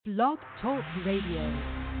Blog Talk Radio.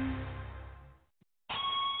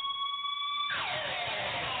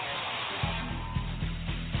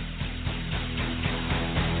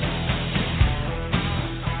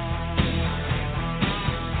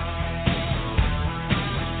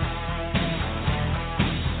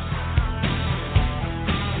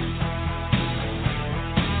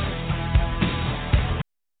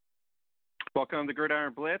 Welcome to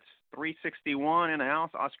Gridiron Blitz, 361 in the house,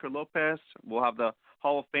 Oscar Lopez. We'll have the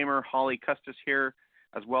Hall of Famer Holly Custis here,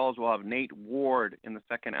 as well as we'll have Nate Ward in the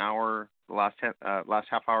second hour, the last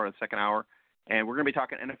half hour of the second hour. And we're going to be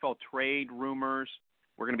talking NFL trade rumors.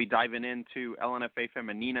 We're going to be diving into LNFA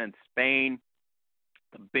Femenina in Spain,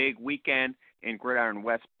 the big weekend in Gridiron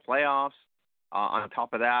West playoffs. On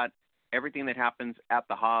top of that, everything that happens at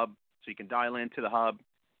the Hub, so you can dial into the Hub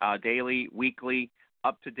daily, weekly,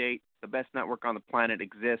 up to date. The best network on the planet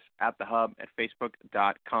exists at the Hub at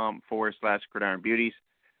facebook.com/Gridiron Beauties.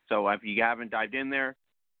 So if you haven't dived in there,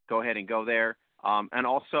 go ahead and go there. And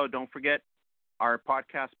also, don't forget our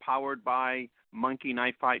podcast powered by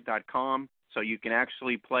monkeyknifefight.com. So you can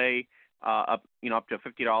actually play up to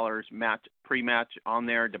 $50 pre-match on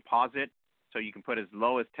their deposit. So you can put as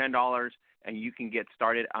low as $10 and you can get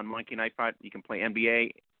started on Monkey Knife Fight. You can play NBA,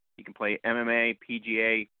 you can play MMA,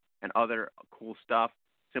 PGA, and other cool stuff.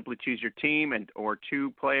 Simply choose your team or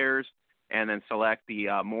two players and then select the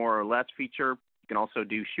more or less feature. You can also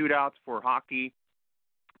do shootouts for hockey.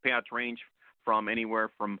 Payouts range from anywhere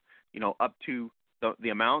from, up to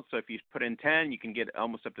the amount. So if you put in 10, you can get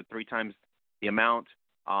almost up to 3 times the amount.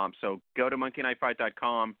 So go to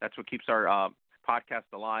monkeyknifefight.com. That's what keeps our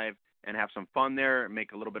podcast alive, and have some fun there and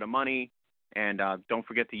make a little bit of money. And don't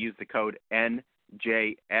forget to use the code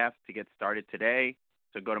NJF to get started today.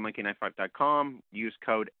 So go to monkeyknifefight.com, use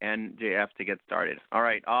code NJF to get started. All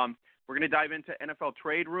right, we're going to dive into NFL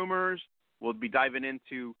trade rumors. We'll be diving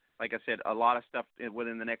into, like I said, a lot of stuff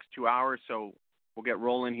within the next 2 hours, so we'll get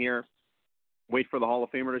rolling here. Wait for the Hall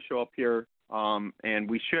of Famer to show up here, and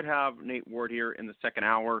we should have Nate Ward here in the second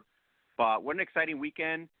hour. But what an exciting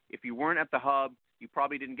weekend. If you weren't at the Hub, you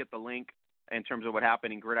probably didn't get the link in terms of what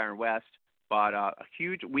happened in Gridiron West, but a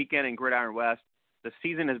huge weekend in Gridiron West. The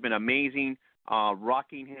season has been amazing.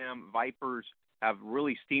 Rockingham Vipers have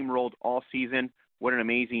really steamrolled all season. What an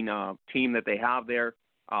amazing team that they have there.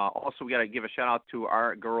 Also, we got to give a shout-out to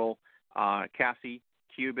our girl, Cassie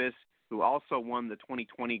Cubis, who also won the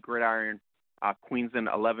 2020 Gridiron Queensland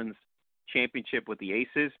 11s championship with the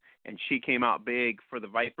Aces, and she came out big for the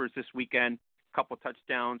Vipers this weekend, a couple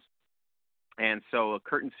touchdowns. And so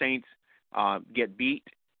Curtin Saints get beat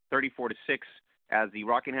 34-6 as the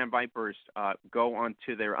Rockingham Vipers go on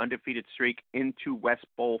to their undefeated streak into West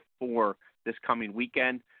Bowl 4 this coming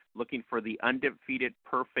weekend, looking for the undefeated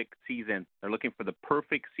perfect season. They're looking for the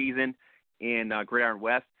perfect season in Gridiron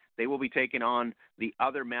West. They will be taking on the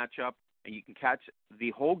other matchup, and you can catch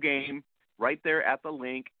the whole game right there at the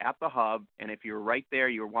link at the Hub. And if you're right there,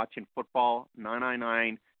 you're watching Football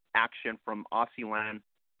 999 action from Aussie Land,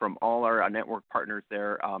 from all our network partners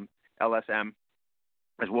there, LSM,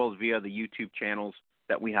 as well as via the YouTube channels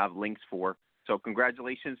that we have links for. So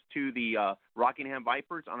congratulations to the Rockingham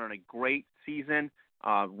Vipers on a great season.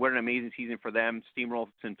 What an amazing season for them.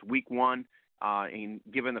 Steamrolled since week 1. And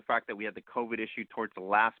given the fact that we had the COVID issue towards the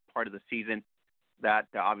last part of the season, that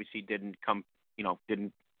obviously didn't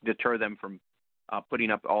deter them from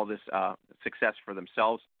putting up all this success for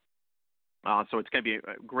themselves. So it's going to be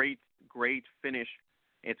a great finish.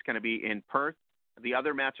 It's going to be in Perth. The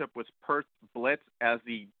other matchup was Perth Blitz as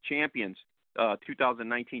the champions,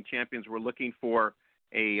 2019 champions. Were looking for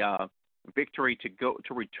a victory to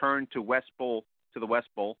return to the West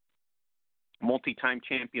Bowl. Multi-time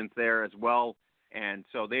champions there as well, and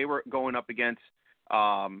so they were going up against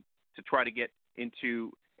to try to get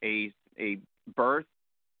into a berth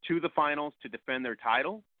to the finals to defend their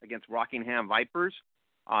title against Rockingham Vipers.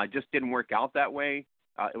 Just didn't work out that way.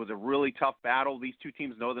 It was a really tough battle. These two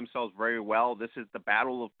teams know themselves very well. This is the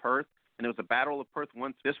Battle of Perth, and it was a Battle of Perth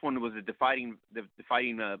once. This one was a defining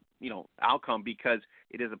outcome, because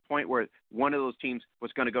it is a point where one of those teams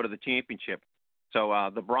was going to go to the championship.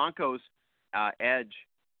 So the Broncos edge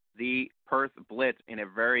the Perth Blitz in a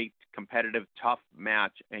very competitive, tough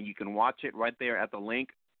match, and you can watch it right there at the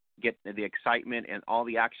link, get the excitement and all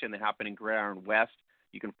the action that happened in Gridiron West.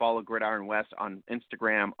 You can follow Gridiron West on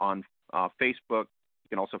Instagram, on Facebook.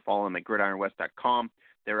 You can also follow them at gridironwest.com.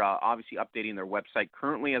 They're obviously updating their website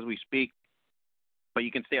currently as we speak, but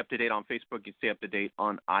you can stay up to date on Facebook. You can stay up to date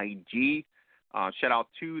on IG. Shout out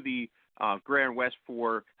to the Gridiron West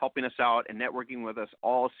for helping us out and networking with us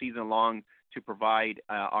all season long to provide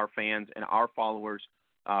our fans and our followers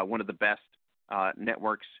one of the best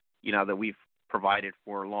networks, that we've provided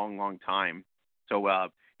for a long, long time. So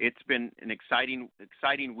it's been an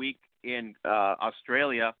exciting week in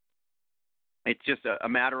Australia. It's just a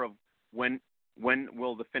matter of when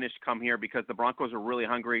will the finish come here, because the Broncos are really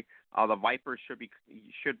hungry. The Vipers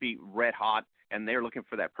should be red hot, and they're looking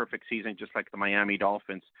for that perfect season, just like the Miami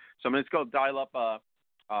Dolphins. So I'm going to go dial up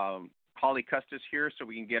Holly Custis here so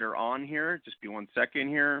we can get her on here. Just be 1 second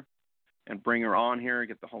here and bring her on here.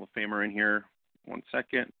 Get the Hall of Famer in here. 1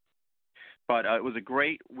 second. But it was a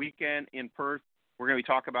great weekend in Perth. We're going to be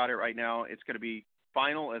talking about it right now. It's going to be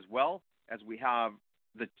final as well, as we have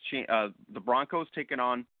the Broncos taking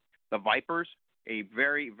on the Vipers, a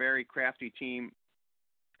very, very crafty team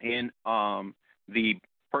in the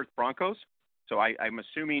Perth Broncos. So I'm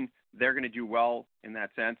assuming they're going to do well in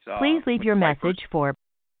that sense. Please leave your message for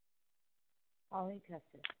Holly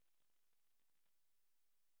Custis.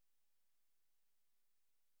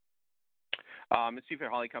 Let's see if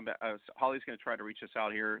Holly come back. Holly's going to try to reach us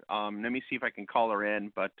out here. Let me see if I can call her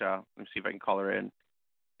in. But let me see if I can call her in.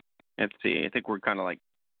 Let's see. I think we're kind of like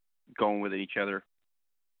going with each other.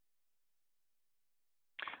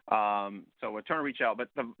 So we're trying to reach out. But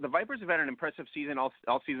the Vipers have had an impressive season all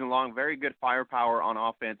season long. Very good firepower on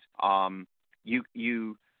offense.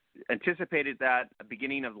 You anticipated that at the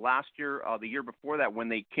beginning of last year, the year before that, when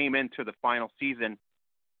they came into the final season,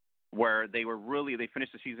 where they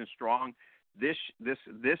finished the season strong. This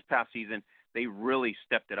past season, they really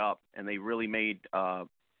stepped it up, and they really made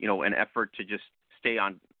an effort to just stay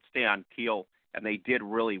on keel, and they did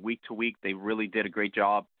really week to week. They really did a great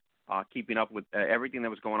job keeping up with everything that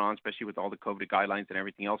was going on, especially with all the COVID guidelines and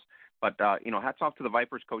everything else. But hats off to the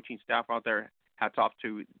Vipers coaching staff out there. Hats off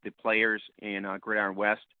to the players in Gridiron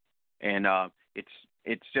West, and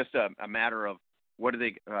it's just a matter of what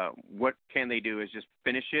can they do is just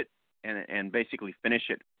finish it and basically finish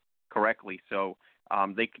it correctly. So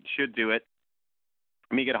they should do it.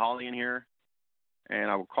 Let me get Holly in here, and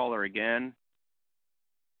I will call her again.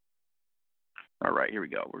 All right, here we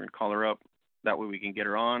go. We're going to call her up. That way we can get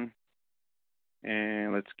her on.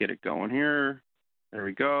 And let's get it going here. There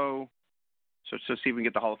we go. So let's see if we can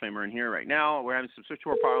get the Hall of Famer in here right now. We're having some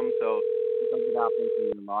switchboard problems, so it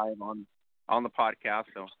happens live on the podcast.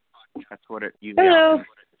 So that's what it usually happens.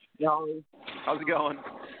 Hello. How's it going?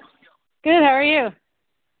 Good. How are you?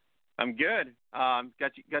 I'm good.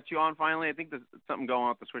 Got you on finally. I think there's something going on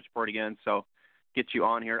with the switchboard again, so get you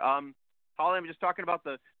on here. Holly, I'm just talking about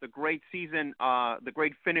the great season, the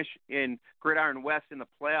great finish in Gridiron West in the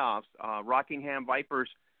playoffs. Rockingham Vipers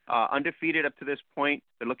undefeated up to this point.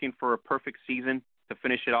 They're looking for a perfect season to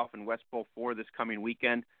finish it off in West Bowl 4 this coming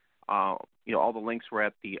weekend. All the links were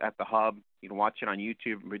at the hub. You can watch it on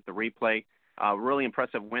YouTube with the replay. Really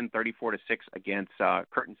impressive win, 34-6 against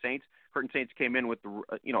Curtin Saints. Curtin Saints came in with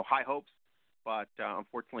high hopes, but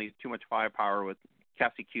unfortunately too much firepower with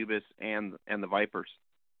Cassie Cubis and the Vipers.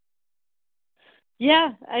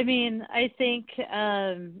 Yeah, I mean, I think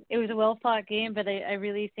it was a well-fought game, but I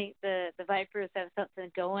really think the Vipers have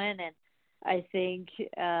something going, and I think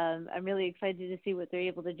I'm really excited to see what they're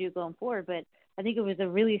able to do going forward, but I think it was a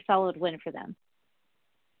really solid win for them.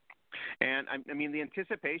 And, I mean, the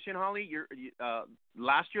anticipation, Holly,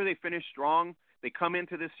 last year they finished strong. They come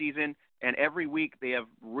into this season, and every week they have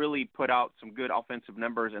really put out some good offensive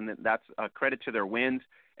numbers, and that's a credit to their wins.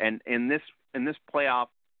 And in this playoff,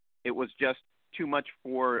 it was just too much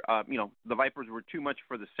for the Vipers were too much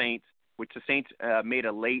for the Saints, which the Saints made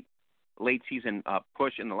a late season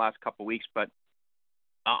push in the last couple of weeks. But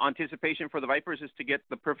anticipation for the Vipers is to get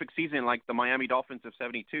the perfect season like the Miami Dolphins of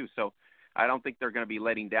 '72. So I don't think they're going to be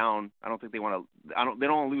letting down. I don't think they want to. They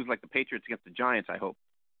don't want to lose like the Patriots against the Giants, I hope.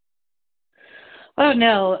 Oh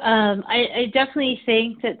no, I definitely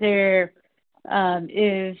think that there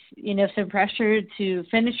is some pressure to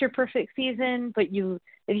finish your perfect season, but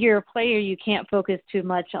if you're a player, you can't focus too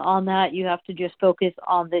much on that. You have to just focus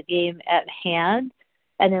on the game at hand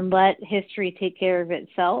and then let history take care of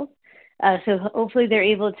itself. So hopefully they're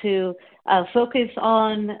able to focus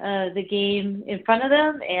on the game in front of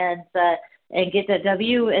them and get that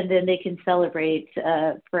W, and then they can celebrate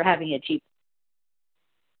for having achieved.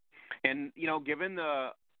 And, given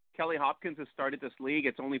Kelly Hopkins has started this league,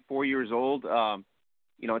 it's only 4 years old.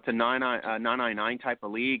 It's a 999 type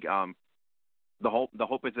of league. The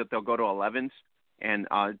hope is that they'll go to 11s, and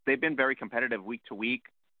they've been very competitive week to week.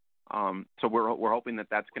 So we're hoping that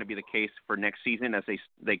that's going to be the case for next season as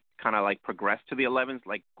they kind of like progress to the 11s,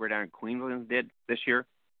 like Gridiron Queensland did this year.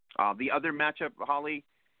 The other matchup, Holly,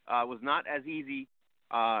 was not as easy.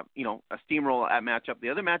 A steamroll matchup. The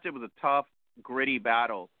other matchup was a tough, gritty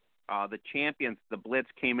battle. The champions, the Blitz,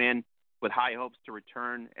 came in with high hopes to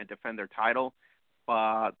return and defend their title.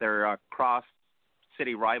 Their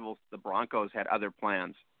cross-city rivals, the Broncos, had other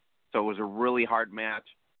plans. So it was a really hard match.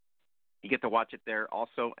 You get to watch it there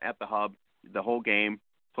also at the Hub, the whole game.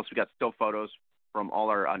 Plus, we got still photos from all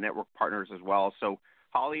our network partners as well. So,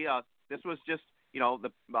 Holly, this was just,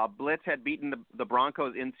 the Blitz had beaten the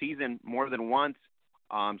Broncos in season more than once.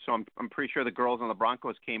 So I'm pretty sure the girls on the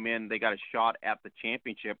Broncos came in. They got a shot at the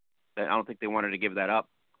championship. I don't think they wanted to give that up.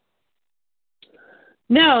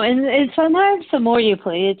 No, and sometimes the more you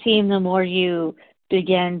play a team, the more you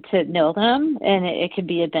begin to know them, and it can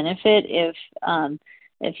be a benefit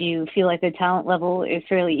if you feel like the talent level is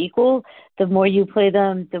fairly equal. The more you play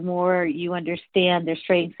them, the more you understand their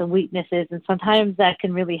strengths and weaknesses, and sometimes that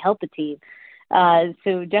can really help a team.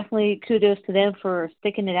 So definitely kudos to them for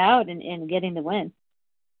sticking it out and getting the win.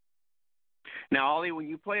 Now, Ollie, when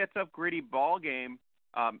you play a tough, gritty ball game,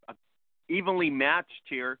 evenly matched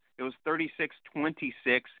here, it was 36-26.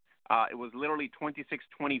 It was literally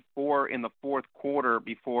 26-24 in the fourth quarter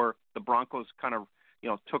before the Broncos kind of,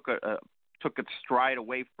 took its stride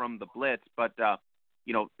away from the Blitz. But,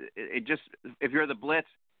 it just, if you're the Blitz,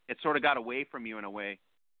 it sort of got away from you in a way.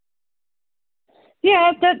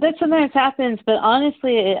 Yeah, that sometimes happens. But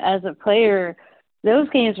honestly, as a player, those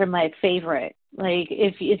games are my favorite. Like,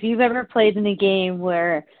 if you've ever played in a game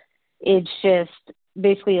where it's just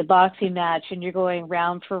basically a boxing match and you're going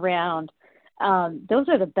round for round, those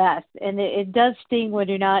are the best. And it does sting when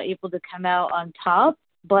you're not able to come out on top,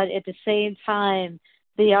 but at the same time,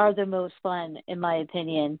 they are the most fun, in my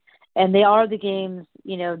opinion. And they are the games,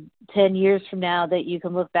 10 years from now that you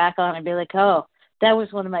can look back on and be like, oh, that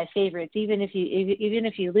was one of my favorites, even if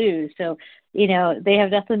you lose. So, they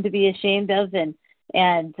have nothing to be ashamed of,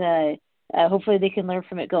 and hopefully they can learn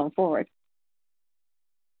from it going forward.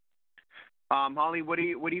 Holly, what do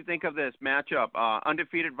you think of this matchup?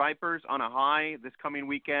 Undefeated Vipers on a high this coming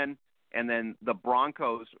weekend, and then the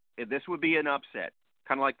Broncos. This would be an upset,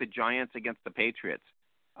 kind of like the Giants against the Patriots.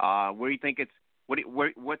 Where do you think it's?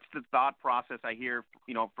 What's the thought process? I hear,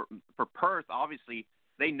 for Perth, obviously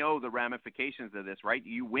they know the ramifications of this, right?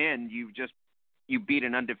 You win, you beat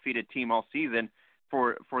an undefeated team all season.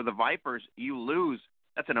 For the Vipers, you lose.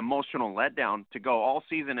 That's an emotional letdown to go all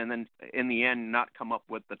season and then in the end not come up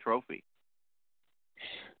with the trophy.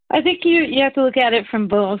 I think you have to look at it from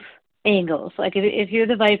both angles. Like if you're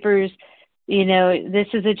the Vipers, this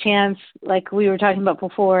is a chance, like we were talking about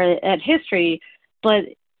before, at history. But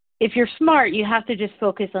if you're smart, you have to just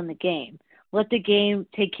focus on the game. Let the game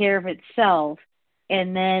take care of itself,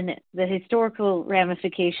 and then the historical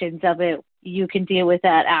ramifications of it, you can deal with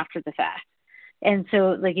that after the fact. And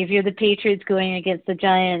so, like, if you're the Patriots going against the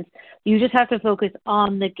Giants, you just have to focus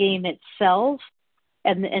on the game itself,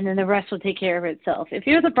 and then the rest will take care of itself. If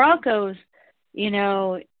you're the Broncos, you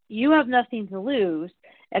have nothing to lose,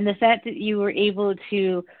 and the fact that you were able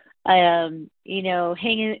to, hang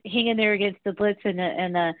in there against the Blitz in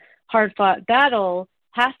a hard-fought battle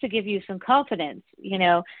has to give you some confidence,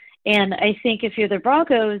 And I think if you're the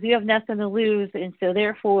Broncos, you have nothing to lose, and so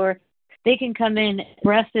therefore they can come in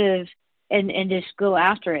aggressive and just go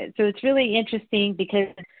after it. So it's really interesting because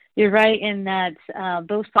you're right in that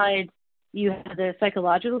both sides, you have the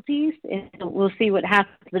psychological piece, and we'll see what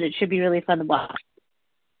happens, but it should be really fun to watch.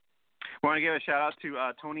 I want to give a shout-out to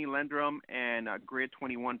Tony Lendrum and Grid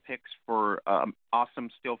 21 Picks for awesome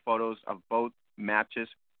still photos of both matches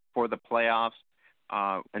for the playoffs.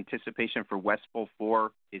 Anticipation for West Bowl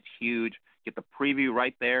 4 is huge. Get the preview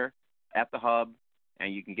right there at the Hub,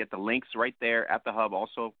 and you can get the links right there at the Hub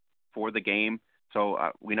also for the game. So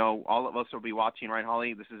we know all of us will be watching, right,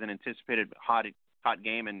 Holly? This is an anticipated hot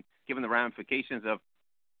game, and given the ramifications of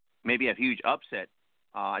maybe a huge upset,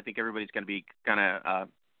 I think everybody's going to be kind of,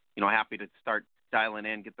 happy to start dialing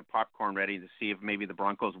in, get the popcorn ready to see if maybe the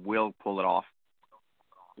Broncos will pull it off.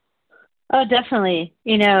 Oh, definitely.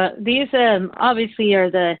 These obviously are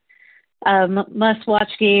the must-watch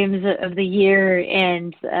games of the year,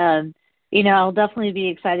 and I'll definitely be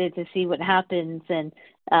excited to see what happens, and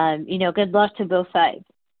good luck to both sides.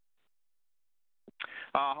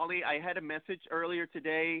 Holly, I had a message earlier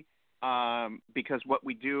today because what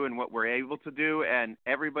we do and what we're able to do, and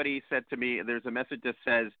everybody said to me, there's a message that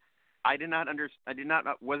says,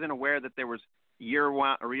 wasn't aware that there was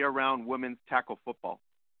year-round women's tackle football.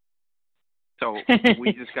 So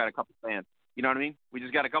we just got a couple fans. You know what I mean? We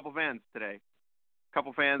just got a couple fans today.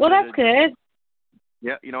 Couple fans. Well, that's good.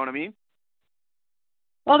 Yeah, you know what I mean?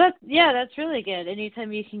 Well, that's really good.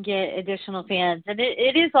 Anytime you can get additional fans. And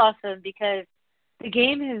it is awesome because the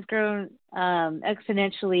game has grown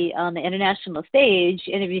exponentially on the international stage.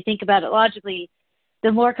 And if you think about it logically,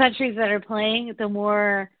 the more countries that are playing, the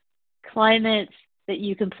more climates that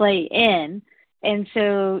you can play in. And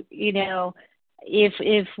so,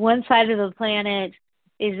 if one side of the planet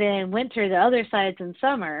is in winter, the other side's in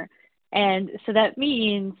summer. And so that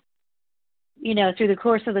means, through the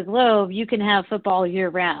course of the globe, you can have football year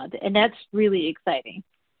round. And that's really exciting.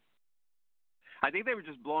 I think they were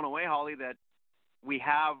just blown away, Holly, that we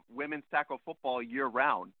have women's tackle football year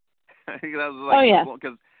round. I think that was Oh, yeah.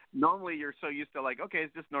 because normally you're so used to okay,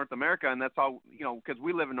 it's just North America, and that's all, because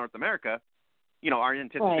we live in North America, our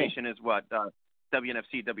anticipation is what,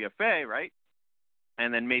 WNFC, WFA, right?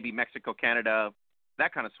 And then maybe Mexico, Canada,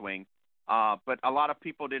 that kind of swing. But a lot of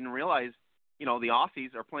people didn't realize, the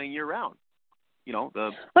Aussies are playing year round.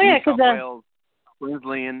 The New South Wales,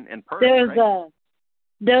 Queensland, and Perth, right?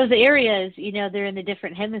 Those areas, they're in the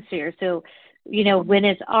different hemispheres. So, when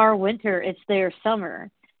it's our winter, it's their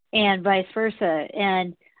summer, and vice versa.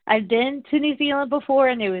 And I've been to New Zealand before,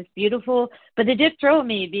 and it was beautiful, but it did throw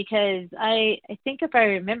me because I think if I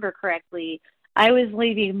remember correctly, I was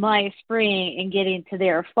leaving my spring and getting to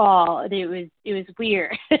their fall, and it was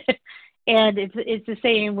weird. And it's the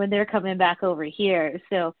same when they're coming back over here.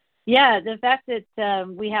 So yeah, the fact that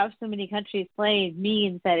we have so many countries playing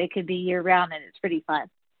means that it could be year round, and it's pretty fun.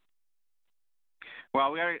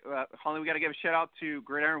 Well, Holly, we got to give a shout out to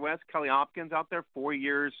Gridiron West, Kelly Hopkins out there, 4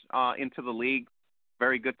 years into the league,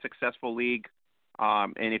 very good, successful league.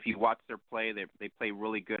 And if you watch their play, they play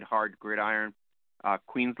really good, hard gridiron.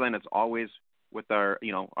 Queensland is always with our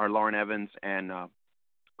Lauren Evans and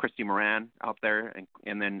Christy Moran out there,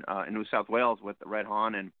 and then in New South Wales with Red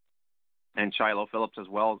Hahn and Shiloh Phillips as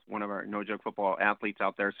well as one of our no joke football athletes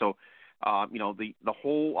out there. So, the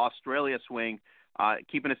whole Australia swing,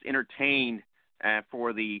 keeping us entertained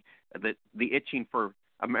for the itching for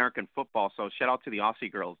American football. So shout out to the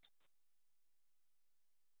Aussie girls.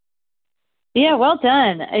 Yeah, well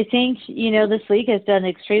done. I think, this league has done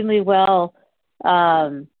extremely well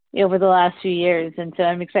over the last few years, and so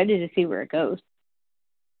I'm excited to see where it goes.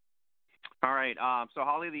 All right. So,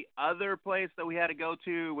 Holly, the other place that we had to go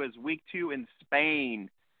to was week 2 in Spain,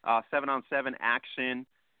 7-on-7 action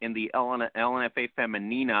in the LNFA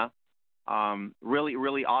Femenina. Really,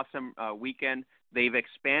 really awesome weekend. They've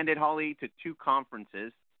expanded, Holly, to 2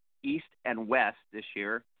 conferences, East and West this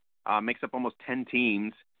year. Makes up almost 10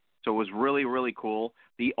 teams. So it was really, really cool.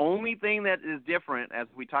 The only thing that is different, as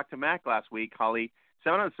we talked to Mac last week, Holly,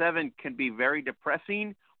 7-on-7 can be very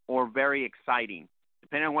depressing or very exciting,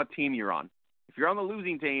 depending on what team you're on. If you're on the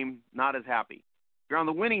losing team, not as happy. If you're on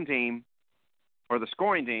the winning team or the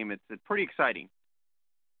scoring team, it's pretty exciting.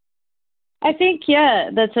 I think,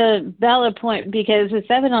 that's a valid point because with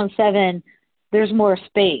 7-on-7, there's more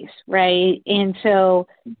space, right? And so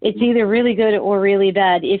it's either really good or really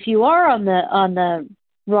bad. If you are on the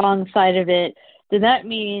wrong side of it, then that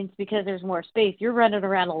means because there's more space, you're running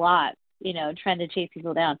around a lot, trying to chase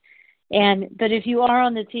people down. But if you are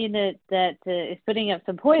on the team that is putting up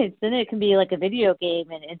some points, then it can be like a video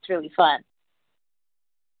game, and it's really fun.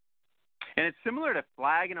 And it's similar to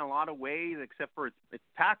flag in a lot of ways, except for it's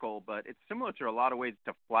tackle, but it's similar to a lot of ways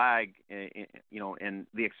to flag, and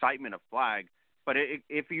the excitement of flag. But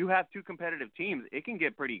if you have 2 competitive teams, it can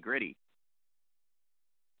get pretty gritty.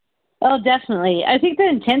 Oh, definitely. I think the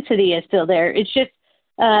intensity is still there. It's just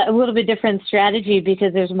a little bit different strategy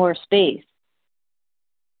because there's more space.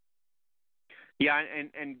 Yeah,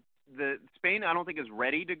 and the Spain, I don't think is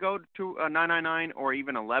ready to go to 999 or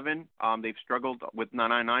even 11. They've struggled with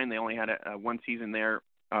 999. They only had one season there,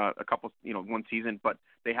 one season, but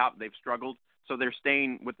they've struggled. So they're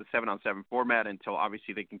staying with the 7-on-7 format until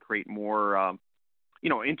obviously they can create more,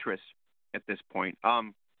 interest at this point.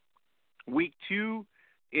 Week 2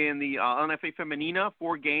 in the LNFA Femenina,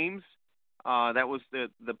 4 games. That was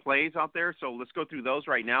the plays out there. So let's go through those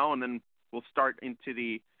right now, and then we'll start into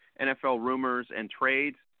the NFL rumors and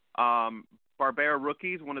trades. Barbera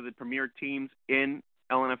Rookies, one of the premier teams in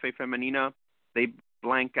LNFA Femenina, they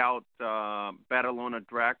blank out Badalona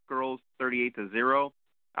Drac Girls 38-0.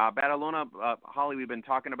 Badalona, Holly, we've been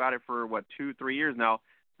talking about it for 2-3 years now.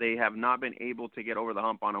 They have not been able to get over the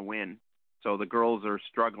hump on a win, so the girls are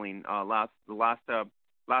struggling. The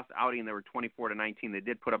last outing they were 24-19. They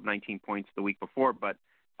did put up 19 points the week before, but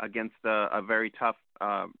against a very tough,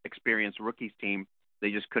 experienced rookies team, they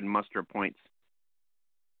just couldn't muster points.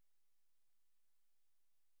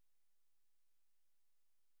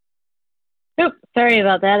 Oh, sorry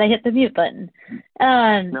about that. I hit the mute button.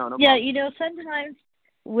 No yeah, problem. Sometimes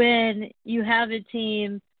when you have a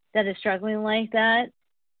team that is struggling like that,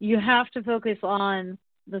 you have to focus on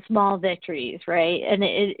the small victories, right? And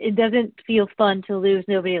it doesn't feel fun to lose.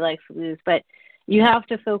 Nobody likes to lose, but you have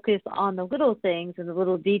to focus on the little things and the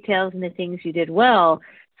little details and the things you did well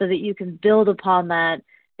so that you can build upon that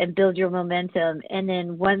and build your momentum. And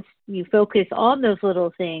then once you focus on those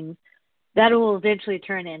little things, that will eventually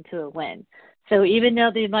turn into a win. So even though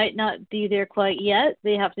they might not be there quite yet,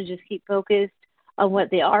 they have to just keep focused on what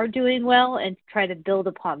they are doing well and try to build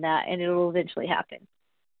upon that, and it will eventually happen.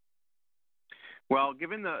 Well,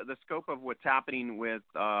 given the scope of what's happening with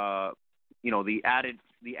the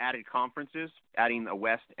added conferences, adding a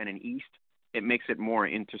West and an East, it makes it more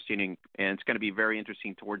interesting, and it's going to be very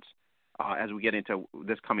interesting towards as we get into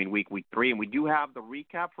this coming week 3. And we do have the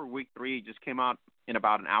recap for week 3. It just came out in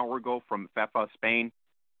about an hour ago from FIFA Spain,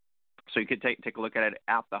 so you could take a look at it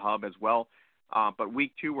at the hub as well. But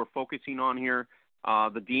week 2, we're focusing on here.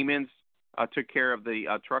 The Demons took care of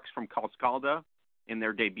the Trucks from Calscalda in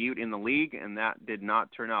their debut in the league, and that did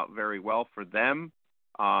not turn out very well for them.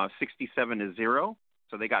 67-0,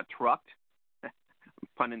 so they got trucked,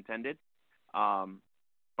 pun intended,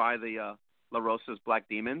 by the La Rosa's Black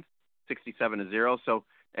Demons, 67-0. So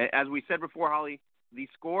as we said before, Holly, these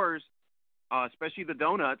scores, especially the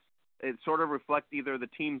donuts, it sort of reflect either the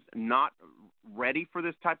team's not ready for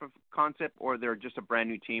this type of concept, or they're just a brand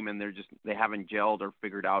new team and they haven't gelled or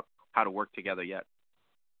figured out how to work together yet.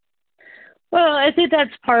 Well, I think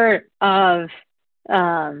that's part of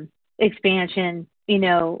expansion,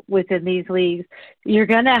 within these leagues. You're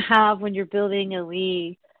going to have, when you're building a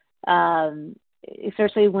league,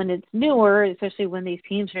 especially when it's newer, especially when these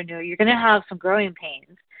teams are newer, you're going to have some growing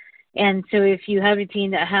pains. And so if you have a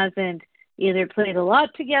team that hasn't either played a lot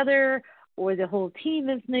together or the whole team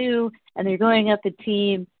is new and they're going up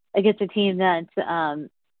against a team that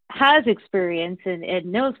has experience and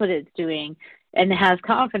knows what it's doing and has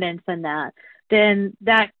confidence in that, then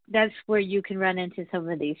that's where you can run into some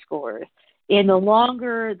of these scores. And the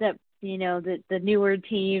longer that, the newer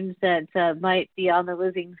teams that might be on the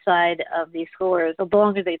losing side of these scores, the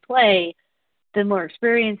longer they play, the more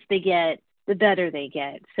experience they get, the better they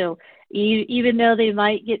get. So even though they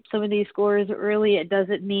might get some of these scores early, it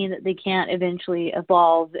doesn't mean that they can't eventually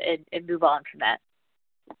evolve and move on from that.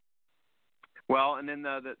 Well, and then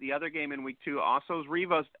the other game in week 2, Ossos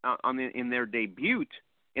Rivas in their debut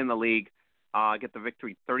in the league get the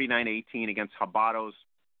victory 39-18 against Jabatos,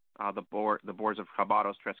 the Boars of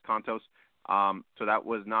Jabatos Tres Cantos. So that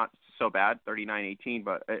was not so bad, 39-18.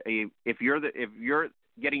 But if you're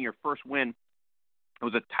getting your first win, it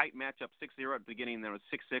was a tight matchup, 6-0 at the beginning, then it was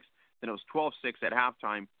 6-6, then it was 12-6 at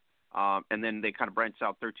halftime, and then they kind of branched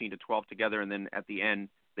out 13-12 together, and then at the end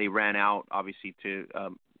they ran out, obviously, to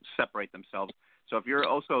separate themselves. So if you're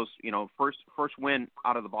Ossos, first win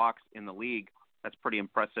out of the box in the league, that's pretty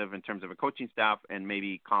impressive in terms of a coaching staff and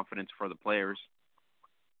maybe confidence for the players.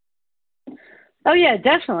 Oh, yeah,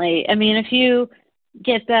 definitely. I mean, if you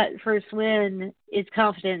get that first win, it's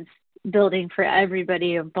confidence building for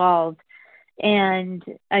everybody involved. And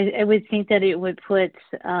I would think that it would put,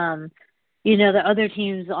 the other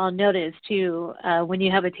teams on notice, too, when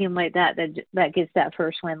you have a team like that gets that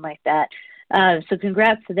first win like that. So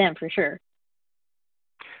congrats to them for sure.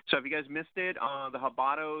 So if you guys missed it, the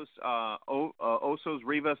Jabatos, Ossos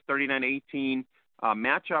Rivas 39-18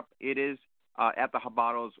 matchup, it is at the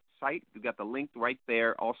Jabatos site. We've got the link right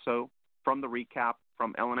there also from the recap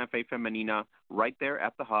from LNFA Femenina right there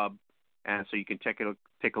at the hub. And so you can take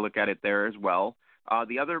a look at it there as well.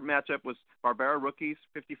 The other matchup was Barbera Rookies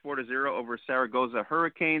 54-0 over Zaragoza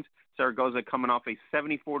Hurricanes. Zaragoza coming off a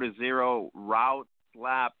 74-0 rout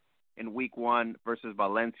slap in week 1 versus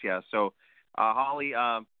Valencia. So, Holly,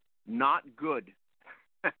 not good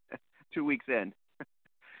 2 weeks in.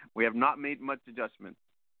 We have not made much adjustment.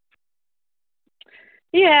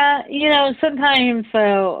 Yeah, sometimes,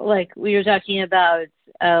 like we were talking about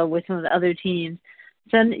with some of the other teams,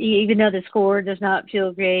 even though the score does not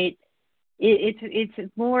feel great,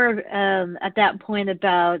 it's more at that point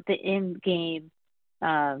about the end game,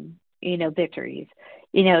 victories.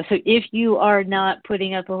 So if you are not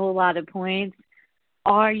putting up a whole lot of points,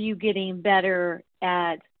 are you getting better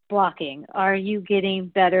at blocking? Are you getting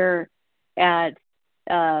better at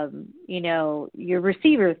your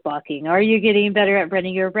receivers blocking? Are you getting better at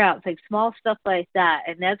running your routes? Like small stuff like that,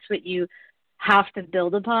 and that's what you have to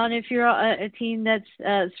build upon if you're a team that's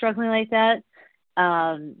struggling like that.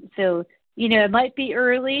 So, it might be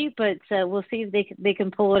early, but we'll see if they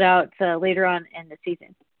can pull it out later on in the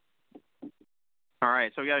season. All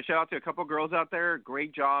right, so we got to shout out to a couple girls out there.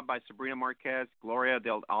 Great job by Sabrina Marquez, Gloria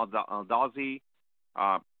Del Aldazzi.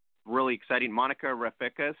 Really exciting. Monica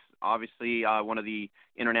Refecas, obviously one of the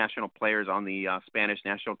international players on the Spanish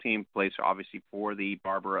national team, plays obviously for the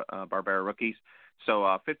Barbera Rookies.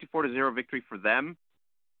 So 54-0 victory for them.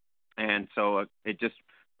 And so it just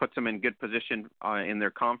puts them in good position in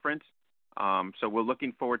their conference. So we're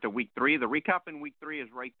looking forward to week 3. The recap in week 3 is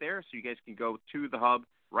right there, so you guys can go to the hub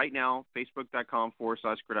right now,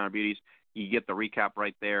 facebook.com/Gridiron Beauties. You get the recap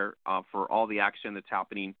right there for all the action that's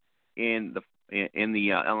happening in the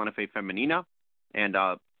LNFA Femenina. And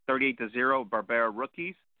 38-0 Barbera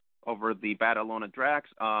rookies over the Badalona Dracs.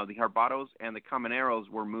 The Harbatos and the Camaneros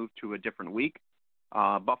were moved to a different week.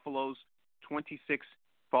 Buffalo's 26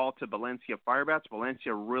 fall to Valencia Firebats.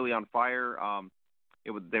 Valencia really on fire.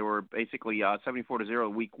 They were basically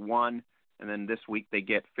 74-0 week 1, and then this week they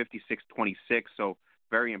get 56-26. So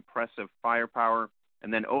very impressive firepower.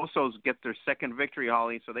 And then Osos get their second victory,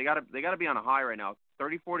 Holly. So they got to be on a high right now.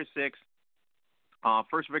 34-6.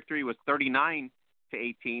 First victory was 39-18.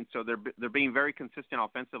 So they're being very consistent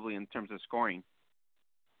offensively in terms of scoring.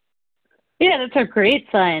 Yeah, that's a great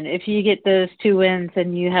sign if you get those 2 wins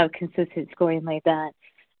and you have consistent scoring like that.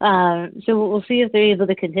 So we'll see if they're able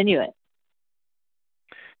to continue it.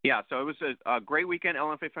 Yeah, so it was a great weekend,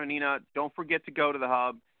 LNFA Femenina. Don't forget to go to the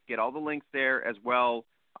hub, get all the links there as well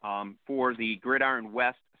for the Gridiron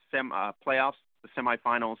West playoffs, the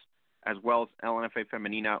semifinals, as well as LNFA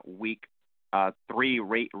Femenina week 3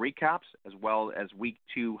 recaps, as well as week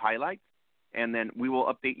 2 highlights. And then we will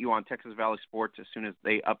update you on Texas Valley Sports as soon as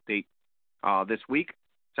they update this week.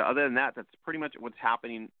 So other than that, that's pretty much what's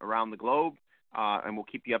happening around the globe. And we'll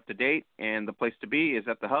keep you up to date. And the place to be is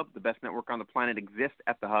at the hub. The best network on the planet exists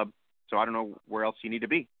at the hub. So I don't know where else you need to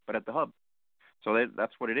be, but at the hub. So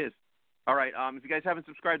that's what it is. All right. If you guys haven't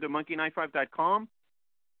subscribed to monkey95.com,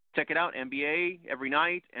 check it out. NBA every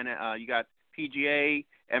night. And you got PGA,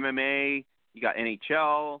 MMA, you got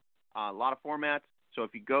NHL, a lot of formats. So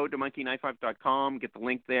if you go to monkey95.com, get the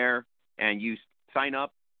link there, and you sign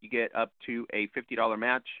up, you get up to a $50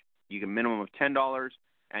 match. You get a minimum of $10.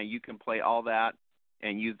 And you can play all that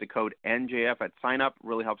and use the code NJF at sign up.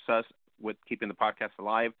 Really helps us with keeping the podcast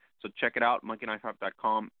alive. So check it out,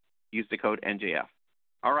 monkey95.com. Use the code NJF.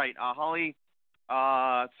 All right, Holly.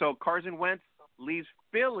 So Carson Wentz leaves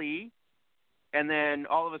Philly, and then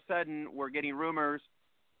all of a sudden we're getting rumors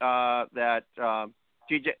that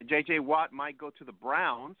J.J. Watt might go to the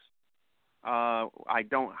Browns.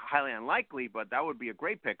 Highly unlikely, but that would be a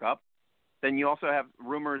great pickup. Then you also have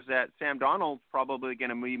rumors that Sam Darnold's probably going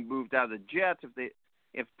to be moved out of the Jets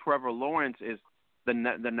if Trevor Lawrence is the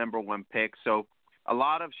number 1 pick. So a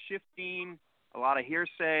lot of shifting, a lot of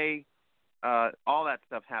hearsay, all that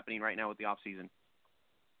stuff happening right now with the offseason.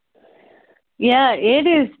 Yeah,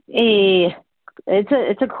 it's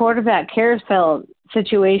a quarterback carousel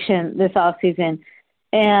situation this offseason,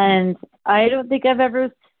 and I don't think I've ever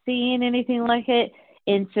seen anything like it.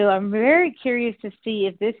 And so I'm very curious to see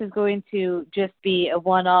if this is going to just be a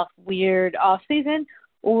one-off weird off-season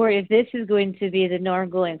or if this is going to be the norm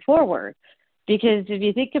going forward. Because if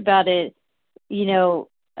you think about it, with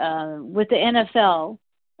the NFL,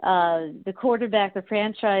 the quarterback, the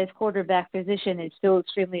franchise quarterback position is still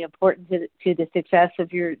extremely important to the success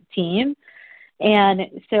of your team. And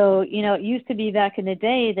so, it used to be back in the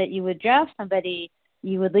day that you would draft somebody,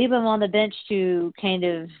 you would leave them on the bench to kind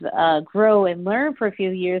of grow and learn for a few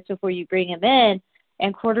years before you bring them in,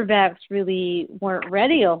 and quarterbacks really weren't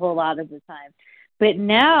ready a whole lot of the time. But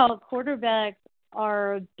now quarterbacks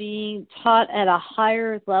are being taught at a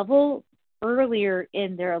higher level earlier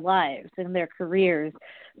in their lives, in their careers,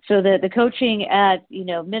 so that the coaching at,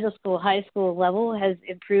 middle school, high school level has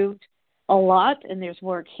improved a lot, and there's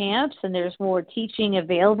more camps and there's more teaching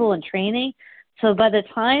available and training. So by the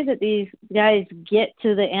time that these guys get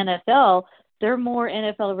to the NFL, they're more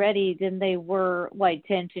NFL ready than they were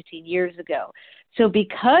 10, 15 years ago. So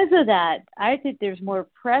because of that, I think there's more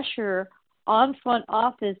pressure on front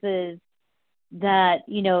offices that,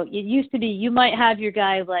 it used to be you might have your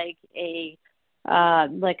guy like a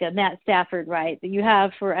Matt Stafford, right, that you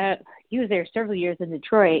have he was there several years in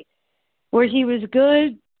Detroit, where he was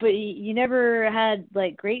good, but you never had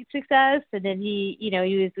great success. And then he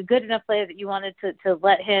was a good enough player that you wanted to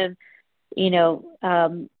let him,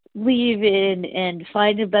 leave and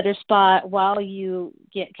find a better spot while you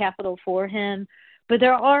get capital for him. But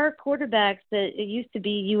there are quarterbacks that it used to be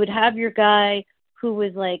you would have your guy who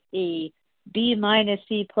was like a B-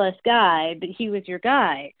 C+ guy, but he was your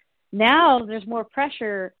guy. Now there's more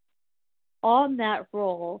pressure on that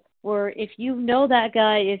role, where if that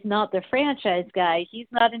guy is not the franchise guy, he's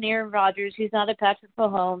not an Aaron Rodgers, he's not a Patrick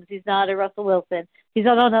Mahomes, he's not a Russell Wilson, he's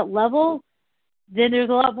not on that level, then there's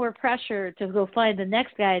a lot more pressure to go find the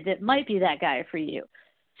next guy that might be that guy for you.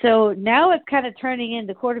 So now it's kind of turning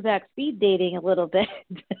into quarterback speed dating a little bit.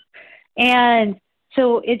 And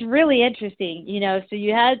so it's really interesting, so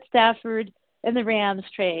you had Stafford and the Rams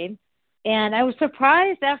trade, and I was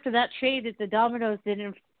surprised after that trade that the dominoes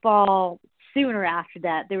didn't fall sooner after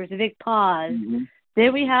that. There was a big pause. Mm-hmm.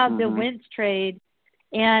 Then we have the Wentz trade.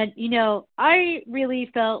 And, I really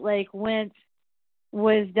felt like Wentz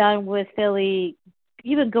was done with Philly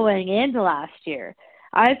even going into last year.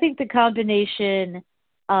 I think the combination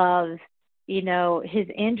of, his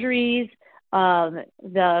injuries,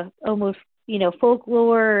 the almost,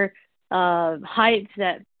 folklore hype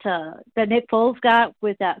that Nick Foles got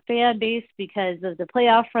with that fan base because of the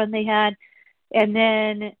playoff run they had. And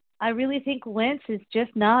then I really think Wentz is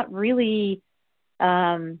just not really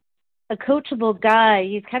a coachable guy.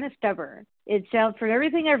 He's kind of stubborn. It sounds, from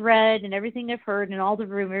everything I've read and everything I've heard and all the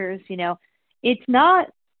rumors, it's not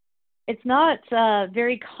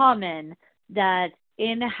very common that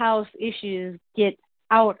in-house issues get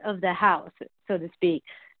out of the house, so to speak.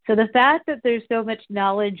 So the fact that there's so much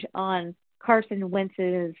knowledge on Carson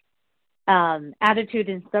Wentz's attitude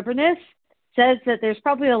and stubbornness says that there's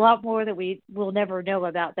probably a lot more that we will never know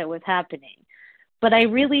about that was happening. But I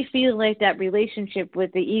really feel like that relationship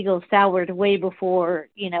with the Eagles soured way before,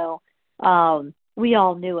 we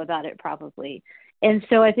all knew about it probably. And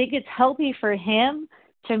so I think it's healthy for him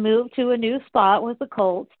to move to a new spot with the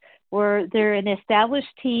Colts where they're an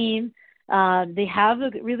established team. They have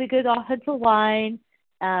a really good offensive line.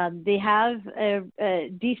 They have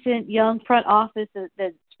a decent young front office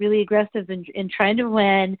that's really aggressive in trying to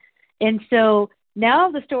win. And so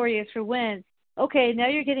now the story is for Wentz, okay, now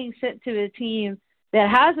you're getting sent to a team that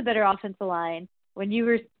has a better offensive line when you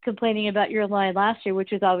were complaining about your line last year,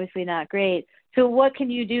 which was obviously not great. So what can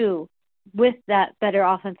you do with that better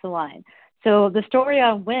offensive line? So the story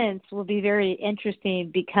on Wentz will be very interesting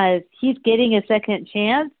because he's getting a second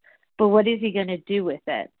chance, but what is he going to do with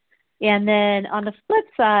it? And then on the flip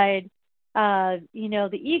side, the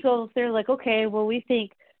Eagles, they're like, okay, well, we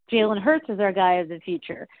think Jalen Hurts is our guy of the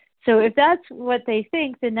future. So if that's what they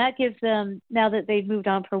think, then that gives them, now that they've moved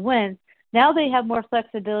on for Wentz, now they have more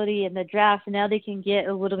flexibility in the draft, and now they can get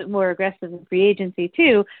a little bit more aggressive in free agency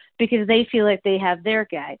too, because they feel like they have their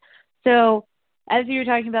guy. So as you were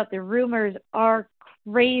talking about, the rumors are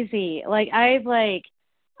crazy.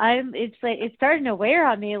 It's starting to wear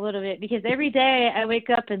on me a little bit because every day I wake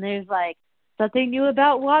up and there's like something new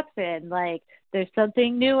about Watson. Like there's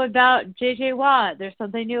something new about JJ Watt. There's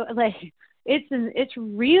something new. Like it's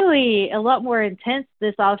really a lot more intense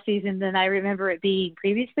this off season than I remember it being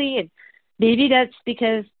previously. And maybe that's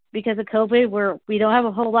because of COVID where we don't have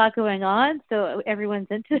a whole lot going on. So everyone's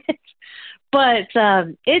into it, but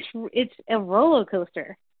it's a roller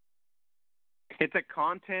coaster. It's a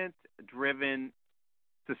content-driven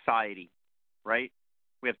society, right?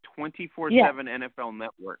 We have 24/7 NFL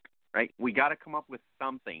Network, right? We got to come up with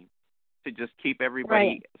something to just keep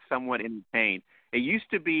everybody somewhat entertained. It used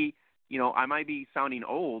to be, I might be sounding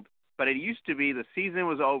old, but it used to be the season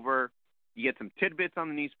was over, you get some tidbits on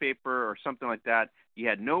the newspaper or something like that. You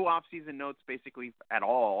had no off-season notes basically at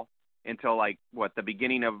all until the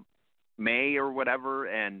beginning of May or whatever,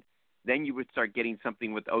 and then you would start getting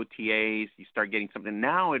something with OTAs. You start getting something.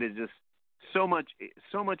 Now it is just so much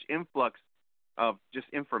influx of just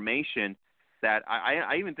information that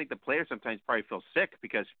I even think the players sometimes probably feel sick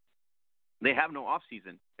because they have no off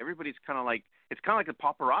season. Everybody's kind of like a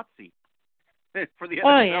paparazzi for the NFL.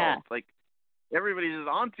 Oh, yeah. It's like everybody's just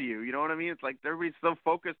on to you. You know what I mean? It's like everybody's so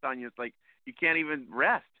focused on you. It's like you can't even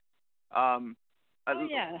rest.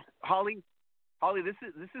 Yeah. Holly, this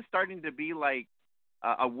is starting to be like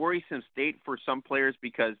a worrisome state for some players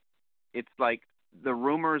because it's like the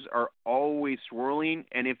rumors are always swirling,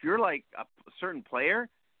 and if you're like a certain player,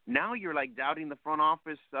 now you're like doubting the front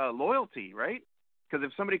office loyalty, right? Because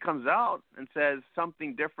if somebody comes out and says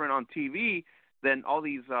something different on TV, then all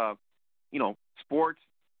these sports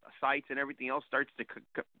sites and everything else starts to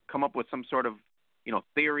come up with some sort of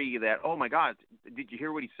theory that, oh my God, did you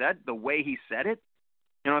hear what he said? The way he said it,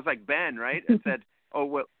 it's like Ben, right? And said, oh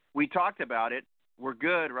well, we talked about it, we're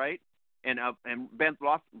good, right? And Ben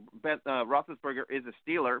Roethlisberger is a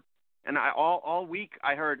Steeler, and all week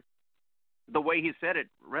I heard the way he said it.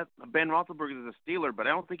 Ben Roethlisberger is a Steeler, but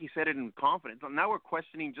I don't think he said it in confidence. Now we're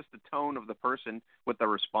questioning just the tone of the person with the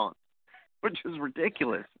response, which is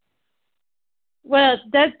ridiculous. Well,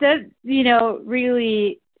 that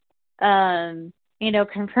really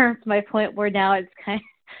confirms my point. Where now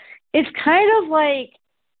it's kind of like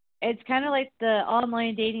the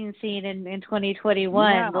online dating scene in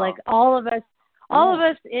 2021. Yeah. Like all of us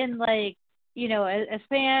in as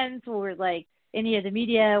fans or like any of the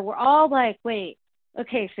media, we're all like, wait,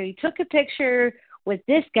 okay, so he took a picture with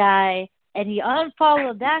this guy and he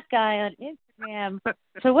unfollowed that guy on Instagram.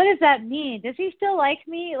 So what does that mean? Does he still like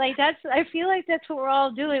me? I feel like that's what we're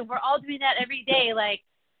all doing. We're all doing that every day. Like,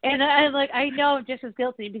 And I'm like, I know I'm just as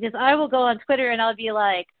guilty because I will go on Twitter and I'll be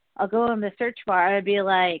like, I'll go in the search bar and I'll be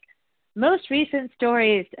like, most recent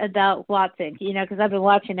stories about Watson, because I've been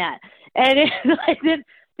watching that. And it's like,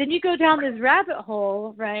 then you go down this rabbit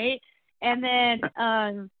hole, right? And then,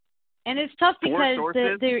 and it's tough because Four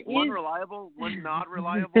sources, there is one reliable, one not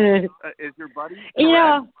reliable. Is your buddy?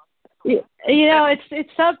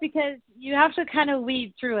 It's tough because you have to kind of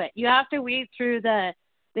weed through it. You have to weed through the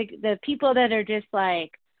people that are just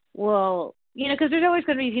like, well, because there's always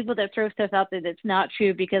going to be people that throw stuff out there that's not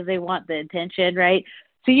true because they want the attention, right?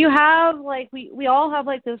 So you have like we all have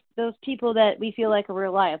like those people that we feel like are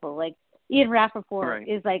reliable. Like Ian Rappaport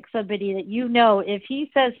is like somebody that if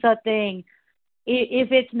he says something,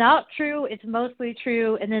 if it's not true, it's mostly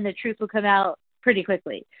true, and then the truth will come out pretty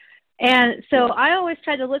quickly. And so I always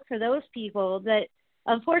try to look for those people that,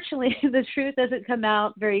 unfortunately, the truth doesn't come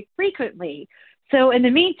out very frequently. So in the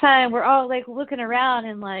meantime, we're all like looking around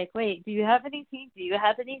and like, wait, do you have anything? Do you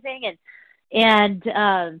have anything? And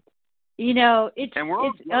it's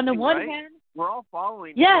on the one hand, we're all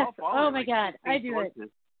following. Yes. Oh my God, I do sources.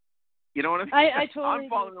 it. You know what I mean? I totally I'm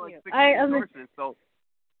following do like it. 16 sources, so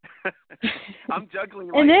I'm juggling.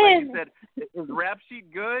 Like, and then, like you said, is Rap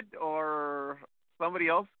Sheet good or somebody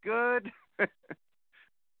else good?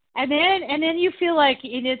 And then you feel like,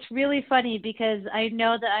 and it's really funny because I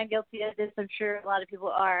know that I'm guilty of this. I'm sure a lot of people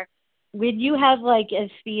are. When you have like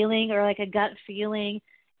a feeling or like a gut feeling,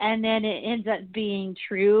 and then it ends up being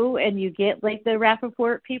true, and you get like the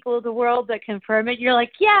Rappaport people of the world that confirm it, you're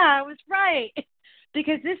like, yeah, I was right,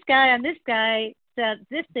 because this guy on this guy said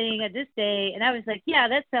this thing at this day, and I was like, yeah,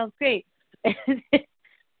 that sounds great.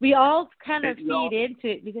 We all kind of feed into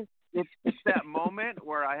it because. It's that moment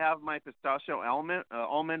where I have my pistachio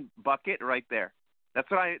almond bucket right there. That's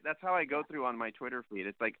how I go through on my Twitter feed.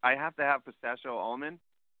 It's like I have to have pistachio almond,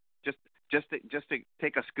 just to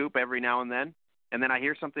take a scoop every now and then I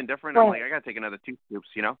hear something different. Right. I'm like, I gotta take another 2 scoops,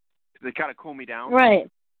 because they kind of cool me down. Right.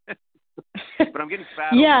 But I'm getting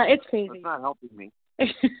fat. Yeah, it's crazy. So it's not helping me.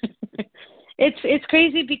 It's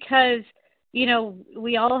crazy because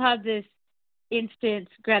we all have this instant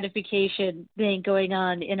gratification thing going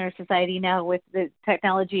on in our society now with the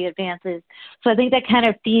technology advances. So I think that kind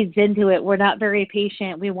of feeds into it. We're not very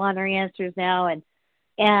patient. We want our answers now. And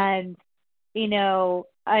I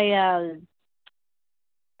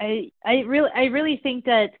really think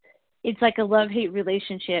that it's like a love-hate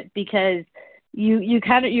relationship because you're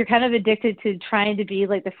kind of addicted to trying to be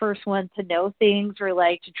like the first one to know things or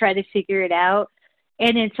like to try to figure it out.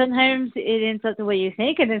 And then sometimes it ends up the way you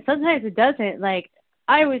think, and then sometimes it doesn't. Like,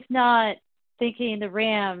 I was not thinking the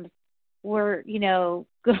Rams were,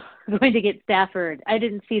 going to get Stafford. I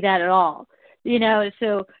didn't see that at all.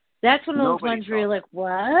 So that's one of those ones where you're like,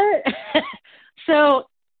 what? So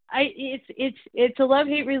it's a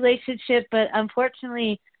love-hate relationship, but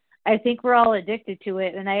unfortunately, I think we're all addicted to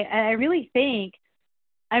it. And I really think,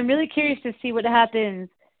 I'm really curious to see what happens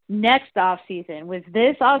next offseason. Was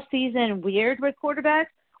this offseason weird with quarterbacks,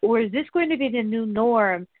 or is this going to be the new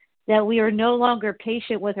norm that we are no longer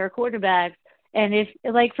patient with our quarterbacks? And if,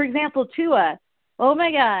 like, for example, Tua, oh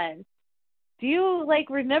my God, do you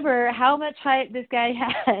remember how much hype this guy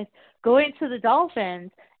had going to the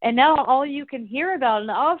Dolphins? And now all you can hear about in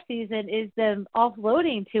the offseason is them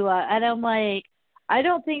offloading Tua. And I'm like, I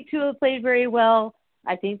don't think Tua played very well.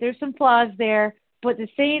 I think there's some flaws there. But at the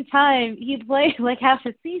same time, he played like half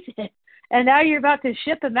a season, and now you're about to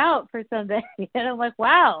ship him out for something. And I'm like,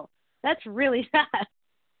 wow, that's really sad.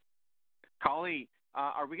 Collie,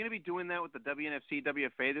 are we going to be doing that with the WNFC,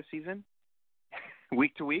 WFA this season?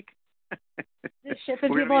 Week to week? Just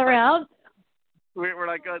shipping people around? We're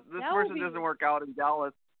like, this person doesn't work out in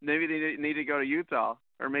Dallas. Maybe they need to go to Utah,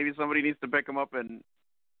 or maybe somebody needs to pick them up in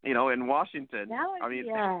Washington. That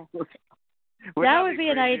would be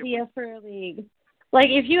an idea for a league. Like,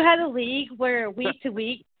 if you had a league where week to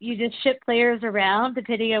week you just ship players around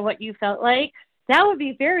depending on what you felt like, that would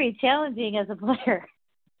be very challenging as a player.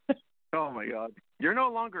 Oh, my God. You're no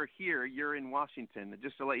longer here. You're in Washington,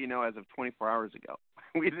 just to let you know, as of 24 hours ago.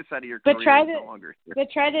 We decided your career is no longer here. But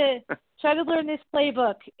try to learn this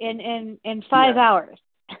playbook in 5 hours.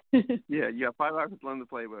 Yeah, you have 5 hours to learn the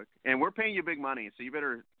playbook. And we're paying you big money, so you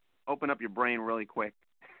better open up your brain really quick.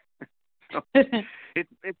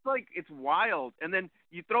 It's wild. And then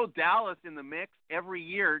you throw Dallas in the mix every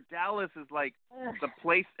year. Dallas is like the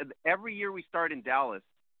place. Every year we start in Dallas.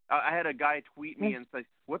 I had a guy tweet me and say,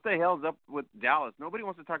 what the hell's up with Dallas? Nobody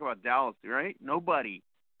wants to talk about Dallas, right? Nobody.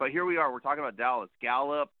 But here we are. We're talking about Dallas.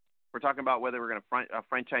 Gallup. We're talking about whether we're going to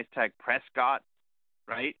franchise tag Prescott,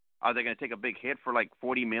 right? Are they going to take a big hit for like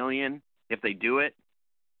 $40 million if they do it?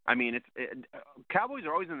 I mean, Cowboys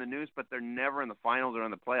are always in the news, but they're never in the finals or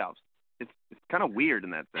in the playoffs. It's kind of weird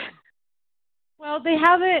in that sense. Well, they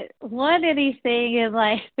haven't won anything in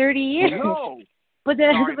like 30 years. No. But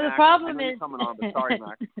Sorry, the Max. problem I know is you're coming on, but sorry,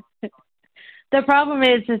 Max. the problem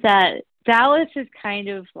is that Dallas is kind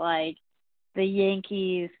of like the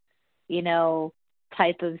Yankees,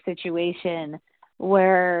 type of situation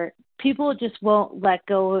where people just won't let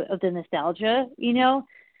go of the nostalgia,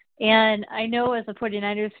 And I know as a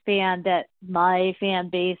 49ers fan that my fan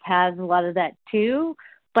base has a lot of that too,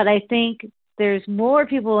 but I think there's more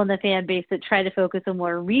people in the fan base that try to focus on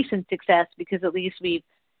more recent success because at least we've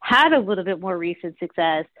had a little bit more recent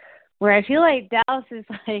success, where I feel like Dallas is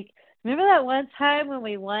like, remember that one time when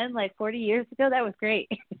we won like 40 years ago? That was great.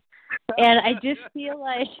 And I just feel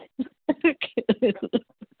like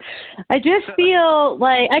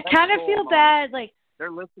I kind of feel bad, like,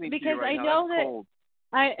 they're listening because to you right I now. know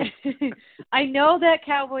That's that cold. I know that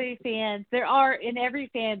Cowboy fans, there are in every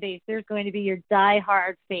fan base, there's going to be your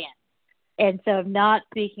diehard fan. And so I'm not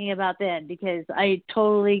speaking about them because I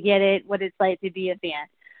totally get it, what it's like to be a fan.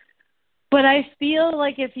 But I feel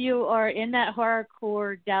like if you are in that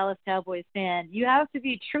hardcore Dallas Cowboys fan, you have to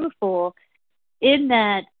be truthful in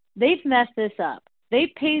that they've messed this up. They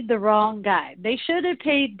paid the wrong guy. They should have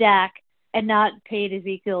paid Dak and not paid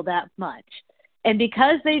Ezekiel that much. And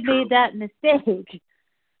because they made that mistake,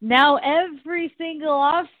 now every single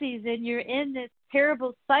offseason you're in this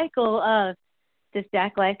terrible cycle of, does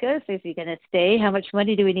Dak like us? Is he going to stay? How much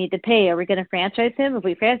money do we need to pay? Are we going to franchise him? If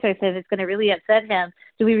we franchise him, it's going to really upset him.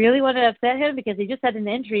 Do we really want to upset him because he just had an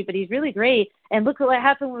injury, but he's really great? And look at what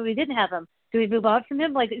happened when we didn't have him. Do we move on from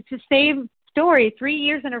him? Like, it's the same story 3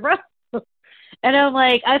 years in a row. And I'm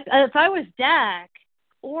like, if I was Dak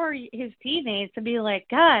or his teammates, I'd be like,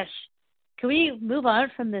 gosh, can we move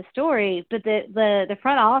on from this story? But the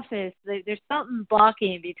front office, there's something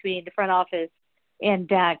blocking between the front office and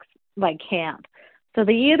Dak's camp. So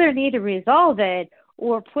they either need to resolve it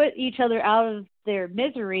or put each other out of their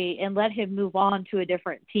misery and let him move on to a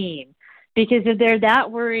different team. Because if they're that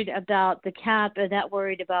worried about the cap and that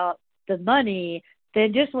worried about the money,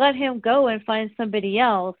 then just let him go and find somebody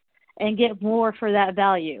else and get more for that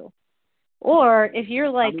value. Or if you're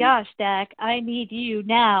like, gosh, Dak, I need you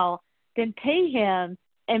now, then pay him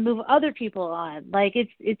and move other people on. Like,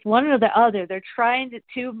 it's one or the other. They're trying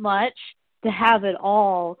too much to have it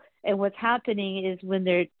all. And what's happening is when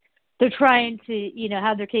they're trying to,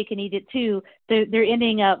 have their cake and eat it too, they're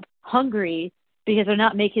ending up hungry because they're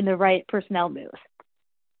not making the right personnel moves.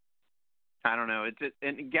 I don't know.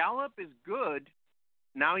 And Gallup is good.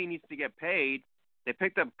 Now he needs to get paid. They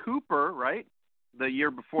picked up Cooper, right? The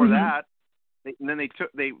year before that. And then they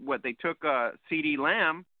took CD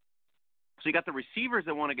Lamb. So you got the receivers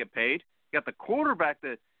that want to get paid. You got the quarterback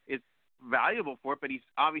that is valuable for it, but he's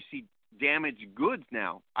obviously damaged goods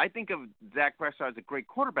now. I think of Dak Prescott as a great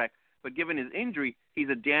quarterback, but given his injury, he's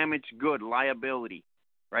a damaged good liability,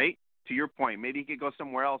 right? To your point, maybe he could go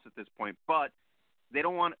somewhere else at this point, but they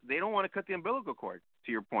don't want to cut the umbilical cord.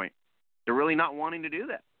 To your point, they're really not wanting to do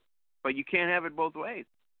that. But you can't have it both ways.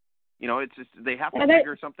 It's just they have to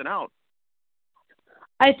figure something out.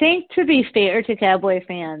 I think, to be fair to Cowboy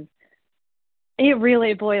fans, it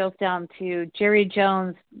really boils down to Jerry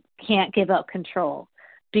Jones can't give up control.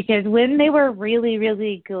 Because when they were really,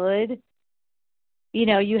 really good,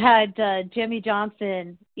 you had Jimmy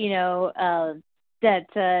Johnson, that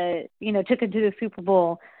took him to the Super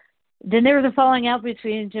Bowl. Then there was a falling out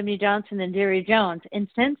between Jimmy Johnson and Jerry Jones. And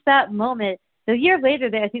since that moment, the year later,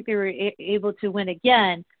 I think they were able to win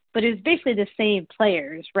again, but it was basically the same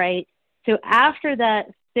players, right? So after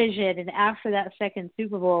that decision and after that second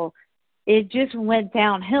Super Bowl, it just went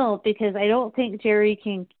downhill because I don't think Jerry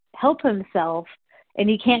can help himself. And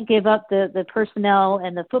he can't give up the personnel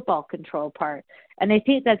and the football control part. And I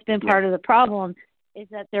think that's been part of the problem is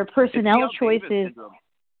that their personnel choices.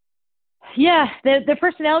 Yeah, the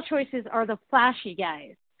personnel choices are the flashy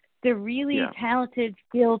guys. The really talented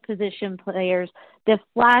skill position players, the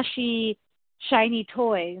flashy, shiny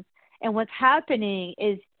toys. And what's happening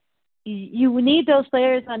is you need those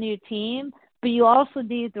players on your team, but you also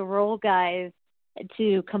need the role guys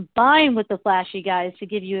to combine with the flashy guys to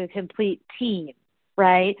give you a complete team.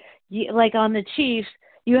 Right? Like on the Chiefs,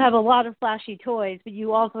 you have a lot of flashy toys, but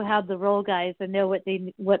you also have the role guys that know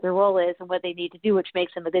what their role is and what they need to do, which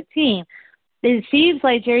makes them a good team. It seems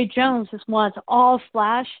like Jerry Jones just wants all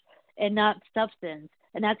flash and not substance,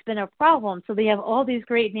 and that's been a problem. So they have all these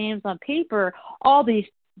great names on paper, all these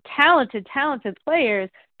talented players,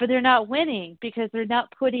 but they're not winning because they're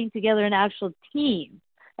not putting together an actual team,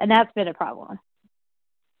 and that's been a problem.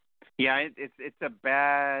 Yeah, it's a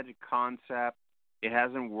bad concept. It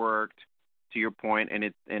hasn't worked, to your point, and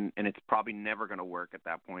it's probably never going to work at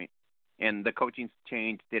that point. And the coaching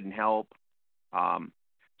change didn't help.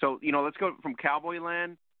 So, let's go from Cowboy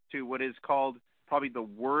Land to what is called probably the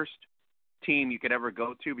worst team you could ever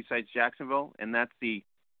go to besides Jacksonville, and that's the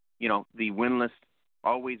winless,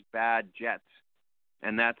 always bad Jets,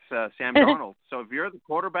 and that's Sam Darnold. So if you're the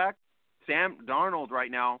quarterback, Sam Darnold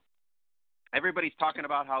right now, everybody's talking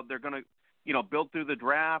about how they're going to, build through the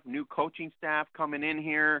draft, new coaching staff coming in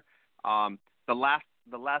here. The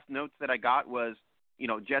last notes that I got was,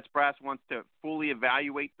 Jets brass wants to fully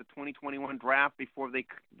evaluate the 2021 draft before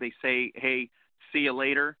they say, hey, see you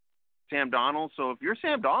later, Sam Darnold. So if you're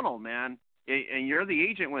Sam Darnold, man, and you're the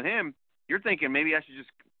agent with him, you're thinking maybe I should just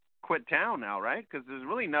quit town now, right? Because there's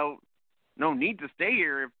really no need to stay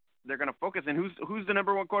here if they're going to focus on who's the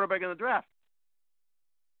number one quarterback in the draft,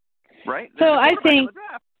 right? So I think,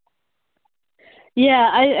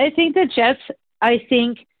 I think the Jets. I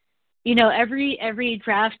think every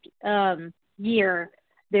draft year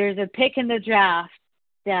there's a pick in the draft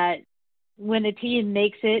that when a team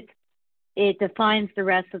makes it, it defines the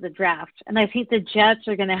rest of the draft. And I think the Jets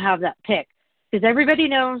are going to have that pick because everybody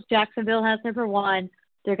knows Jacksonville has number one.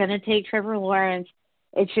 They're going to take Trevor Lawrence.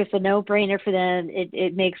 It's just a no-brainer for them.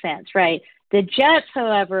 It makes sense, right? The Jets,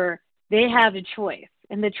 however, they have a choice.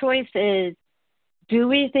 And the choice is, do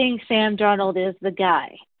we think Sam Darnold is the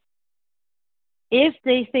guy? If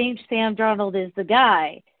they think Sam Darnold is the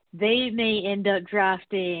guy, they may end up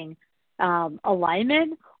drafting a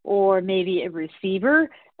lineman or maybe a receiver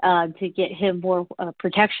to get him more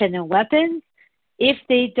protection and weapons. If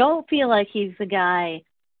they don't feel like he's the guy,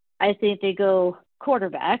 I think they go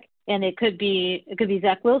quarterback, and it could be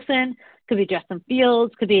Zach Wilson, could be Justin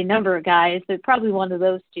Fields, could be a number of guys, but probably one of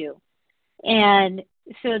those two. And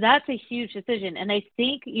so that's a huge decision. And I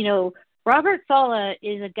think, Robert Saleh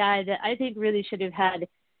is a guy that I think really should have had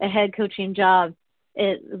a head coaching job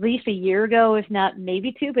at least a year ago, if not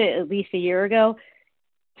maybe two, but at least a year ago.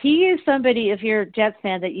 He is somebody, if you're a Jets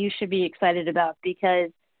fan, that you should be excited about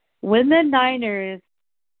because when the Niners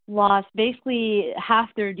lost basically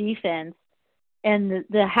half their defense and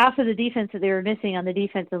the half of the defense that they were missing on the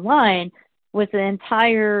defensive line was the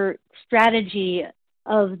entire strategy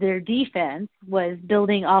of their defense was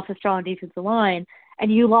building off a strong defensive line,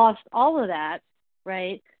 and you lost all of that,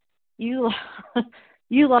 right? You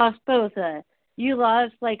lost both. You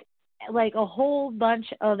lost like a whole bunch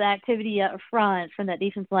of activity up front from that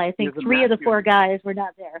defensive line. I think three of the four guys were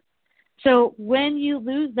not there. So when you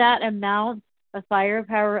lose that amount of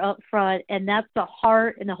firepower up front, and that's the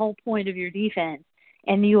heart and the whole point of your defense,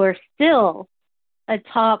 and you are still a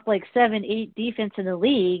top 7-8 defense in the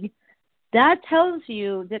league, that tells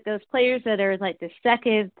you that those players that are like the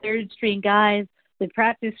second, third string guys, the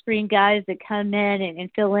practice string guys that come in and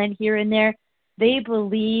fill in here and there, they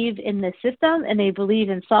believe in the system and they believe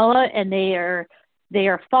in Saleh and they are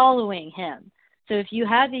following him. So if you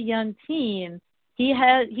have a young team, he's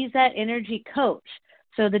that energy coach.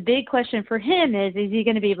 So the big question for him is he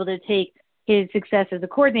going to be able to take his success as a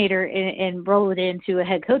coordinator and roll it into a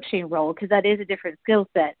head coaching role? Because that is a different skill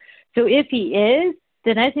set. So if he is,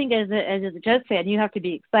 then I think as a Jets fan, you have to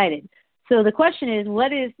be excited. So the question is,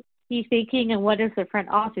 what is he thinking and what is the front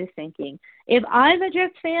office thinking? If I'm a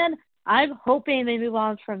Jets fan, I'm hoping they move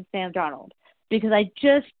on from Sam Darnold because I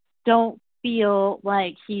just don't feel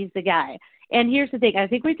like he's the guy. And here's the thing. I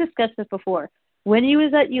think we discussed this before. When he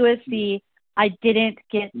was at USC, I didn't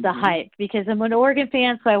get the hype because I'm an Oregon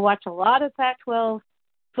fan, so I watch a lot of Pac-12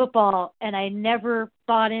 football, and I never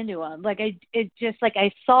bought into him.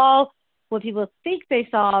 I saw what people think they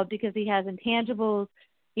saw because he has intangibles.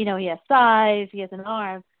 He has size, he has an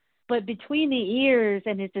arm. But between the ears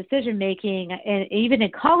and his decision-making, and even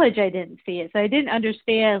in college, I didn't see it. So I didn't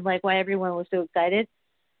understand, why everyone was so excited.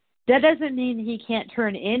 That doesn't mean he can't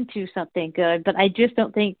turn into something good, but I just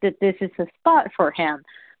don't think that this is the spot for him.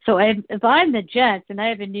 So if I'm the Jets and I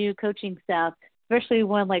have a new coaching staff, especially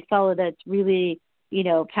one like Saleh that's really,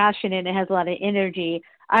 passionate and has a lot of energy,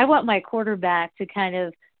 I want my quarterback to kind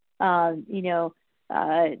of,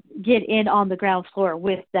 get in on the ground floor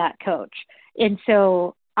with that coach. And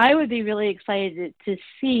so I would be really excited to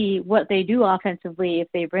see what they do offensively if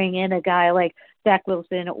they bring in a guy like Zach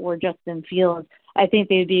Wilson or Justin Fields. I think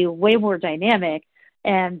they'd be way more dynamic.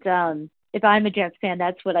 And if I'm a Jets fan,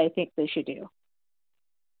 that's what I think they should do.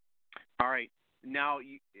 All right. Now,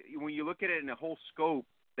 when you look at it in a whole scope,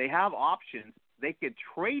 they have options. They could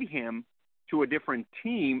trade him to a different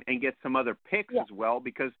team and get some other picks as well,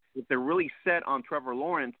 because if they're really set on Trevor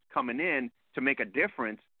Lawrence coming in to make a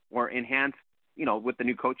difference or enhance, with the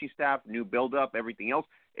new coaching staff, new build-up, everything else,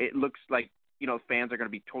 it looks like fans are going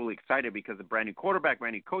to be totally excited because the brand new quarterback,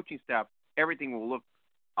 brand new coaching staff, everything will look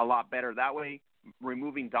a lot better that way.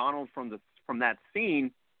 Removing Donald from that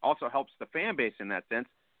scene also helps the fan base in that sense.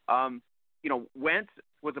 Wentz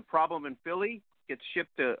was a problem in Philly, gets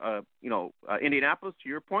shipped to Indianapolis. To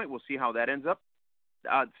your point, we'll see how that ends up.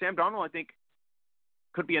 Sam Darnold, I think,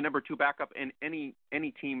 could be a number 2 backup in any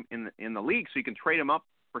team in the league, so you can trade him up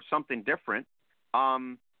for something different.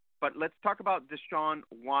 But let's talk about Deshaun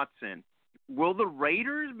Watson. Will the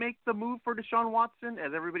Raiders make the move for Deshaun Watson,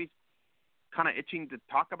 as everybody's kind of itching to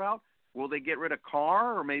talk about? Will they get rid of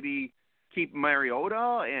Carr or maybe keep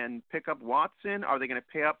Mariota and pick up Watson? Are they going to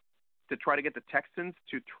pay up to try to get the Texans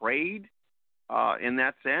to trade in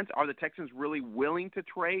that sense? Are the Texans really willing to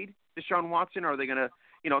trade Deshaun Watson? Or are they going to,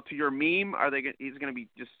 to your meme, he's going to be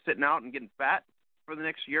just sitting out and getting fat for the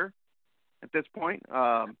next year at this point?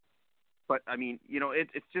 But I mean,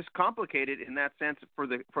 it's just complicated in that sense for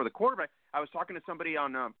the quarterback. I was talking to somebody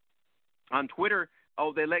on Twitter.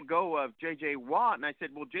 Oh, they let go of J.J. Watt, and I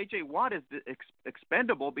said, well, J.J. Watt is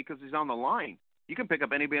expendable because he's on the line. You can pick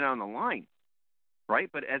up anybody on the line, right?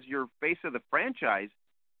 But as your face of the franchise,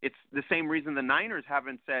 it's the same reason the Niners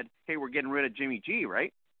haven't said, hey, we're getting rid of Jimmy G,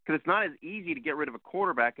 right? Because it's not as easy to get rid of a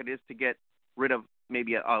quarterback it is to get rid of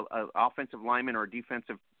maybe a offensive lineman or a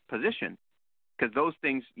defensive position. Because those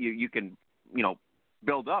things you can,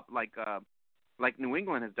 build up like New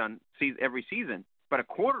England has done every season. But a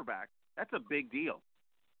quarterback, that's a big deal.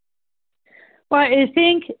 Well, I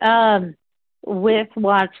think with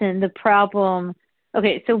Watson, the problem –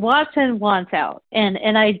 okay, so Watson wants out,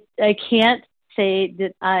 and I can't say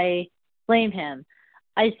that I blame him.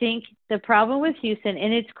 I think the problem with Houston,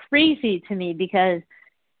 and it's crazy to me because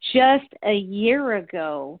just a year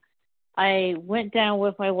ago, I went down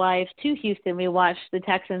with my wife to Houston. We watched the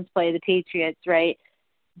Texans play the Patriots, right?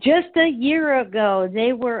 Just a year ago,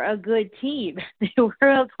 they were a good team. They were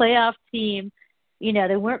a playoff team.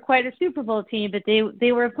 They weren't quite a Super Bowl team, but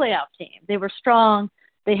they were a playoff team. They were strong.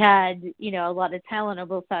 They had, a lot of talent on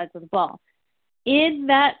both sides of the ball. In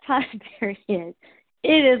that time period,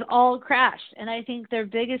 it is all crashed. And I think their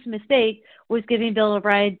biggest mistake was giving Bill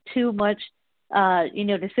O'Brien too much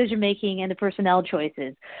decision-making and the personnel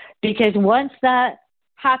choices. Because once that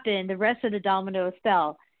happened, the rest of the dominoes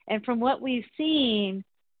fell. And from what we've seen,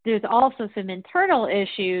 there's also some internal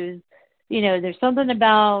issues. There's something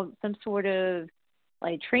about some sort of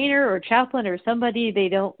like trainer or chaplain or somebody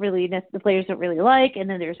the players don't really like. And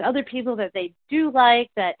then there's other people that they do like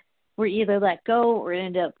that were either let go or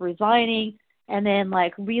end up resigning. And then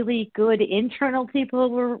like really good internal people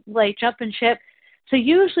were like jumping ship. So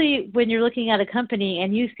usually when you're looking at a company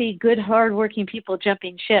and you see good, hardworking people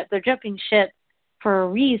jumping ship, they're jumping ship for a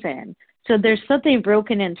reason. So there's something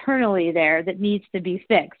broken internally there that needs to be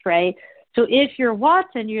fixed, right? So if you're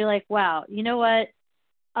Watson, you're like, wow, you know what?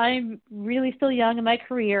 I'm really still young in my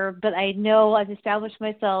career, but I know I've established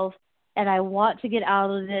myself and I want to get out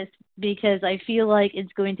of this because I feel like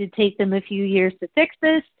it's going to take them a few years to fix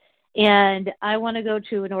this. And I want to go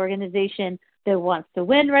to an organization that wants to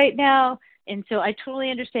win right now. And so I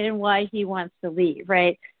totally understand why he wants to leave,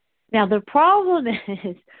 right? Now, the problem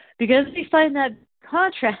is because he signed that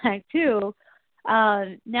contract too,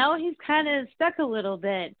 now he's kind of stuck a little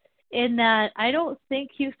bit in that I don't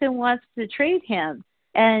think Houston wants to trade him.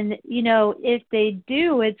 And, if they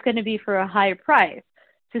do, it's going to be for a high price.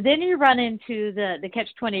 So then you run into the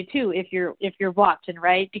catch-22 if you're Watson,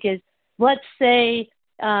 right? Because let's say,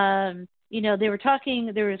 they were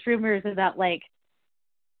talking, there was rumors about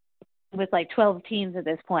with 12 teams at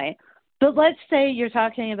this point. But let's say you're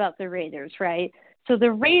talking about the Raiders, right? So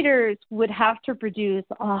the Raiders would have to produce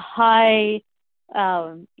a high,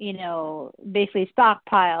 basically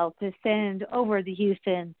stockpile to send over to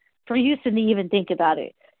Houston for Houston to even think about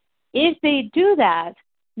it. If they do that,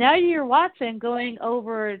 now you're Watson going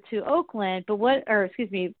over to Las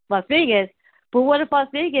Vegas. But what if Las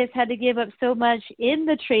Vegas had to give up so much in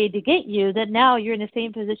the trade to get you that now you're in the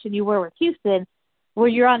same position you were with Houston, where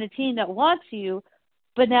you're on a team that wants you,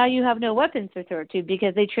 but now you have no weapons to throw to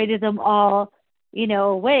because they traded them all,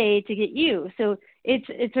 away to get you. So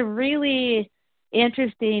it's a really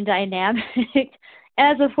interesting dynamic.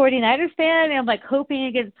 As a 49ers fan, I'm hoping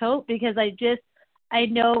against hope because I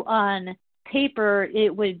know on paper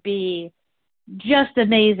it would be just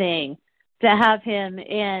amazing to have him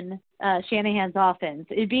in Shanahan's offense.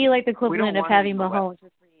 It'd be like the equivalent of having Mahomes.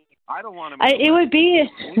 I don't want him. It would be.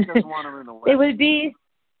 He doesn't want him in the West. It would be.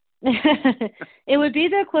 It would be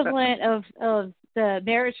the equivalent of the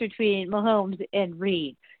marriage between Mahomes and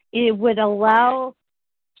Reed. It would allow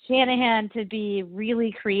Shanahan to be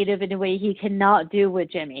really creative in a way he cannot do with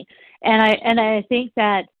Jimmy. And I think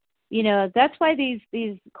that that's why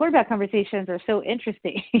these quarterback conversations are so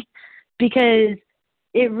interesting because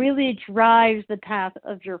it really drives the path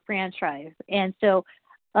of your franchise. And so,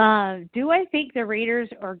 do I think the Raiders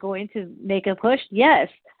are going to make a push? Yes.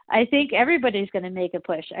 I think everybody's going to make a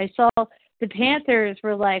push. I saw the Panthers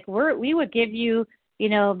were like, we would give you,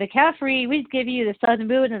 McCaffrey, we'd give you the sun, the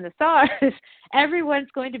moon, and the stars. Everyone's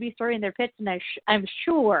going to be throwing their pits, and I'm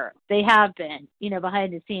sure they have been,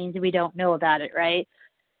 behind the scenes, and we don't know about it, right?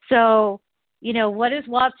 So, what does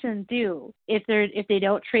Watson do if they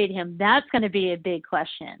don't trade him? That's going to be a big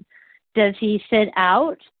question. Does he sit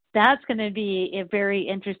out? That's going to be a very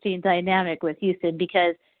interesting dynamic with Houston,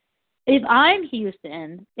 because if I'm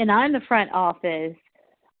Houston and I'm the front office,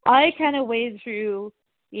 I kind of wade through,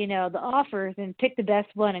 the offers and pick the best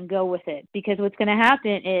one and go with it. Because what's going to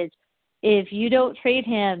happen is if you don't trade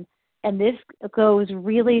him and this goes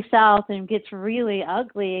really south and gets really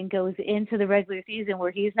ugly and goes into the regular season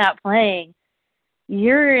where he's not playing,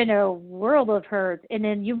 you're in a world of hurt. And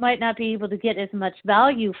then you might not be able to get as much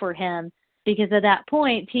value for him because at that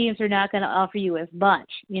point, teams are not going to offer you as much,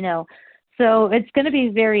 So it's going to be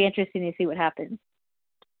very interesting to see what happens.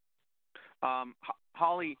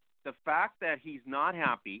 Holly, the fact that he's not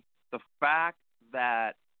happy, the fact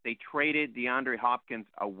that they traded DeAndre Hopkins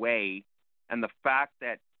away, and the fact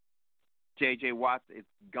that J.J. Watt is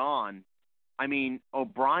gone, I mean,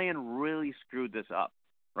 O'Brien really screwed this up,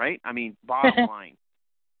 right? I mean, bottom line.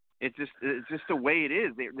 It's just the way it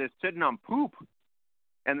is. They're sitting on poop,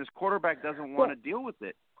 and this quarterback doesn't want to deal with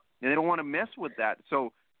it, and they don't want to mess with that.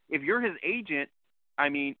 So if you're his agent, I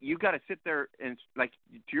mean, you got to sit there and, like,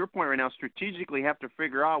 to your point right now, strategically have to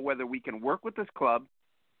figure out whether we can work with this club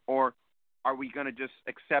or are we going to just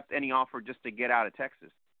accept any offer just to get out of Texas?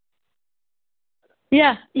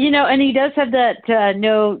 Yeah, and he does have that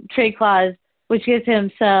no trade clause, which gives him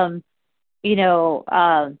some,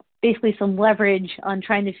 basically some leverage on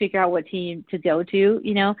trying to figure out what team to go to,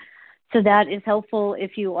 So that is helpful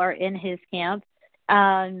if you are in his camp.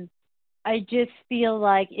 I just feel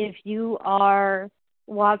like if you are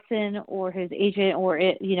Watson or his agent or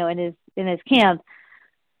in his camp,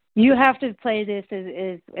 you have to play this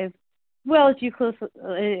as well as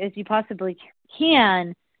you possibly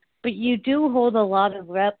can, but you do hold a lot of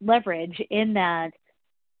leverage in that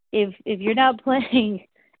if you're not playing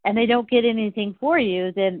and they don't get anything for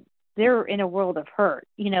you, then they're in a world of hurt.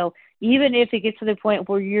 Even if it gets to the point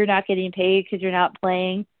where you're not getting paid because you're not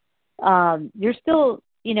playing, you're still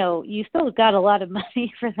you still got a lot of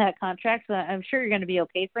money for that contract, so I'm sure you're going to be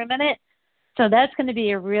okay for a minute. So that's going to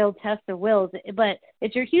be a real test of wills. But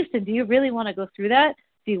if you're Houston, do you really want to go through that?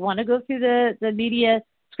 Do you want to go through the media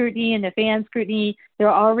scrutiny and the fan scrutiny?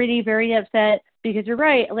 They're already very upset because you're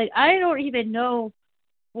right. Like, I don't even know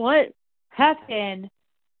what happened.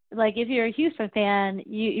 Like, if you're a Houston fan,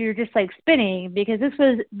 you're just like spinning because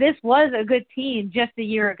this was a good team just a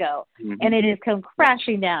year ago, and it has come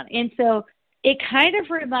crashing down. And so it kind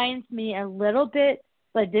of reminds me a little bit,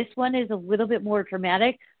 but this one is a little bit more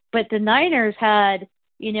dramatic. But the Niners had,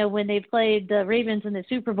 when they played the Ravens in the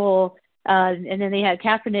Super Bowl, and then they had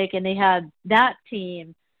Kaepernick and they had that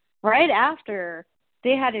team, right after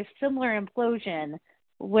they had a similar implosion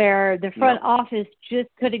where the front office just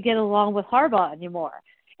couldn't get along with Harbaugh anymore.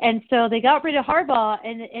 And so they got rid of Harbaugh,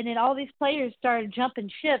 and then all these players started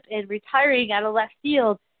jumping ship and retiring out of left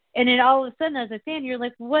field. And then all of a sudden, as a fan, you're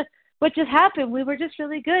like, what just happened? We were just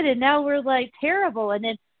really good, and now we're, like, terrible. And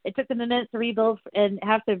then it took them a minute to rebuild and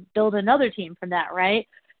have to build another team from that, right?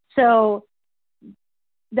 So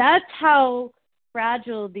that's how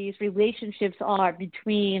fragile these relationships are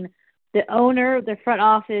between the owner, the front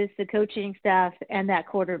office, the coaching staff, and that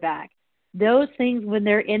quarterback. Those things, when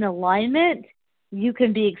they're in alignment, you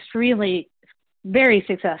can be extremely, very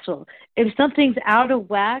successful. If something's out of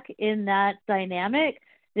whack in that dynamic,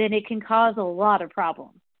 then it can cause a lot of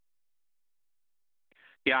problems.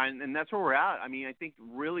 Yeah, and that's where we're at. I mean, I think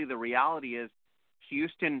really the reality is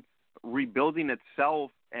Houston rebuilding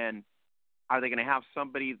itself, and are they going to have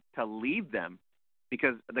somebody to lead them?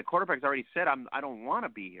 Because the quarterback's already said, I don't want to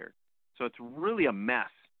be here. So it's really a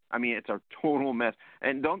mess. I mean, it's a total mess.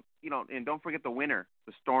 And don't forget the winter,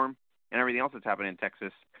 the storm, and everything else that's happening in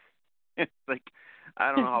Texas. It's like,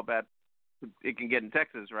 I don't know how bad it can get in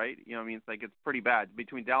Texas, right? I mean, it's pretty bad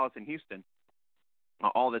between Dallas and Houston.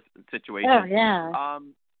 All this situation. Oh, yeah.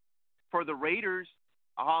 For the Raiders,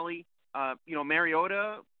 Holly,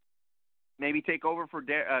 Mariota maybe take over for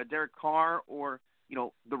Derek Carr, or,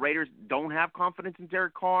 the Raiders don't have confidence in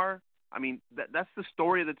Derek Carr. I mean, that's the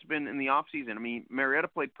story that's been in the offseason. I mean, Mariota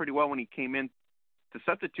played pretty well when he came in to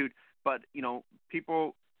substitute, but,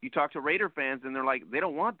 people, you talk to Raider fans, and they're like, they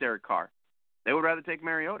don't want Derek Carr. They would rather take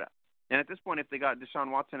Mariota. And at this point, if they got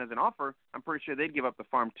Deshaun Watson as an offer, I'm pretty sure they'd give up the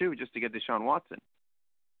farm too just to get Deshaun Watson.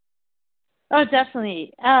 Oh,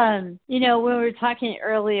 definitely. When we were talking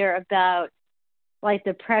earlier about like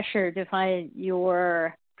the pressure to find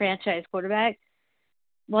your franchise quarterback,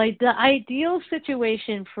 like the ideal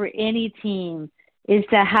situation for any team is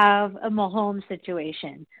to have a Mahomes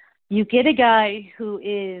situation. You get a guy who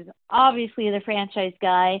is obviously the franchise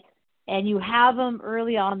guy, and you have him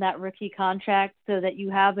early on that rookie contract so that you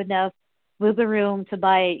have enough wiggle room to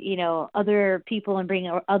buy, other people and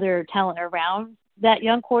bring other talent around that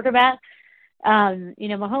young quarterback.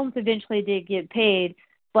 Mahomes eventually did get paid,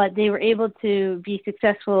 but they were able to be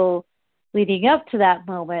successful leading up to that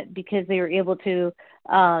moment because they were able to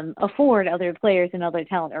afford other players and other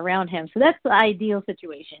talent around him. So that's the ideal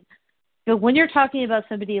situation. But when you're talking about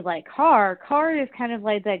somebody like Carr is kind of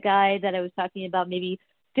like that guy that I was talking about maybe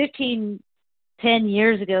 10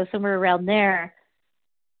 years ago, somewhere around there.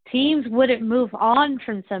 Teams wouldn't move on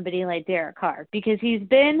from somebody like Derek Carr because he's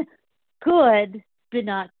been good, but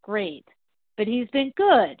not great. But he's been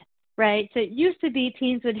good, right? So it used to be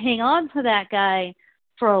teams would hang on to that guy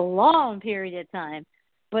for a long period of time.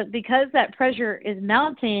 But because that pressure is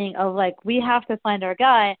mounting of like, we have to find our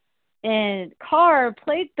guy, and Carr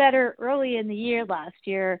played better early in the year last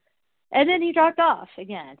year, and then he dropped off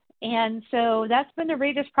again. And so that's been the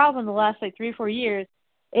Raiders' problem the last like 3 or 4 years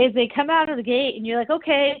is they come out of the gate and you're like,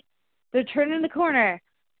 okay, they're turning the corner.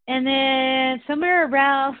 And then somewhere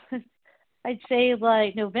around, I'd say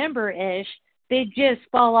like November-ish, they just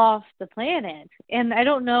fall off the planet. And I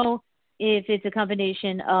don't know if it's a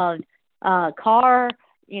combination of Carr,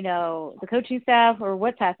 the coaching staff, or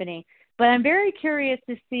what's happening. But I'm very curious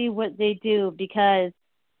to see what they do because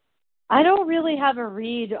I don't really have a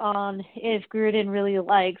read on if Gruden really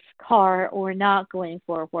likes Carr or not going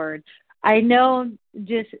forward. I know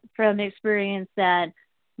just from experience that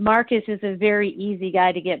Marcus is a very easy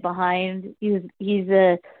guy to get behind. He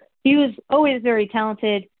was always very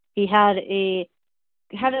talented. He had a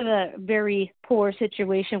very poor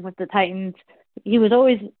situation with the Titans. He was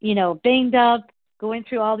always, banged up, going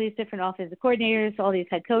through all these different offensive coordinators, all these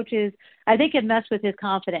head coaches. I think it messed with his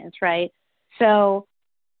confidence, right? So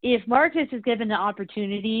if Marcus is given the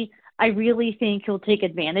opportunity, I really think he'll take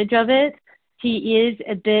advantage of it. He is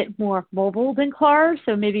a bit more mobile than Carr,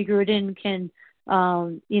 so maybe Gruden can,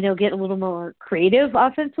 get a little more creative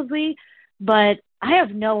offensively. But I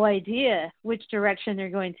have no idea which direction they're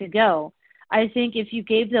going to go. I think if you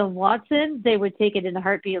gave them Watson, they would take it in a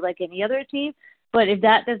heartbeat like any other team. But if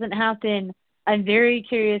that doesn't happen, I'm very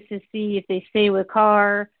curious to see if they stay with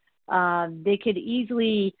Carr. They could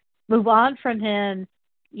easily move on from him,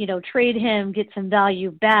 trade him, get some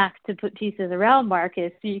value back to put pieces around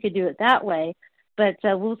Marcus. So you could do it that way. But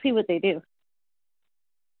we'll see what they do.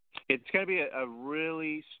 It's going to be a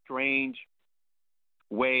really strange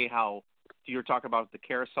way how you're talking about the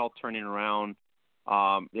carousel turning around,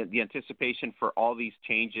 the anticipation for all these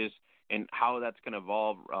changes and how that's going to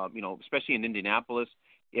evolve, especially in Indianapolis.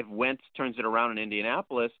 If Wentz turns it around in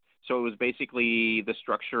Indianapolis, so it was basically the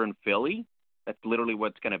structure in Philly, that's literally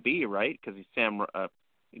what it's going to be, right? Because Sam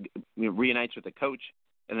reunites with the coach,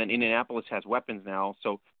 and then Indianapolis has weapons now,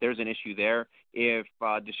 so there's an issue there. If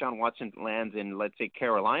Deshaun Watson lands in, let's say,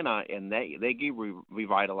 Carolina, and they get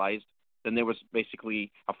revitalized, then there was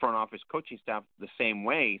basically a front office coaching staff the same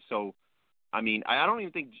way. So, I mean, I don't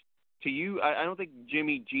even think – to you, I don't think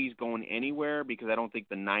Jimmy G's going anywhere because I don't think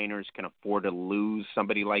the Niners can afford to lose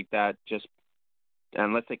somebody like that just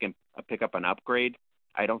unless they can pick up an upgrade.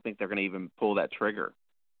 I don't think they're going to even pull that trigger.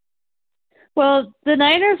 Well, the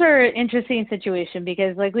Niners are an interesting situation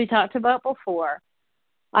because, like we talked about before,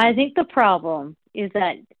 I think the problem is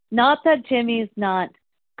that not that Jimmy's not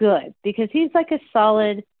good because he's like a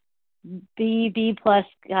solid B plus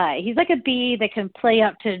guy. He's like a B that can play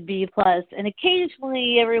up to B plus, and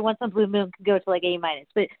occasionally, every once in a blue moon, can go to like A minus.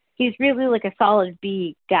 But he's really like a solid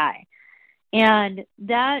B guy, and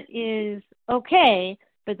that is okay.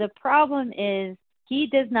 But the problem is he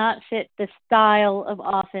does not fit the style of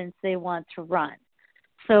offense they want to run.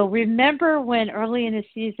 So remember when early in the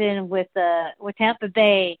season with Tampa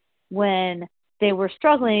Bay when they were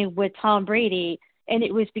struggling with Tom Brady, and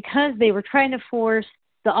it was because they were trying to force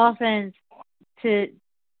the offense they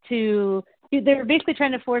were basically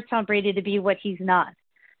trying to force Tom Brady to be what he's not.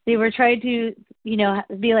 They were trying to,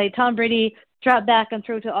 be like Tom Brady, drop back and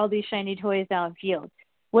throw to all these shiny toys downfield.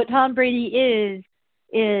 What Tom Brady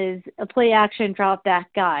is a play action drop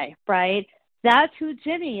back guy, right? That's who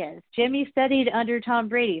Jimmy is. Jimmy studied under Tom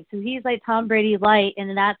Brady. So he's like Tom Brady light,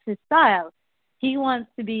 and that's his style. He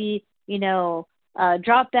wants to be, a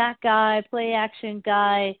drop back guy, play action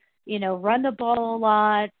guy, run the ball a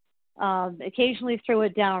lot, occasionally throw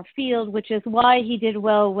it downfield, which is why he did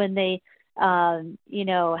well when they, had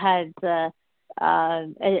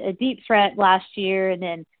a deep threat last year. And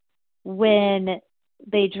then when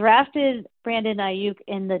they drafted Brandon Ayuk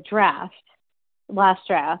in the last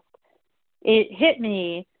draft, it hit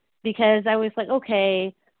me because I was like,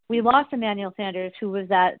 okay, we lost Emmanuel Sanders, who was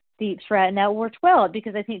that deep threat, and that worked well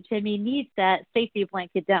because I think Jimmy needs that safety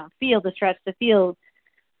blanket downfield to stretch the field.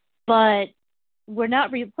 But we're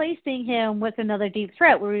not replacing him with another deep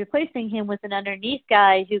threat. We're replacing him with an underneath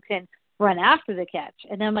guy who can run after the catch.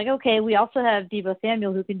 And then I'm like, okay, we also have Deebo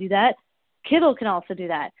Samuel who can do that. Kittle can also do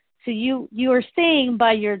that. So you are saying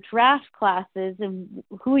by your draft classes and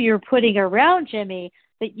who you're putting around Jimmy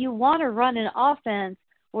that you want to run an offense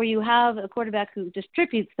where you have a quarterback who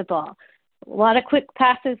distributes the ball. A lot of quick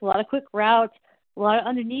passes, a lot of quick routes, a lot of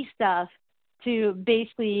underneath stuff to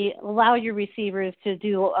basically allow your receivers to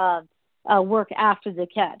do work after the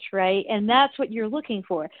catch, right? And that's what you're looking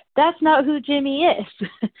for. That's not who Jimmy is.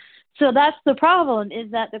 So that's the problem,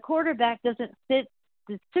 is that the quarterback doesn't fit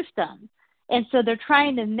the system. And so they're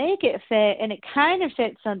trying to make it fit, and it kind of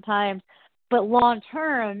fits sometimes, but long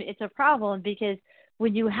term it's a problem because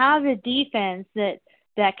when you have a defense that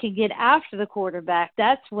can get after the quarterback,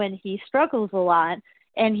 that's when he struggles a lot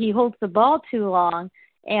and he holds the ball too long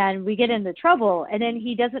and we get into trouble. And then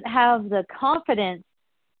he doesn't have the confidence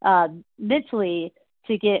mentally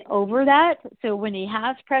to get over that. So when he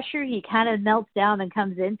has pressure, he kind of melts down and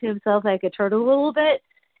comes into himself like a turtle a little bit.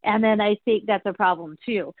 And then I think that's a problem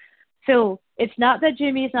too. So it's not that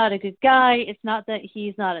Jimmy's not a good guy. It's not that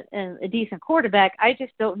he's not a decent quarterback. I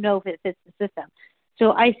just don't know if it fits the system.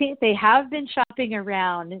 So I think they have been shopping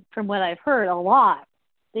around, from what I've heard, a lot.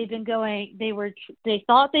 They've been going. They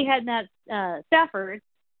thought they had Matt Stafford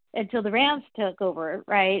until the Rams took over,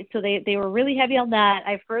 right? So they were really heavy on that.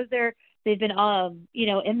 I've heard they've been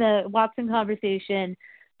in the Watson conversation.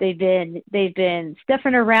 They've been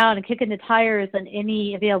stuffing around and kicking the tires on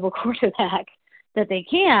any available quarterback that they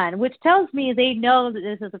can, which tells me they know that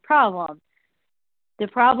this is a problem. The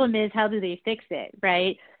problem is, how do they fix it,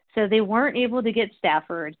 right? So they weren't able to get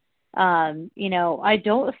Stafford. I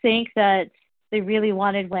don't think that they really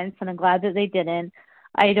wanted Wentz, and I'm glad that they didn't.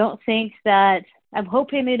 I don't think that – I'm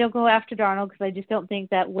hoping they don't go after Darnold because I just don't think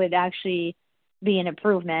that would actually be an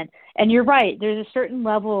improvement. And you're right. There's a certain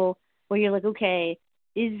level where you're like, okay,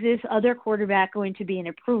 is this other quarterback going to be an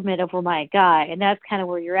improvement over my guy? And that's kind of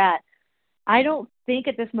where you're at. I don't think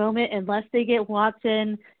at this moment, unless they get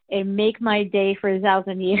Watson and make my day for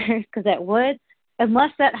 1,000 years, because that would –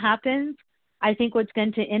 unless that happens, I think what's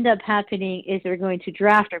going to end up happening is they're going to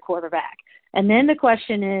draft a quarterback. And then the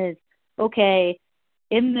question is, okay,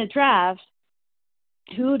 in the draft,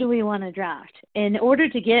 who do we want to draft? In order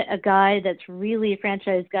to get a guy that's really a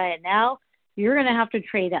franchise guy now, you're going to have to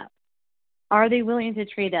trade up. Are they willing to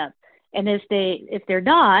trade up? And if they're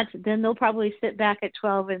not, then they'll probably sit back at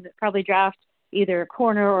 12 and probably draft either a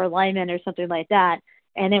corner or a lineman or something like that,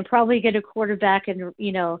 and then probably get a quarterback in,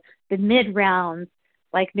 the mid rounds,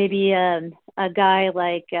 like maybe a guy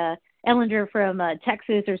like Ellinger from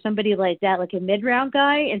Texas or somebody like that, like a mid round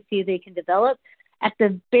guy, and see if they can develop. At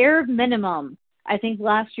the bare minimum, I think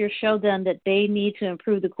last year showed them that they need to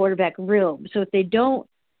improve the quarterback room. So if they don't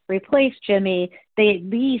replace Jimmy, they at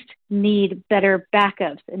least need better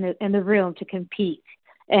backups in the room to compete.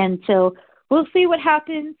 And so we'll see what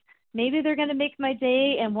happens. Maybe they're going to make my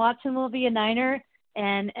day and Watson will be a Niner,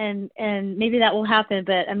 and maybe that will happen,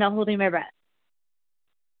 but I'm not holding my breath.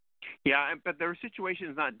 Yeah, but their situation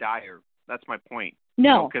is not dire. That's my point.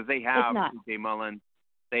 No, because they have C.J. Mullen.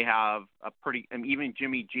 They have a pretty – even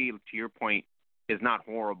Jimmy G, to your point, is not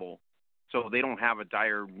horrible. So they don't have a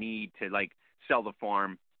dire need to, sell the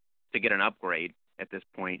farm to get an upgrade at this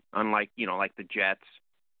point, unlike, like the Jets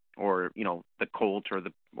or, the Colts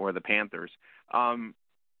or the Panthers.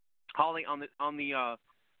 Holly, on the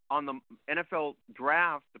NFL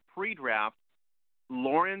draft, the pre-draft,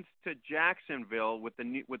 Lawrence to Jacksonville with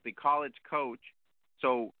the college coach.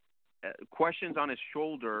 So questions on his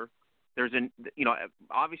shoulder. There's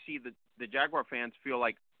obviously the Jaguar fans feel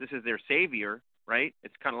like this is their savior, right?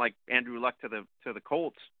 It's kind of like Andrew Luck to the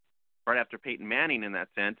Colts right after Peyton Manning in that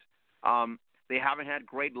sense. They haven't had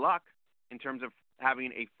great luck in terms of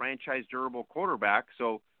having a franchise durable quarterback.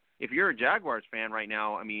 So if you're a Jaguars fan right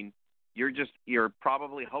now, I mean, you're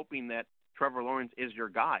probably hoping that Trevor Lawrence is your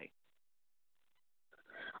guy.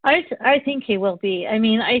 I think he will be. I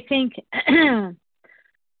mean, I think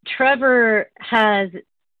Trevor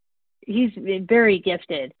he's very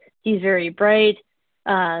gifted. He's very bright.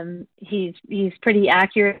 He's pretty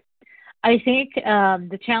accurate. I think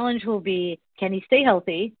the challenge will be, can he stay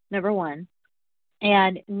healthy, number one?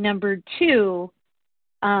 And number two,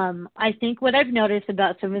 I think what I've noticed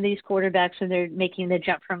about some of these quarterbacks when they're making the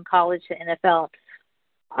jump from college to NFL,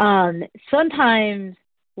 sometimes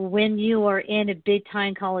when you are in a big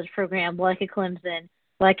time college program like a Clemson,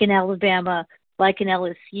 like an Alabama, like an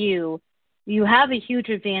LSU, you have a huge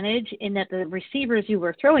advantage in that the receivers you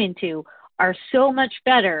were throwing to are so much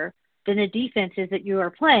better than the defenses that you are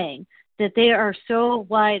playing, that they are so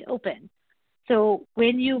wide open. So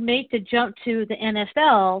when you make the jump to the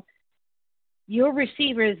NFL, your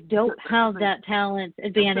receivers don't have that talent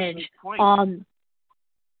advantage.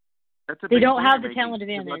 They don't have the talent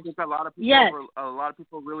advantage. I think a lot of people, yes. A lot of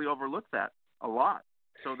people really overlook that a lot.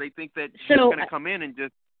 So they think that he's going to come in and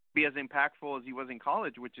just be as impactful as he was in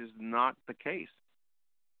college, which is not the case.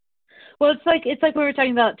 Well, it's like we were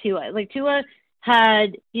talking about Tua. Like Tua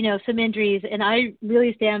had, some injuries, and I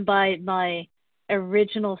really stand by my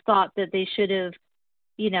original thought that they should have,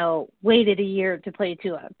 waited a year to play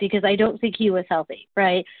Tua because I don't think he was healthy,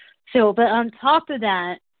 right? So, but on top of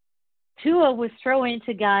that, Tua was throwing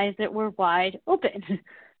to guys that were wide open.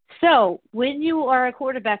 So when you are a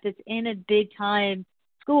quarterback that's in a big time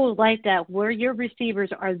school like that, where your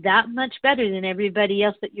receivers are that much better than everybody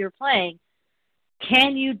else that you're playing,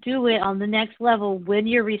 can you do it on the next level when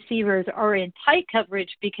your receivers are in tight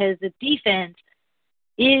coverage because the defense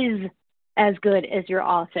is as good as your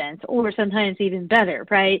offense or sometimes even better,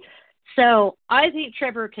 right? So I think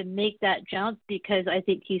Trevor can make that jump because I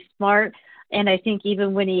think he's smart. And I think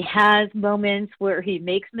even when he has moments where he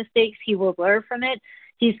makes mistakes, he will learn from it.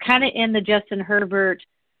 He's kind of in the Justin Herbert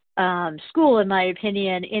school, in my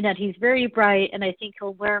opinion, in that he's very bright, and I think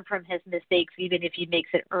he'll learn from his mistakes, even if he makes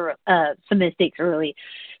some mistakes early.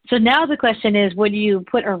 So now the question is, what do you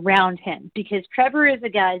put around him? Because Trevor is a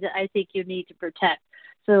guy that I think you need to protect.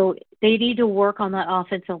 So they need to work on that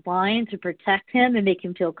offensive line to protect him and make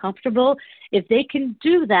him feel comfortable. If they can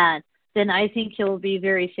do that, then I think he'll be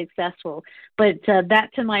very successful. But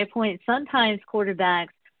back to my point, sometimes quarterbacks,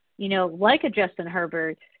 like a Justin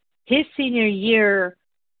Herbert, his senior year,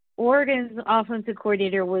 Oregon's offensive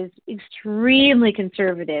coordinator was extremely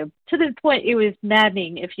conservative to the point it was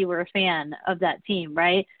maddening if you were a fan of that team,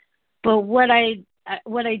 right? But what I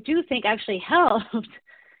do think actually helped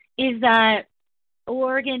is that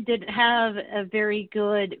Oregon didn't have a very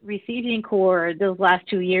good receiving core those last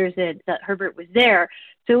 2 years that Herbert was there.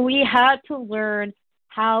 So we had to learn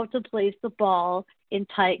how to place the ball in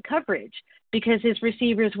tight coverage because his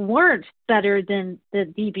receivers weren't better than the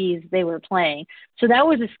DBs they were playing. So that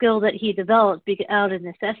was a skill that he developed out of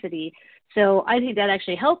necessity. So I think that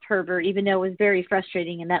actually helped Herbert, even though it was very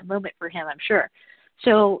frustrating in that moment for him, I'm sure.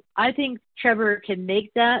 So I think Trevor can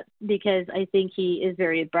make that because I think he is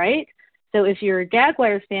very bright. So if you're a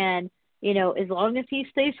Jaguars fan, as long as he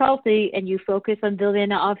stays healthy and you focus on building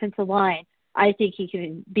an offensive line, I think he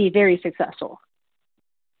can be very successful.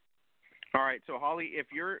 All right. So, Holly, if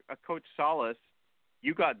you're a Coach Salas,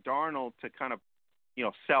 you got Darnold to kind of,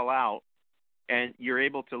 sell out, and you're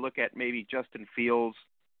able to look at maybe Justin Fields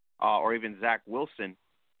or even Zach Wilson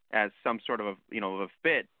as some sort of a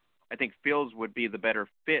fit. I think Fields would be the better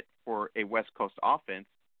fit for a West Coast offense.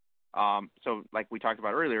 So like we talked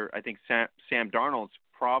about earlier, I think Sam Darnold's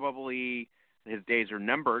probably his days are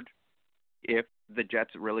numbered if the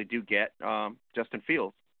Jets really do get Justin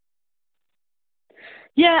Fields.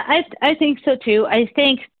 Yeah, I think so too. I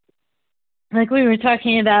think, like we were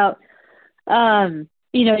talking about,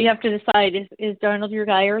 you have to decide is Darnold your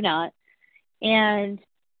guy or not. And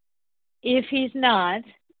if he's not,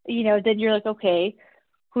 then you're like, okay,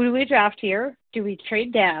 who do we draft here? Do we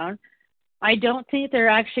trade down? I don't think they're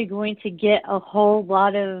actually going to get a whole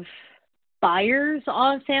lot of buyers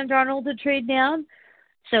on Sam Darnold to trade down.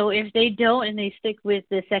 So if they don't and they stick with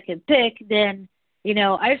the second pick, then,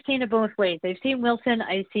 I've seen it both ways. I've seen Wilson.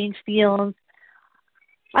 I've seen Fields.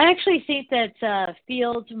 I actually think that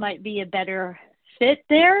Fields might be a better fit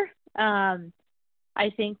there. I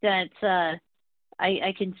think that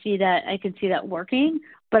I can see that. I can see that working.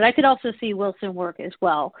 But I could also see Wilson work as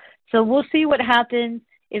well. So we'll see what happens.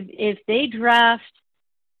 If they draft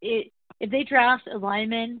a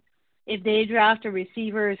lineman, if they draft a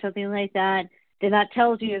receiver or something like that, then that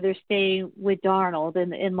tells you they're staying with Darnold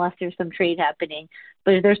unless there's some trade happening.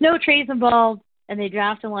 But if there's no trades involved and they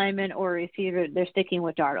draft a lineman or a receiver, they're sticking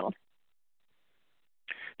with Darnold.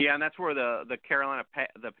 Yeah, and that's where the Carolina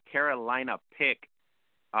pick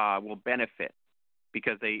will benefit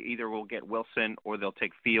because they either will get Wilson or they'll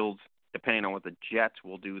take Fields, depending on what the Jets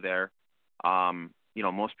will do there.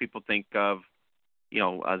 Most people think of,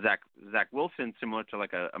 Zach Wilson similar to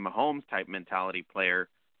like a Mahomes type mentality player.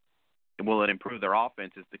 Will it improve their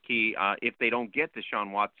offense is the key. If they don't get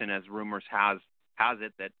Deshaun Watson, as rumors has has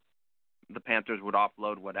it that the Panthers would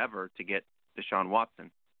offload whatever to get Deshaun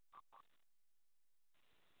Watson.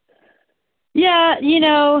 Yeah,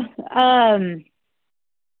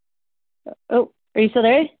 oh, are you still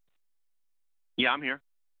there? Yeah, I'm here.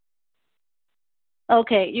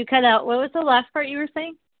 Okay, you cut out. What was the last part you were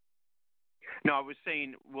saying? No, I was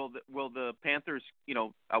saying, will the Panthers,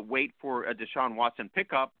 wait for a Deshaun Watson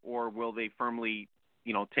pickup, or will they firmly,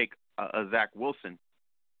 take a Zach Wilson?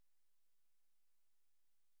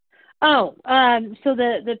 Oh, so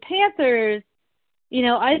the Panthers,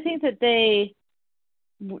 I think that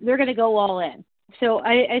they're going to go all in. So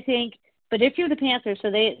I think, but if you're the Panthers,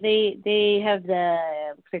 so they have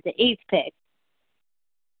the eighth pick.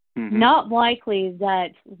 Mm-hmm. Not likely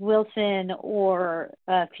that Wilson or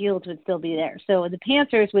Fields would still be there. So the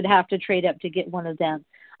Panthers would have to trade up to get one of them.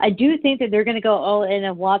 I do think that they're going to go all in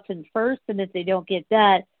on Watson first, and if they don't get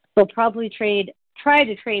that, they'll probably try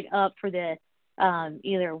to trade up for the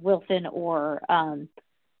either Wilson or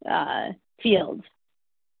Fields.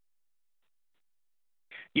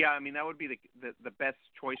 Yeah, I mean that would be the best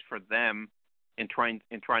choice for them in trying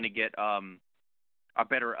to get a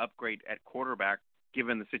better upgrade at quarterback,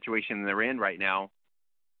 given the situation they're in right now.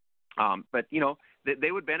 But,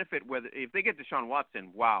 they would benefit if they get Deshaun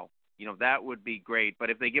Watson, wow, that would be great. But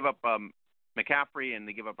if they give up McCaffrey and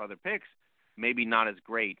they give up other picks, maybe not as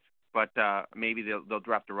great. But maybe they'll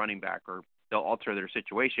draft a running back or they'll alter their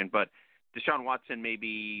situation. But Deshaun Watson may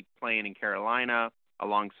be playing in Carolina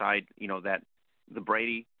alongside, the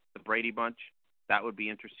Brady bunch. That would be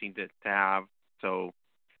interesting to have. So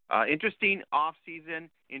interesting off-season,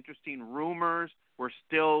 interesting rumors. We're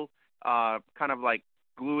still kind of like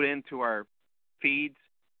glued into our feeds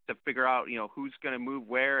to figure out, who's going to move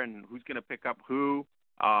where and who's going to pick up who.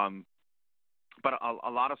 But a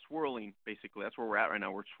lot of swirling, basically. That's where we're at right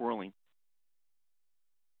now. We're swirling.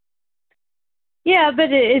 Yeah,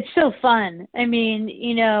 but it's still fun. I mean,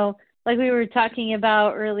 like we were talking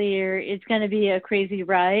about earlier, it's going to be a crazy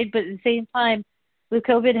ride. But at the same time, with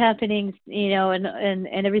COVID happening,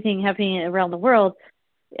 and everything happening around the world,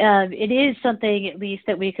 it is something at least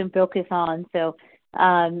that we can focus on. So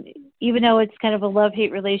even though it's kind of a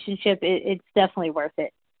love-hate relationship, it's definitely worth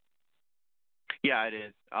it. Yeah, it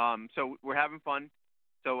is. So we're having fun.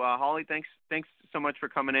 So Holly, thanks so much for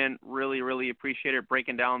coming in. Really, really appreciate it.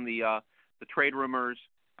 Breaking down the trade rumors,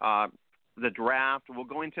 the draft. We'll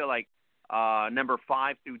go into number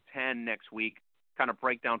 5 through 10 next week. Kind of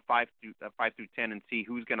break down 5 through 10 and see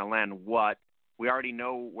who's going to land what. We already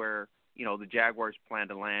know where the Jaguars plan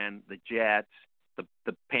to land, the Jets,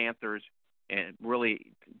 the Panthers, and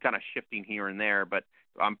really kind of shifting here and there. But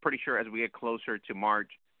I'm pretty sure as we get closer to March,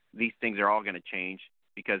 these things are all going to change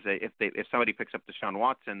because if somebody picks up Deshaun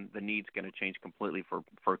Watson, the need's going to change completely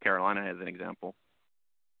for Carolina as an example.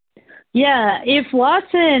 Yeah, if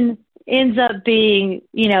Watson ends up being,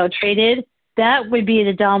 traded, that would be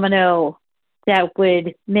the domino that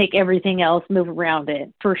would make everything else move around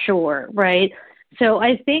it for sure, right? So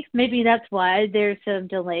I think maybe that's why there's some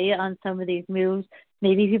delay on some of these moves.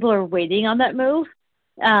 Maybe people are waiting on that move.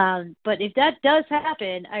 But if that does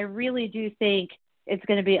happen, I really do think it's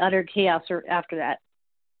going to be utter chaos after that.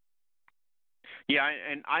 Yeah,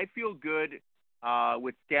 and I feel good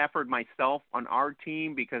with Stafford myself on our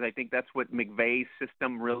team because I think that's what McVay's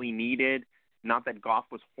system really needed. Not that Goff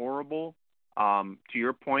was horrible. To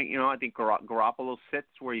your point, I think Garoppolo sits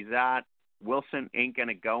where he's at. Wilson ain't going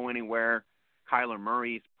to go anywhere. Kyler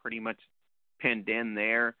Murray's pretty much pinned in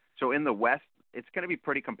there. So in the West, it's going to be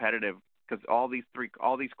pretty competitive because all these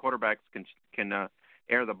quarterbacks can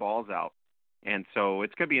air the balls out. And so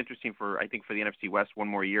it's going to be interesting for the NFC West one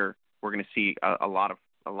more year. We're going to see a lot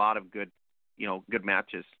of good, good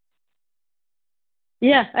matches.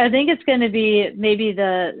 Yeah, I think it's going to be maybe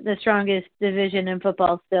the strongest division in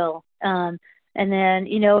football still. And then,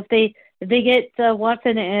 if they get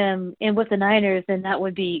Watson in with the Niners, then that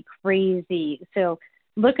would be crazy. So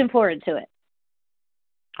looking forward to it.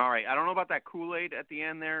 All right. I don't know about that Kool-Aid at the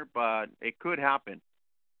end there, but it could happen.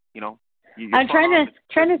 I'm trying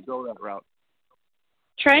to go that route.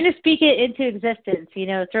 Trying to speak it into existence,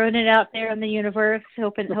 throwing it out there in the universe,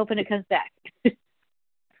 hoping it comes back.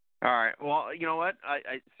 All right. Well, you know what?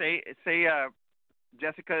 I say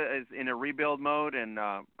Jessica is in a rebuild mode, and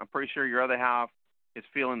I'm pretty sure your other half is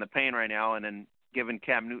feeling the pain right now. And then given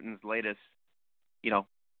Cam Newton's latest,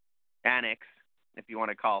 annex, if you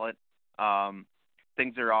want to call it,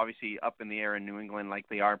 things are obviously up in the air in New England like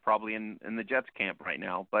they are probably in the Jets camp right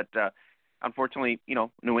now. But unfortunately,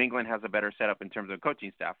 New England has a better setup in terms of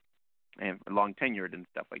coaching staff. and long tenured and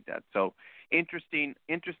stuff like that. So interesting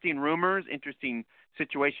rumors, interesting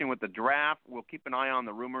situation with the draft. We'll keep an eye on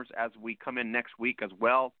the rumors as we come in next week as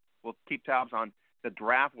well. We'll keep tabs on the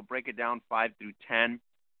draft. We'll break it down 5 through 10.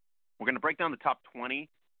 We're going to break down the top 20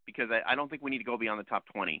 because I don't think we need to go beyond the top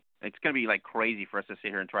 20. It's going to be like crazy for us to sit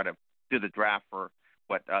here and try to do the draft for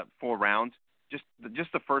 4 rounds. Just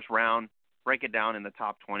the first round, break it down in the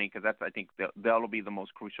top 20 because I think that'll be the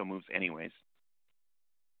most crucial moves anyways.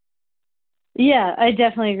 Yeah, I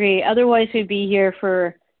definitely agree. Otherwise, we'd be here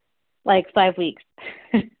for like 5 weeks.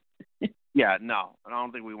 Yeah, no, I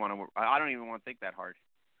don't think we want to. I don't even want to think that hard.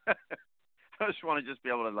 I just want to just be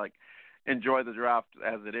able to like enjoy the draft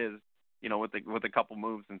as it is, with a couple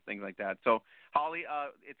moves and things like that. So, Holly,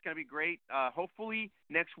 it's going to be great. Hopefully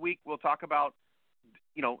next week we'll talk about,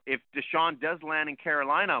 if Deshaun does land in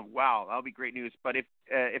Carolina. Wow, that'll be great news. But if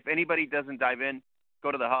anybody doesn't dive in,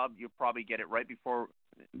 go to the Hub. You'll probably get it right before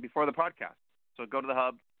the podcast. So go to the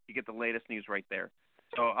Hub. You get the latest news right there.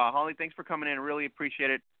 So, Holly, thanks for coming in. I really appreciate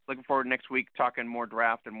it. Looking forward to next week talking more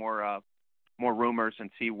draft and more rumors and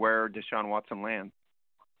see where Deshaun Watson lands.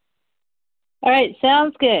 All right,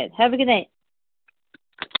 sounds good. Have a good night.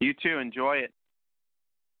 You too. Enjoy it.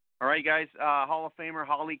 All right, guys. Hall of Famer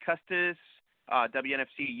Holly Custis,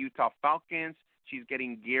 WNFC Utah Falcons. She's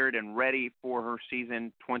getting geared and ready for her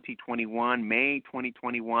season 2021, May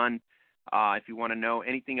 2021. If you want to know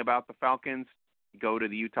anything about the Falcons, go to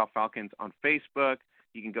the Utah Falcons on Facebook.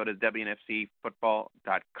 You can go to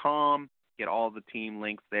WNFCfootball.com, get all the team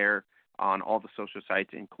links there on all the social sites,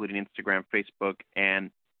 including Instagram, Facebook,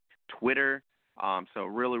 and Twitter. So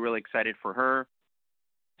really, really excited for her.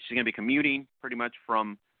 She's going to be commuting pretty much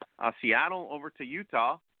from Seattle over to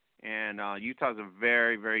Utah. And Utah's a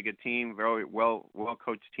very, very good team, very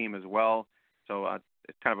well-coached team as well. So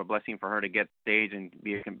it's kind of a blessing for her to get stage and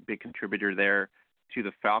be a big contributor there to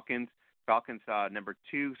the Falcons. Falcons number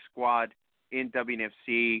 2 squad in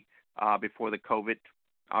WNFC before the COVID,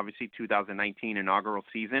 obviously 2019 inaugural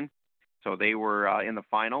season. So they were in the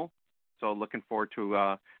final. So looking forward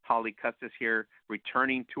to Holly Custis here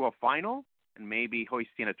returning to a final and maybe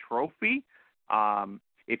hoisting a trophy.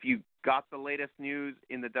 If you got the latest news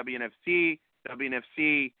in the WNFC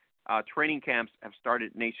training camps have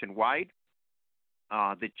started nationwide.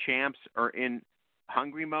 The champs are in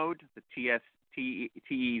hungry mode, the TES,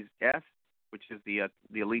 which is the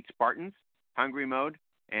Elite Spartans, hungry mode,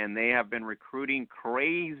 and they have been recruiting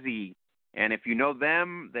crazy. And if you know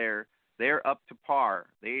them, they're up to par.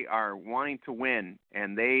 They are wanting to win,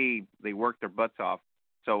 and they work their butts off.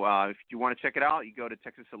 So if you want to check it out, you go to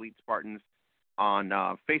Texas Elite Spartans on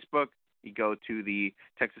Facebook. You go to the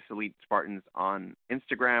Texas Elite Spartans on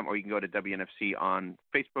Instagram, or you can go to WNFC on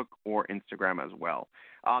Facebook or Instagram as well.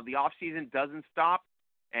 The off-season doesn't stop,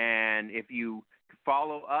 and if you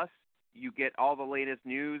follow us, you get all the latest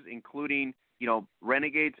news, including,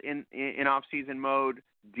 Renegades in off-season mode,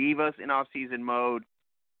 Divas in off-season mode,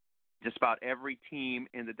 just about every team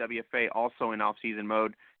in the WFA also in off-season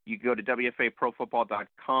mode. You go to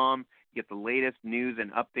WFAProFootball.com, get the latest news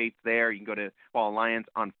and updates there. You can go to Football Alliance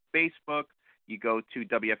on Facebook. You go to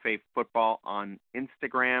WFA Football on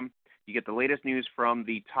Instagram. You get the latest news from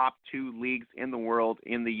the top 2 leagues in the world,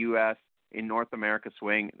 in the U.S., in North America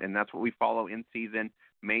swing, and that's what we follow in season.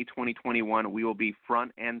 May 2021, we will be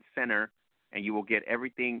front and center, and you will get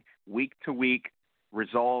everything week to week,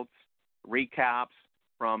 results, recaps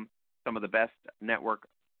from some of the best network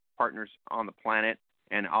partners on the planet.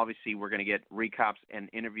 And obviously we're going to get recaps and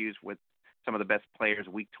interviews with some of the best players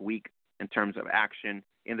week to week in terms of action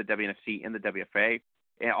in the WNFC, in the WFA,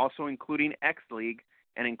 and also including X League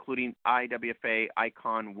and including IWFA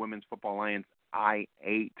Icon Women's Football Alliance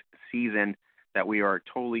I-8 season that we are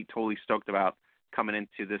totally stoked about coming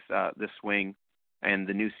into this swing and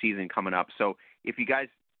the new season coming up. So if you guys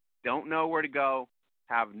don't know where to go,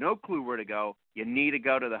 have no clue where to go, you need to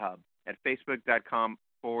go to the Hub at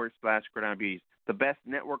facebook.com/Gridiron Beauties. The best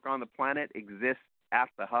network on the planet exists at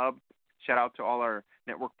the Hub. Shout out to all our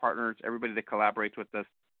network partners, everybody that collaborates with us,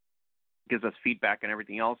 gives us feedback and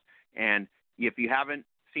everything else. And if you haven't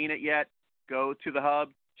seen it yet, go to the Hub.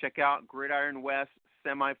 Check out Gridiron West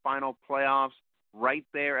semifinal playoffs right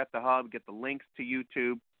there at the Hub. Get the links to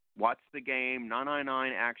YouTube. Watch the game,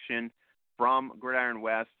 999 action from Gridiron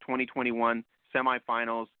West 2021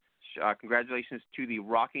 semifinals. Congratulations to the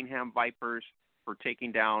Rockingham Vipers for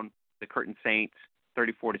taking down the Curtin Saints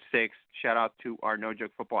 34-6. Shout out to our No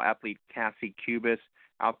Joke Football athlete Cassie Cubis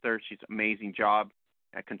out there. She's an amazing job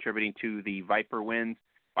at contributing to the Viper wins.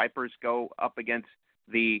 Vipers go up against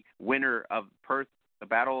the winner of Perth, the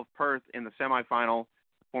Battle of Perth in the semifinal,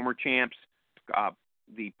 former champs,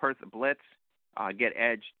 the Perth Blitz, get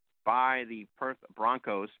edged by the Perth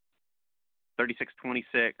Broncos,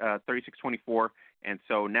 36-24. And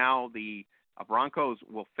so now the Broncos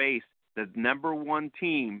will face the number one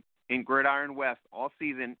team in Gridiron West all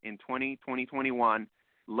season in 2021,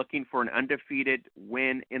 looking for an undefeated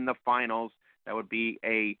win in the finals. That would be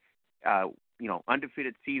a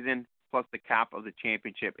undefeated season plus the cap of the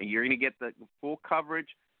championship. And you're going to get the full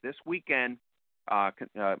coverage this weekend,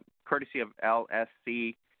 courtesy of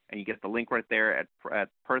LSC, and you get the link right there at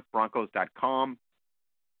perthbroncos.com.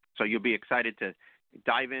 So you'll be excited to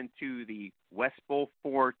dive into the West Bowl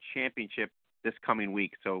 4 championship this coming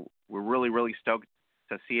week. So we're really, really stoked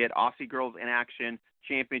to see it. Aussie girls in action,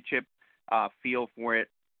 championship feel for it.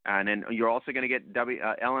 And then you're also going to get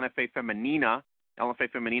LNFA Femenina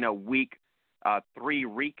week 3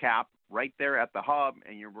 recap right there at the hub.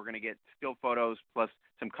 And we're going to get still photos plus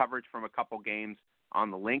some coverage from a couple games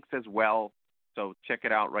on the links as well. So check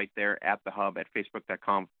it out right there at the hub at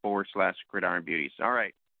facebook.com/Gridiron Beauties. All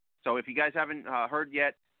right. So if you guys haven't heard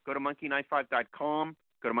yet, go to monkeyknife5.com.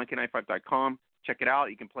 Check it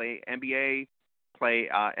out. You can play NBA, play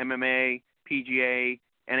MMA, PGA,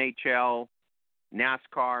 NHL,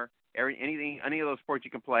 NASCAR, any of those sports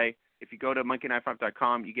you can play. If you go to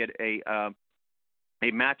monkeyknife5.com, you get a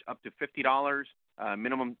match up to $50,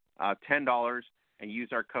 minimum $10, and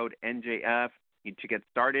use our code NJF to get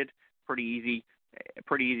started. Pretty easy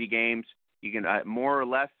games. You can more or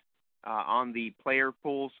less on the player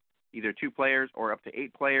pools, either 2 players or up to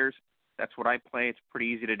 8 players. That's what I play. It's pretty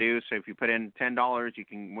easy to do. So if you put in $10, you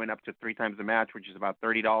can win up to 3 times the match, which is about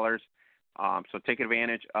 $30. So take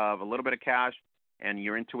advantage of a little bit of cash and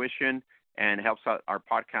your intuition, and it helps out our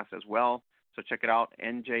podcast as well. So check it out,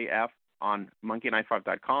 NJF on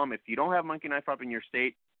monkeyknife5.com. If you don't have Monkey Knife Up in your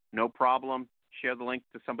state, no problem. Share the link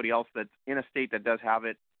to somebody else that's in a state that does have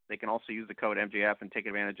it. They can also use the code MJF and take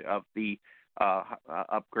advantage of the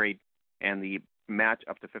upgrade and the match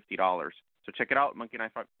up to $50. So check it out,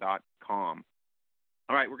 monkeyknife.com.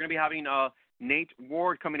 All right, we're going to be having Nate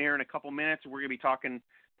Ward coming here in a couple minutes. We're going to be talking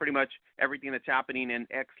pretty much everything that's happening in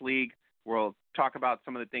X League. We'll talk about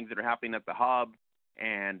some of the things that are happening at the hub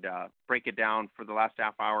and break it down for the last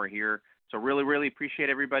half hour here. So really, really appreciate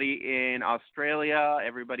everybody in Australia,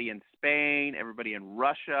 everybody in Spain, everybody in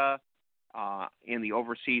Russia, in the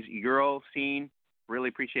overseas Euro scene. Really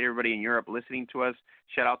appreciate everybody in Europe listening to us.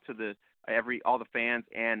 Shout out to all the fans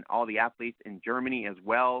and all the athletes in Germany as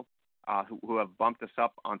well, who have bumped us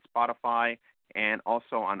up on Spotify and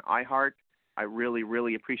also on iHeart. I really,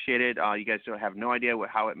 really appreciate it. You guys don't have no idea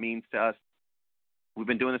how it means to us. We've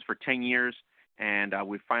been doing this for 10 years, and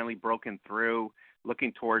we've finally broken through,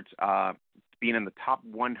 looking towards being in the top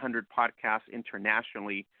 100 podcasts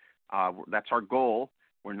internationally. That's our goal.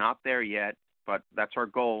 We're not there yet, but that's our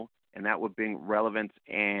goal, and that would bring relevance,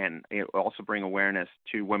 and it will also bring awareness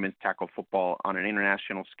to women's tackle football on an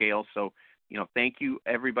international scale. So, thank you,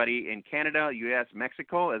 everybody in Canada, U.S.,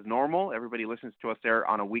 Mexico, as normal. Everybody listens to us there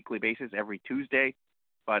on a weekly basis every Tuesday.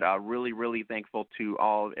 But really, really thankful to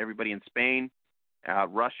everybody in Spain,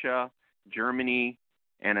 Russia, Germany,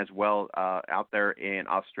 and as well out there in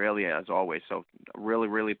Australia, as always. So really,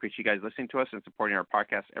 really appreciate you guys listening to us and supporting our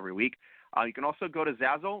podcast every week. You can also go to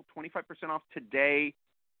Zazzle. 25% off today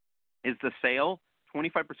is the sale.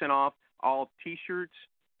 25% off all T-shirts.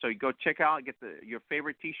 So you go check out, get your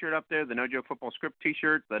favorite T-shirt up there, the No Joke Football Script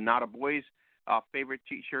T-shirt, the Not a Boys favorite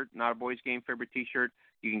T-shirt, Not a Boys Game favorite T-shirt.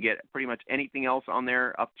 You can get pretty much anything else on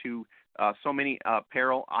there, up to so many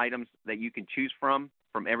apparel items that you can choose from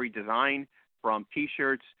every design, from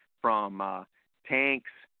T-shirts, from tanks.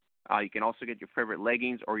 You can also get your favorite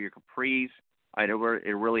leggings or your capris.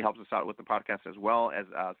 It really helps us out with the podcast, as well as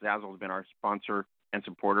Zazzle has been our sponsor and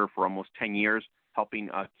supporter for almost 10 years, helping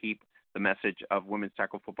keep the message of women's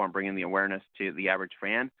tackle football and bringing the awareness to the average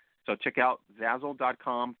fan. So check out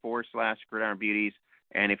Zazzle.com/Gridiron Beauties.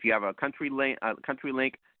 And if you have a country link, you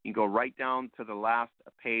can go right down to the last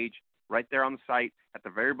page, right there on the site. At the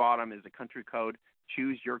very bottom is the country code.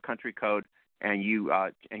 Choose your country code and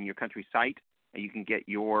your country site, and you can get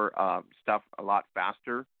your stuff a lot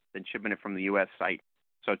faster than shipping it from the U.S. site.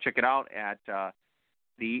 So check it out at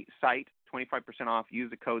the site, 25% off. Use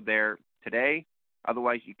the code there today.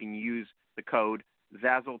 Otherwise, you can use the code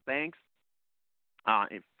ZazzleThanks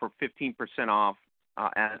for 15% off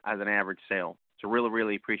as an average sale. So really,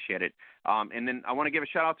 really appreciate it. And then I want to give a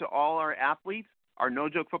shout-out to all our athletes, our No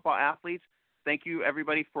Joke Football athletes. Thank you,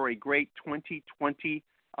 everybody, for a great 2020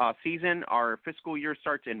 season. Our fiscal year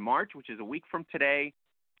starts in March, which is a week from today,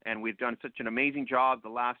 and we've done such an amazing job the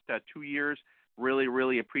last 2 years. Really,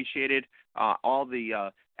 really appreciated all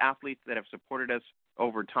the athletes that have supported us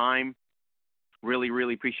over time. Really,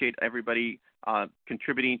 really appreciate everybody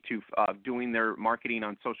contributing to doing their marketing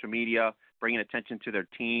on social media, bringing attention to their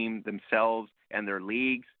team, themselves, and their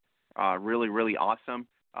leagues. Really, really awesome.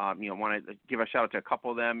 Want to give a shout out to a couple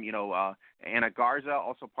of them. Anna Garza,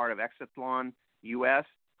 also part of Exathlon US,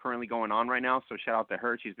 currently going on right now. So shout out to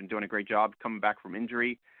her. She's been doing a great job coming back from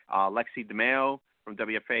injury. Lexi DeMeo from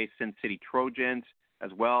WFA Sin City Trojans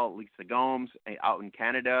as well. Lisa Gomes out in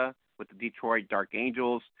Canada with the Detroit Dark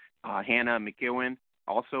Angels. Hannah McEwen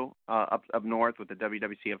also up north with the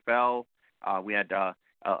WWCFL. We had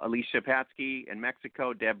Alicia Patsky in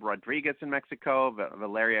Mexico, Deb Rodriguez in Mexico,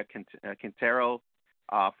 Valeria Quintero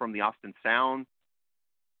from the Austin Sound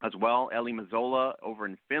as well, Ellie Mazzola over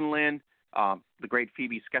in Finland, the great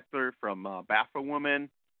Phoebe Skettler from BAFA Women,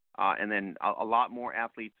 and then a lot more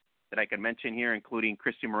athletes that I can mention here, including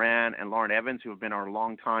Christy Moran and Lauren Evans, who have been our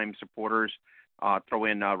longtime supporters. Throw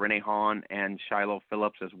in Renee Hahn and Shiloh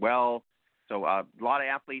Phillips as well. So a lot of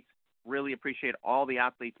athletes. Really appreciate all the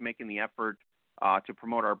athletes making the effort to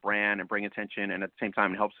promote our brand and bring attention, and at the same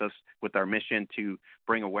time it helps us with our mission to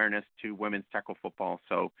bring awareness to women's tackle football.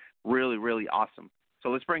 So really, really awesome. So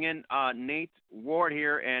let's bring in Nate Ward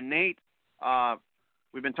here. And Nate,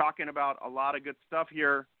 we've been talking about a lot of good stuff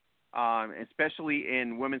here, especially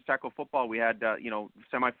in women's tackle football. We had,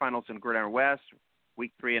 semifinals in Gridiron West,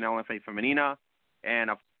 week 3 in LFA Femenina, and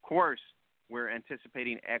of course, we're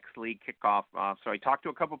anticipating X-League kickoff. So I talked to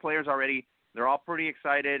a couple players already. They're all pretty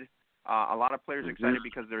excited. A lot of players excited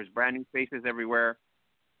because there's brand new faces everywhere.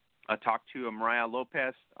 I talked to Mariah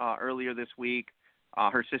Lopez earlier this week.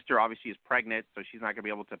 Her sister obviously is pregnant, so she's not going to be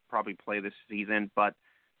able to probably play this season. But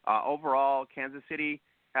overall, Kansas City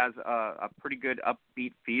has a pretty good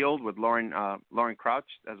upbeat field with Lauren Crouch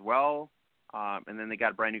as well. And then they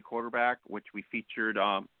got a brand new quarterback, which we featured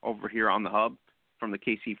over here on the hub from the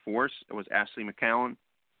KC Force. It was Ashley McCowan.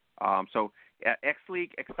 So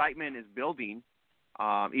X-League excitement is building.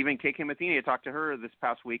 Even KK Matheny, I talked to her this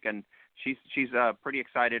past week, and she's pretty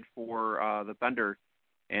excited for the Thunder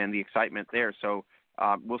and the excitement there. So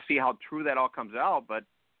we'll see how true that all comes out, but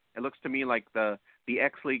it looks to me like the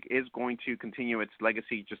X-League is going to continue its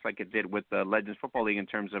legacy just like it did with the Legends Football League in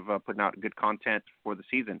terms of putting out good content for the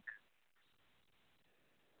season.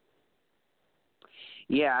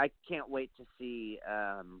 Yeah, I can't wait to see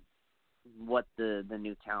what the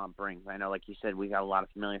new talent brings. I know, like you said, we got a lot of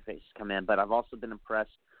familiar faces come in, but I've also been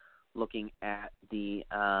impressed looking at the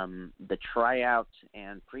tryout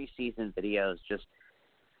and preseason videos. Just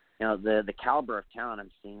the caliber of talent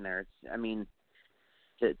I'm seeing there.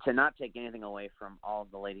 To not take anything away from all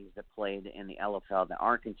of the ladies that played in the LFL that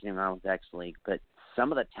aren't continuing on with X League, but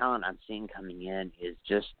some of the talent I'm seeing coming in is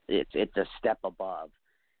just it's a step above.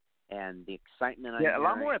 And the excitement. A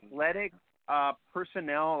lot more athletic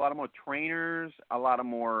personnel, a lot more trainers, a lot of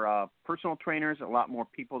more personal trainers, a lot more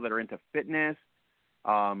people that are into fitness.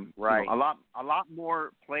 Right. A lot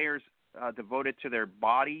more players devoted to their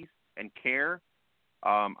bodies and care.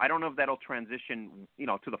 I don't know if that'll transition,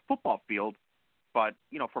 to the football field, but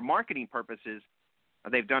for marketing purposes,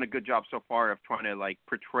 they've done a good job so far of trying to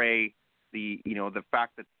portray the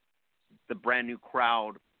fact that the brand new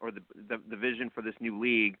crowd or the vision for this new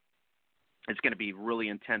league. It's going to be really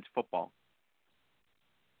intense football.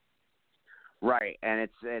 Right, and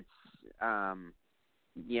it's as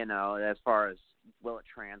far as will it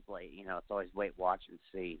translate, it's always wait, watch, and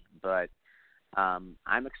see. But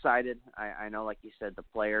I'm excited. I know, like you said, the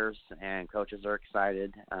players and coaches are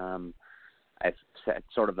excited. I've set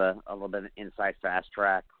sort of a little bit of an inside fast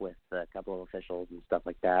track with a couple of officials and stuff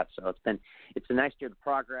like that. So it's a nice year of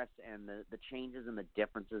progress and the changes and the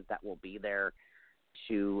differences that will be there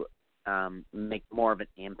to make more of an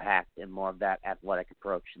impact and more of that athletic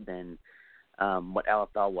approach than what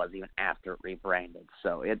LFL was even after it rebranded.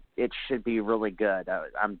 So it should be really good.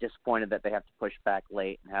 I'm disappointed that they have to push back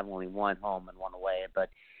late and have only one home and one away, but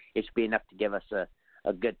it should be enough to give us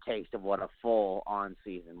a good taste of what a full-on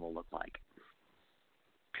season will look like.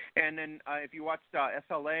 And then if you watched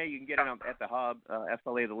SLA, you can get it at the hub.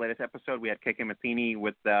 SLA, the latest episode, we had KK Matheny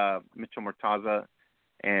with Mitchell Murtaza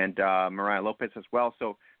and Mariah Lopez as well.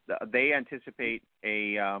 So they anticipate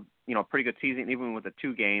a pretty good season, even with the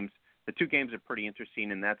 2 games. The 2 games are pretty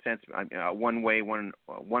interesting in that sense. One away, one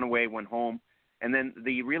home, and then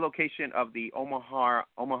the relocation of the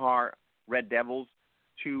Omaha Red Devils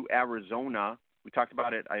to Arizona. We talked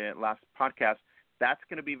about it last podcast. That's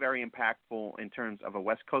going to be very impactful in terms of a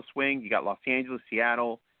West Coast swing. You got Los Angeles,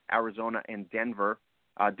 Seattle, Arizona, and Denver.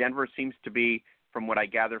 Denver seems to be, from what I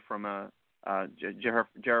gather from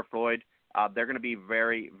Jared Floyd, they're going to be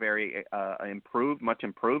very, very much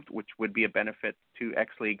improved, which would be a benefit to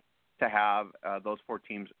X League to have those 4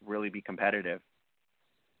 teams really be competitive.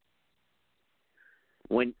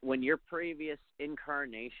 When your previous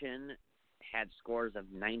incarnation had scores of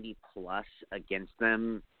 90 plus against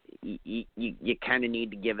them, you kind of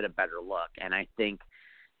need to give it a better look. And I think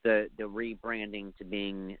the rebranding to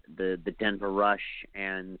being the Denver Rush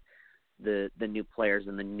and the new players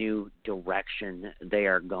and the new direction they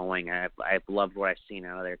are going, I've loved what I've seen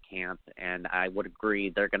out of their camp, and I would agree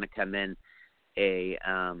they're going to come in a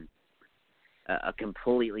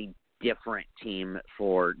completely different team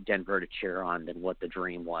for Denver to cheer on than what the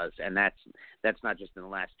dream was, and that's not just in the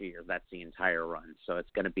last 2 years. That's the entire run. So it's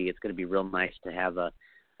going to be real nice to have a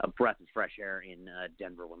breath of fresh air in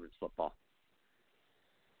Denver women's football.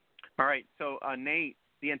 All right, so Nate,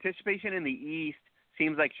 the anticipation in the East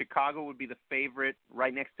seems like Chicago would be the favorite,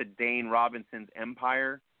 right next to Dane Robinson's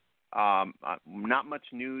Empire. Not much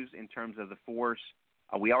news in terms of the force.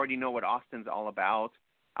 We already know what Austin's all about.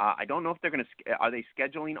 I don't know if they're going to – are they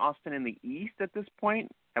scheduling Austin in the East at this point?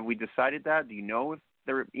 Have we decided that? Do you know if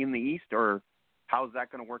they're in the East, or how is that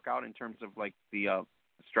going to work out in terms of, like, the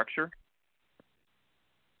structure?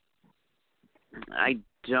 I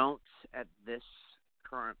don't at this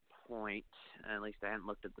current point. At least I haven't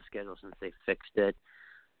looked at the schedule since they fixed it.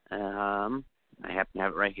 I happen to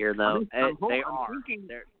have it right here, though. I'm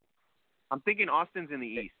thinking Austin's in the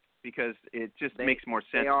East because it just makes more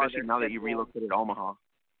sense, especially now that you relocated Omaha.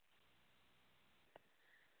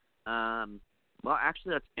 Well,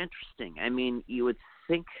 actually, that's interesting. I mean, you would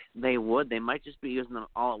think they would. They might just be using them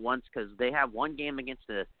all at once because they have one game against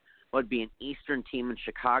what would be an Eastern team in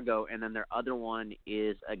Chicago, and then their other one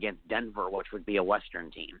is against Denver, which would be a Western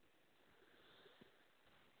team.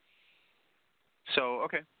 So,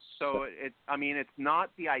 okay. So, it's not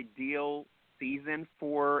the ideal season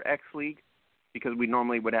for X League because we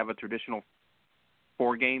normally would have a traditional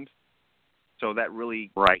 4 games. So that really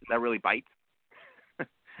bites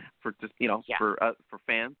for just, for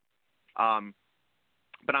fans.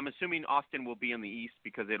 But I'm assuming Austin will be in the East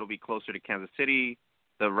because it'll be closer to Kansas City.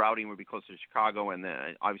 The routing would be closer to Chicago, and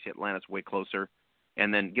then obviously Atlanta's way closer.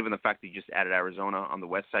 And then given the fact that you just added Arizona on the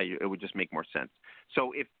west side, it would just make more sense.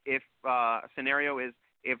 So if a scenario is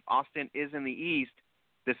if Austin is in the East,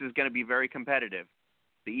 this is going to be very competitive.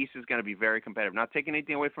 The East is going to be very competitive. Not taking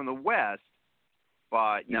anything away from the West,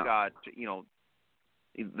 but you got,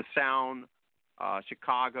 the Sound,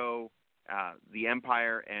 Chicago, the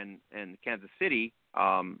Empire, and Kansas City.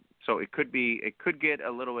 So it could get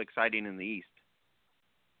a little exciting in the East.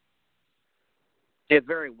 It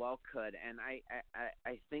very well could, and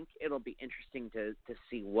I think it'll be interesting to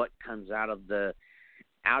see what comes out of the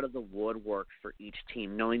woodwork for each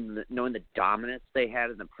team, knowing the dominance they had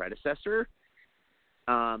in the predecessor,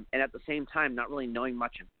 and at the same time not really knowing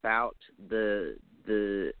much about the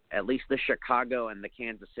at least the Chicago and the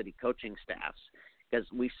Kansas City coaching staffs, because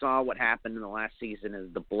we saw what happened in the last season is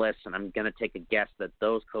the Blitz, and I'm going to take a guess that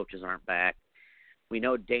those coaches aren't back. We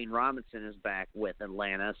know Dane Robinson is back with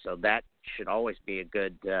Atlanta, so that should always be a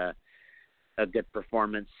good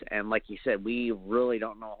performance. And like you said, we really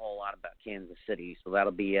don't know a whole lot about Kansas City, so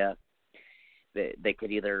that'll be they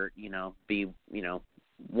could either be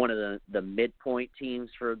one of the midpoint teams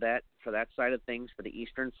for that side of things for the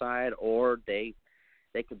Eastern side, or they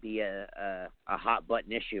could be a hot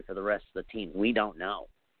button issue for the rest of the team. We don't know.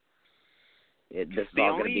 This is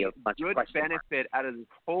all going to be a bunch of question marks. Benefit out of this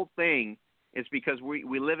whole thing is because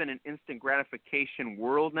we live in an instant gratification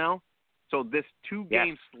world now. So this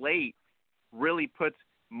 2-game slate really puts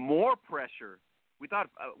more pressure. We thought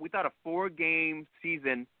a 4-game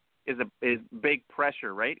season is big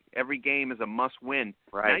pressure, right? Every game is a must win.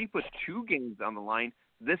 Right. Now you put 2 games on the line.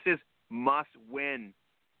 This is must win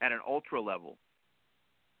at an ultra level.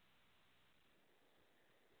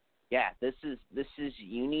 Yeah, this is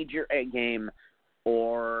you need your A game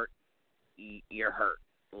or you're hurt.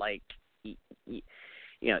 Like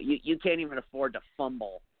you can't even afford to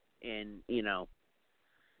fumble in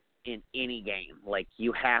any game. Like,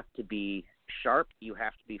 you have to be sharp, you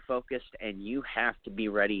have to be focused, and you have to be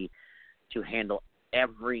ready to handle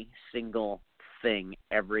every single thing,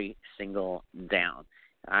 every single down.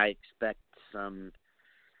 I expect some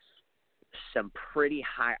pretty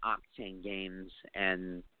high octane games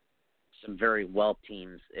and some very well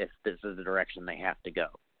teams if this is the direction they have to go.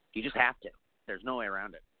 You just have to. There's no way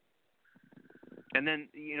around it. And then,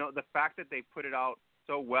 the fact that they put it out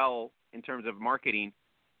so well in terms of marketing,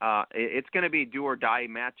 it's going to be do-or-die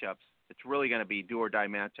matchups. It's really going to be do-or-die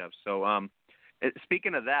matchups. So,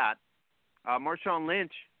 speaking of that, Marshawn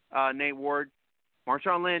Lynch, Nate Ward,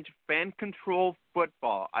 Marshawn Lynch, fan-controlled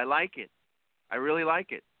football. I like it. I really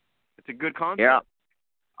like it. It's a good concept. Yeah.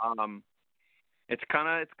 It's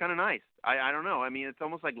kind of nice. I don't know. I mean, it's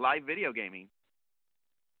almost like live video gaming.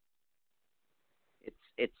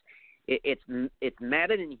 it's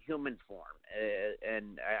meta in human form,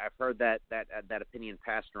 and I've heard that opinion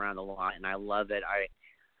passed around a lot, and I love it.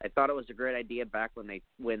 I thought it was a great idea back when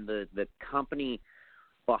the company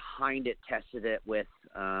behind it tested it with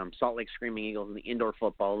Salt Lake Screaming Eagles in the Indoor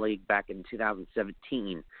Football League back in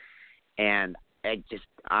 2017, and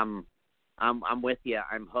I'm with you.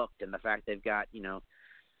 I'm hooked, and the fact they've got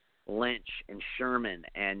Lynch and Sherman,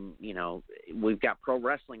 and we've got pro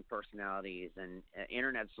wrestling personalities and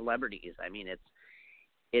internet celebrities. I mean,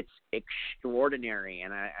 it's extraordinary,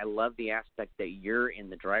 and I love the aspect that you're in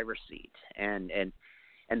the driver's seat, and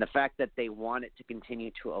the fact that they want it to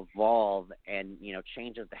continue to evolve and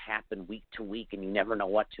changes to happen week to week, and you never know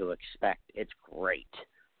what to expect. It's great.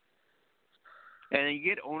 And you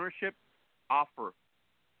get ownership offer.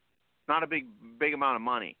 It's not a big amount of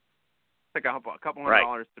money. It's like a couple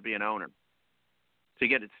 $100 to be an owner. So you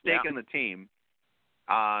get a stake in the team.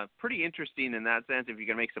 Pretty interesting in that sense if you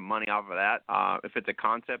can make some money off of that, if it's a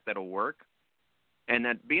concept that'll work. And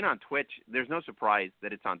that being on Twitch, there's no surprise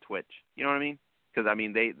that it's on Twitch. You know what I mean? Because, I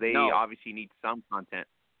mean, they obviously need some content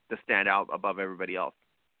to stand out above everybody else.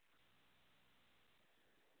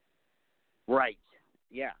 Right.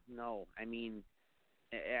 Yeah. No. I mean,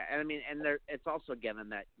 and it's also given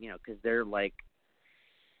that because they're like,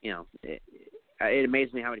 it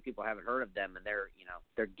amazes me how many people haven't heard of them, and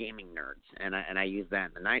they're gaming nerds, and I use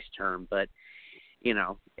that in a nice term, but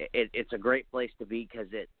it's a great place to be because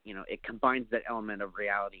it combines that element of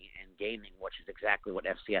reality and gaming, which is exactly what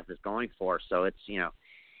FCF is going for. So it's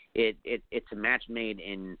it's a match made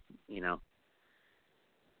in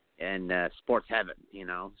sports heaven,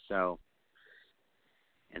 so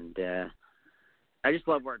and I just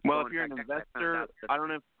love where it's going. If you're an investor, I don't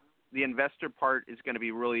know if the investor part is going to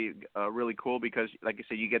be really cool because, like I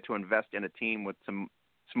said, you get to invest in a team with some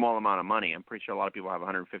small amount of money. I'm pretty sure a lot of people have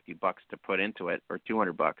 $150 to put into it, or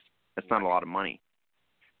 $200. That's not a lot of money.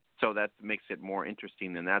 So that makes it more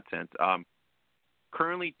interesting in that sense.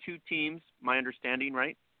 Currently 2 teams, my understanding,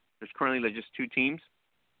 right? There's currently just 2 teams.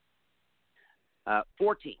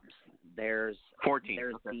 4 teams. There's 4 teams.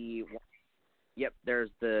 There's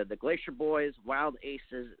the Glacier Boys, Wild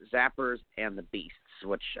Aces, Zappers, and the Beasts,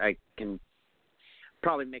 which I can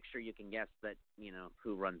probably make sure you can guess that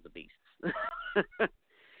who runs the Beasts.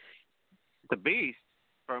 The Beast?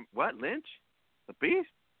 From what, Lynch? The Beast?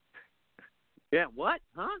 Yeah, what?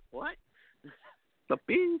 Huh? What? The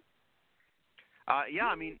Beast? Yeah,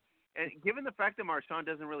 I mean, and given the fact that Marshawn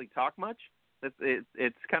doesn't really talk much,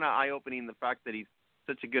 it's kind of eye-opening, the fact that he's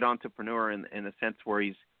such a good entrepreneur in the sense where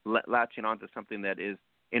he's latching onto something that is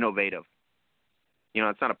innovative.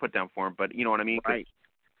 It's not a put-down for him, but you know what I mean? Right.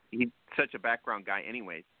 He's such a background guy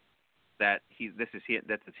anyways. That this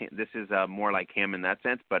is more like him in that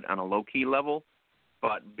sense, but on a low-key level.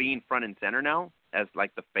 But being front and center now as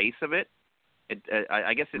like the face of it,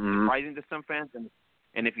 I guess it's surprising to some fans.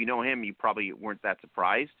 And if you know him, you probably weren't that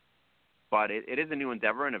surprised. But it is a new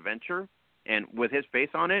endeavor and a venture, and with his face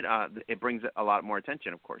on it, it brings a lot more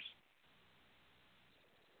attention, of course.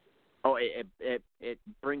 Oh, it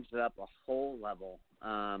brings it up a whole level,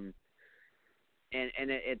 and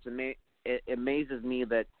it amazes me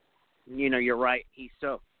that. You're right. He's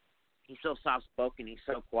so soft spoken. He's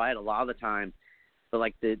so quiet a lot of the time. But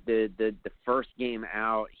like the first game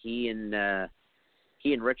out, he and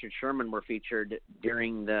Richard Sherman were featured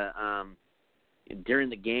during the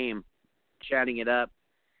game, chatting it up.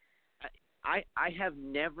 I have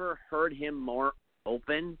never heard him more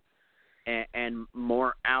open and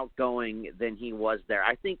more outgoing than he was there.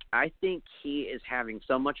 I think he is having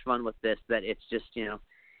so much fun with this that it's just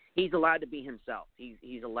he's allowed to be himself.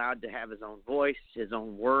 He's allowed to have his own voice, his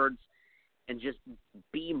own words, and just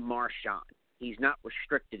be Marshawn. He's not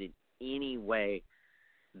restricted in any way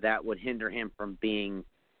that would hinder him from being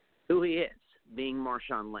who he is, being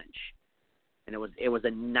Marshawn Lynch. And it was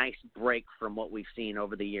a nice break from what we've seen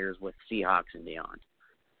over the years with Seahawks and beyond.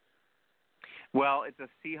 Well, it's a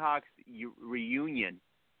Seahawks reunion.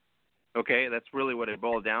 Okay, that's really what it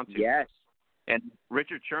boiled down to. Yes. And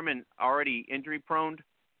Richard Sherman, already injury-prone,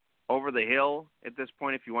 over the hill at this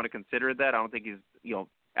point, if you want to consider that. I don't think he's,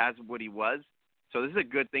 as what he was. So this is a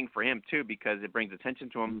good thing for him, too, because it brings attention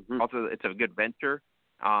to him. Mm-hmm. Also, it's a good venture.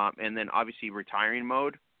 And then, obviously, retiring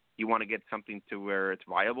mode, you want to get something to where it's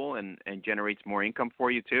viable and generates more income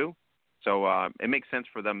for you, too. So it makes sense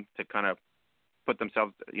for them to kind of put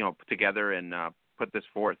themselves, together and put this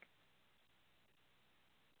forth.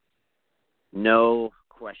 No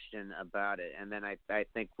question about it. And then I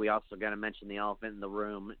think we also got to mention the elephant in the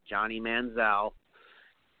room, Johnny Manziel,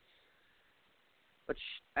 which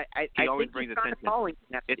I always think brings he's attention. Calling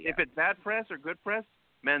if it's bad press or good press,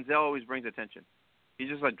 Manziel always brings attention. He's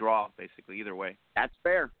just a draw, basically, either way. That's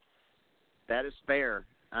fair. That is fair.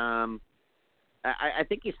 I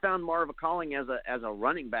think he's found more of a calling as a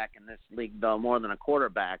running back in this league, though, more than a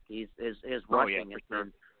quarterback. His rushing has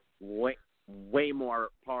been way more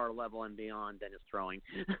par level and beyond than his throwing.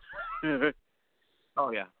 Oh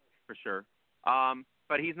yeah, for sure.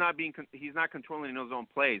 But he's not controlling his own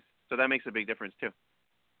plays, so that makes a big difference too.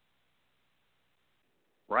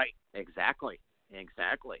 Right. Exactly.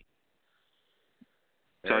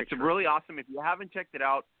 So it's really awesome. If you haven't checked it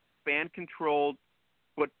out, fan-controlled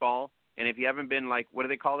football, and if you haven't been, like, what do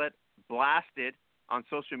they call it, blasted on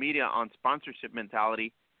social media on sponsorship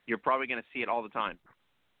mentality, you're probably going to see it all the time.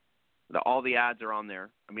 All the ads are on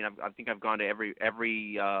there. I mean, I think I've gone to every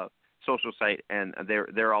social site, and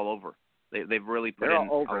they're all over. They've really put in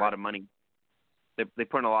a lot of money. They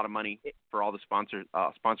put in a lot of money for all the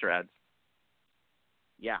sponsor ads.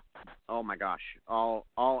 Yeah. Oh my gosh. All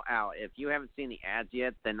out. If you haven't seen the ads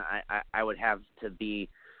yet, then I would have to be.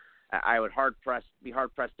 I would be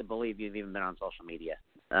hard pressed to believe you've even been on social media.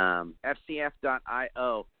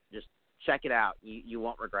 FCF.io. Just check it out. You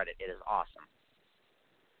won't regret it. It is awesome.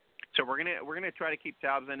 So we're gonna try to keep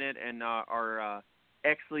tabs on it, and our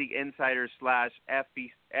X League Insider /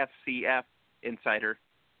 FCF Insider,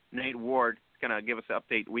 Nate Ward, is gonna give us an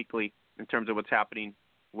update weekly in terms of what's happening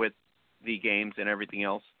with the games and everything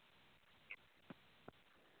else.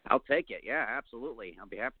 I'll take it. Yeah, absolutely. I'll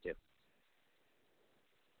be happy to.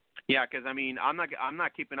 Yeah, because I mean, I'm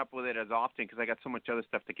not keeping up with it as often because I got so much other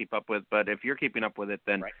stuff to keep up with. But if you're keeping up with it,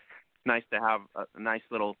 then right. It's nice to have a nice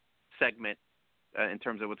little segment in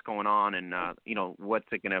terms of what's going on and what's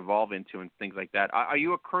it going to evolve into and things like that. Are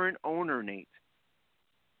you a current owner, Nate?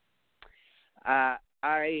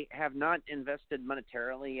 I have not invested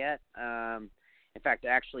monetarily yet. In fact,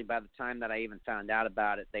 actually, by the time that I even found out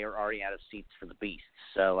about it, they were already out of seats for the Beasts.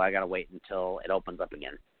 So I got to wait until it opens up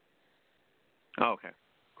again. Oh, okay.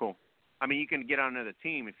 Cool. I mean, you can get on the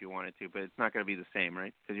team if you wanted to, but it's not going to be the same,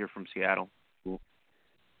 right? Because you're from Seattle.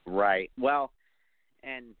 Right. Well,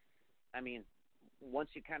 and, I mean, once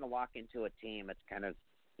you kind of walk into a team, it's kind of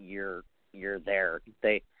you're there.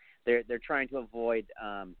 They're trying to avoid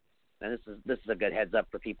and this is a good heads up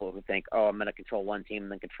for people who think, oh, I'm going to control one team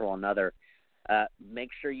and then control another. Make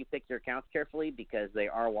sure you pick your accounts carefully because they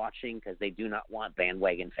are watching because they do not want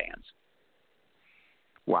bandwagon fans.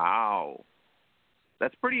 Wow.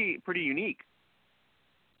 That's pretty unique.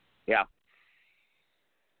 Yeah.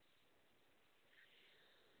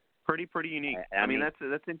 Pretty unique. I mean,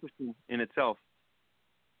 that's interesting in itself.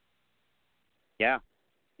 Yeah.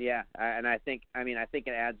 Yeah. And I think it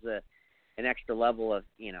adds an extra level of,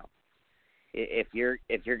 if you're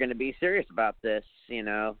going to be serious about this,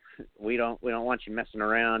 we don't want you messing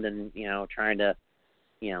around and trying to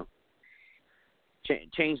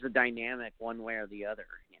change the dynamic one way or the other.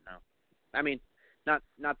 I mean, not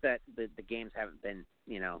that the games haven't been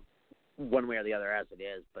one way or the other as it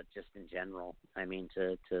is, but just in general. I mean,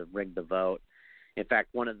 to rig the vote. In fact,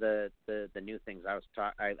 one of the new things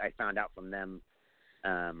I found out from them,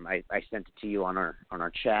 I sent it to you on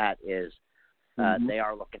our chat is. They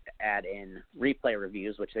are looking to add in replay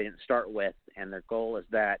reviews, which they didn't start with, and their goal is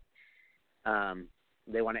that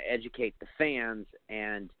they want to educate the fans,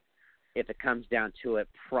 and if it comes down to it,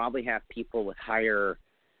 probably have people with higher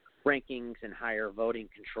rankings and higher voting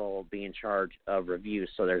control be in charge of reviews,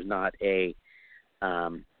 so there's not a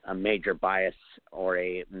major bias or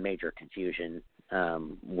a major confusion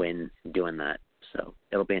when doing that. So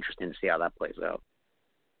it'll be interesting to see how that plays out.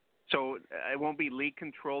 So it won't be league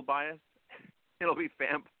control bias? It'll be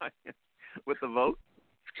fan bias with the vote.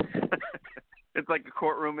 It's like a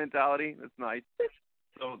courtroom mentality. That's nice.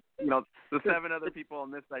 So the 7 other people on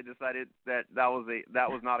this side decided that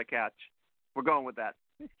was not a catch. We're going with that.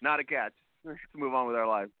 Not a catch. Let's move on with our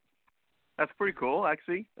lives. That's pretty cool,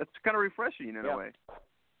 actually. That's kind of refreshing in a way.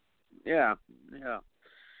 Yeah. So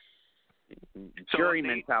jury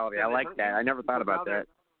mentality. I like that. I never thought about that.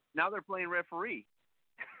 Now they're playing referee.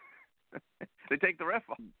 They take the ref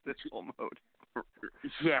off this whole mode.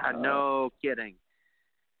 Yeah, no kidding.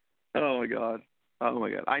 Oh my god.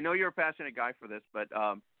 I know you're a passionate guy for this, but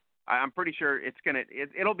I'm pretty sure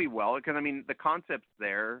it'll be well because I mean the concept's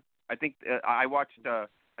there. I think I watched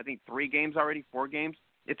 3 games already, 4 games.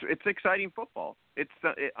 It's exciting football. It's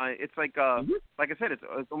like like I said,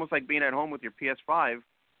 it's almost like being at home with your PS5,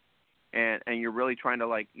 and you're really trying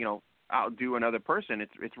to outdo another person.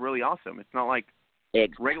 It's really awesome. It's not like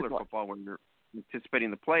regular football when you're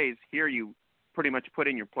anticipating the plays. Here you pretty much put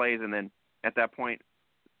in your plays, and then at that point,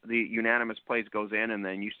 the unanimous plays goes in, and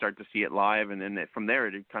then you start to see it live, and then from there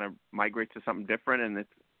it kind of migrates to something different, and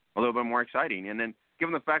it's a little bit more exciting. And then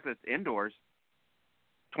given the fact that it's indoors,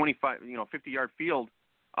 50-yard field,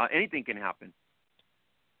 anything can happen.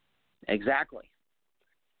 Exactly.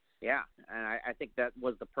 Yeah, and I think that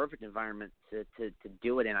was the perfect environment to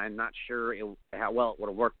do it in. I'm not sure how well it would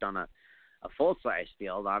have worked on a full-size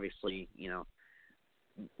field. Obviously,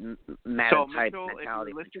 Madden-type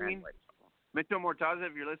mentality can translate. Mitchell Mortaza,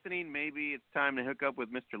 if you're listening, maybe it's time to hook up with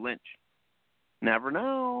Mr. Lynch. Never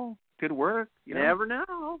know. Could work. Never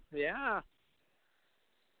know. Yeah.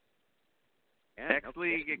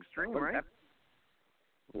 X-League Extreme, right?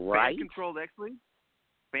 Right. Fan-controlled X-League?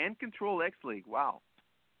 Fan-controlled X-League. Wow.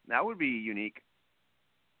 That would be a unique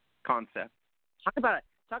concept. Talk about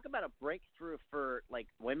a breakthrough for like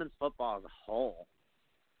women's football as a whole.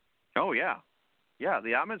 Oh yeah,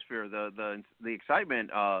 the atmosphere, the excitement,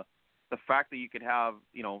 the fact that you could have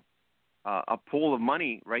a pool of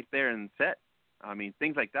money right there and set. I mean,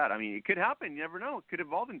 things like that. I mean, it could happen. You never know. It could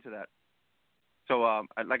evolve into that. So,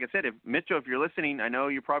 like I said, if you're listening, I know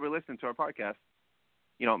you're probably listening to our podcast.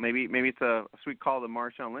 Maybe it's a sweet call to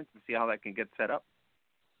Marshawn Lynch to see how that can get set up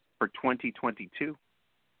for 2022.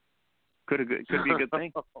 Could be a good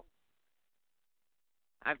thing.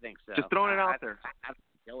 I think so. Just throwing it out there. That's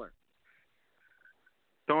killer.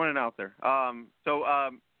 Throwing it out there.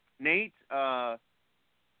 Nate,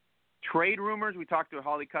 trade rumors. We talked to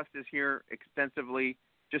Holly Custis here extensively.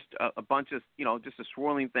 Just a bunch of, just a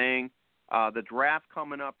swirling thing. The draft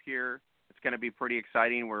coming up here. It's going to be pretty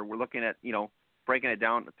exciting. We're looking at, breaking it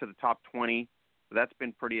down to the top 20. So that's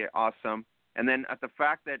been pretty awesome. And then at the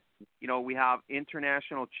fact that, we have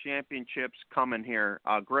international championships coming here.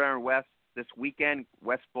 Gridiron West this weekend,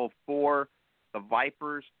 West Bowl 4, the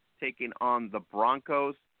Vipers taking on the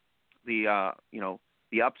Broncos. The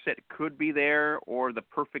upset could be there, or the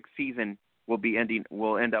perfect season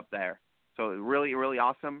will end up there. So really, really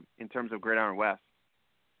awesome in terms of Gridiron West.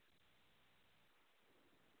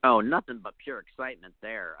 Oh, nothing but pure excitement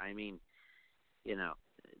there. I mean,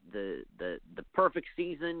 the perfect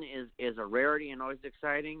season is a rarity and always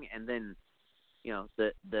exciting, and then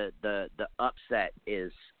the upset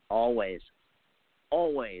is always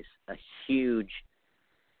a huge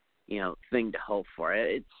thing to hope for.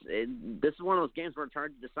 This is one of those games where it's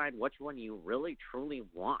hard to decide which one you really truly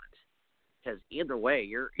want, because either way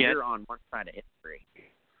you're on one side of history.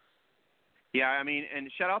 Yeah, I mean,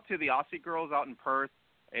 and shout out to the Aussie girls out in Perth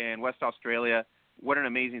and West Australia. What an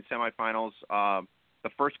amazing semifinals. The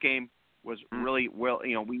first game was really well.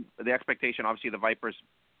 The expectation, obviously, the Vipers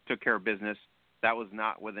took care of business. That was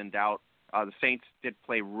not within doubt. The Saints did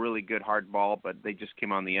play really good hardball, but they just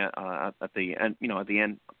came on the end, at the end. At the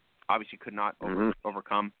end, obviously could not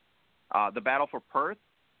overcome. The battle for Perth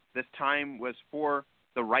this time was for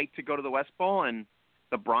the right to go to the West Bowl, and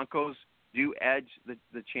the Broncos do edge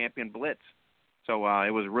the champion Blitz. So it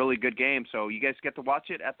was a really good game. So you guys get to watch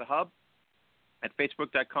it at the Hub at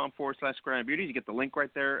facebook.com/Gridiron Beauties. You get the link right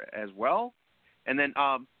there as well. And then,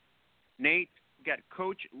 Nate, got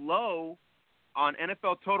Coach Lowe on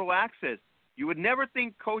NFL Total Access. You would never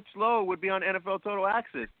think Coach Lowe would be on NFL Total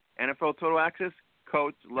Access. NFL Total Access,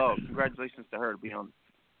 Coach Lowe. Congratulations to her to be on.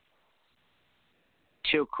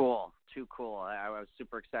 Too cool. I was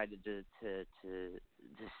super excited to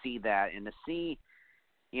see that, and to see,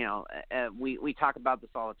 we talk about this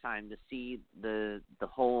all the time, to see the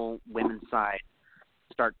whole women's side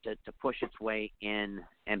start to push its way in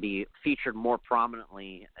and be featured more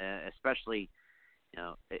prominently, especially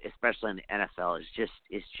in the NFL,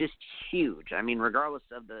 is just huge. I mean, regardless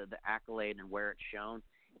of the accolade and where it's shown,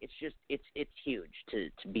 it's huge to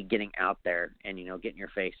be getting out there and getting your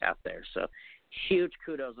face out there. So huge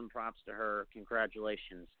kudos and props to her.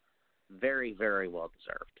 Congratulations, very, very well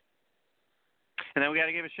deserved. And then we got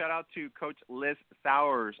to give a shout out to Coach Liz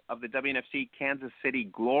Sowers of the WNFC Kansas City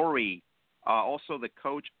Glory, also the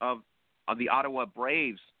coach of the Ottawa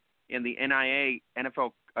Braves in the NIA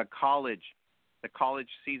NFL college. The college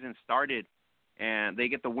season started, and they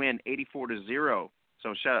get the win 84-0.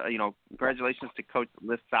 So, congratulations to Coach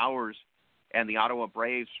Liz Sowers and the Ottawa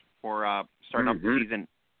Braves for starting off the season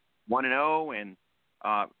 1-0, and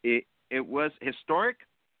it was historic.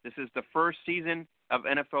 This is the first season of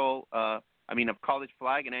NFL, of college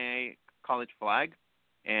flag and NAIA college flag,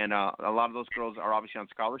 and a lot of those girls are obviously on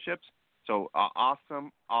scholarships. So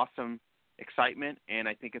awesome excitement, and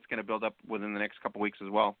I think it's going to build up within the next couple weeks as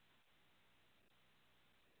well.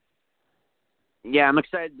 Yeah, I'm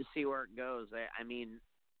excited to see where it goes. I mean,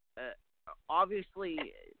 obviously,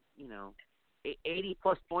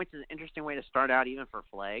 80-plus points is an interesting way to start out even for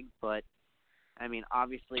flag, but, I mean,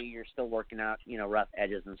 obviously you're still working out, rough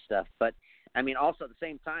edges and stuff. But, I mean, also at the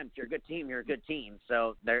same time, if you're a good team, you're a good team.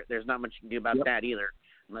 So there's not much you can do about that either,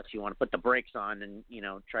 unless you want to put the brakes on and,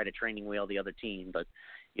 try to training wheel the other team. But,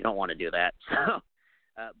 you don't want to do that. So,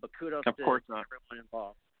 but kudos of to course not. everyone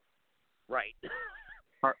involved. Right.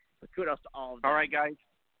 All But kudos to all of them. All right, guys.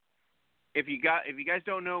 If you guys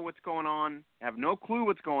don't know what's going on, have no clue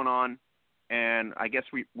what's going on, and I guess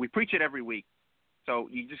we preach it every week. So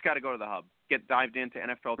you just got to go to the hub, get dived into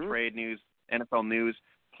NFL trade news, NFL news,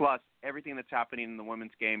 plus everything that's happening in the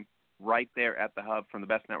women's game right there at the hub from the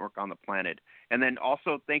best network on the planet. And then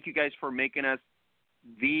also thank you guys for making us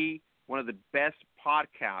one of the best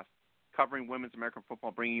podcasts covering women's American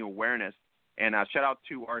football, bringing you awareness. And shout out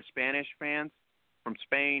to our Spanish fans from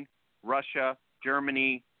Spain, Russia,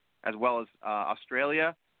 Germany, as well as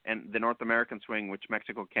Australia, and the North American swing, which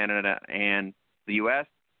Mexico, Canada, and the U.S.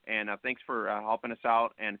 And thanks for helping us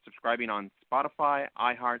out and subscribing on Spotify,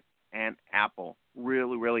 iHeart, and Apple.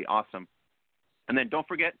 Really, really awesome. And then don't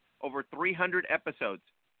forget, over 300 episodes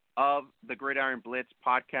of the Gridiron Blitz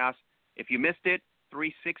podcast. If you missed it,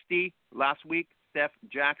 360 last week, Steph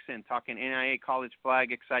Jackson talking NIA college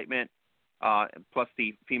flag excitement, plus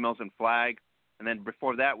the females in flag. And then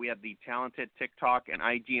before that, we had the talented TikTok and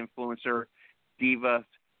IG influencer Divas,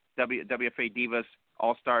 WFA Divas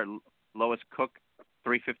All-Star Lois Cook,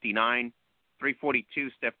 359. 342,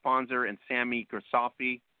 Steph Ponzer and Sammy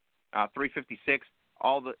Grisafi. 356,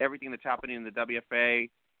 everything that's happening in the WFA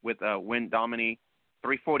with Win Domini.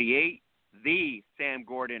 348, the Sam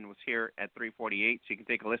Gordon was here at 348, so you can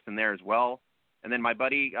take a listen there as well. And then my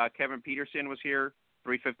buddy Kevin Peterson was here,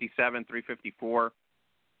 357, 354,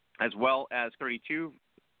 as well as 32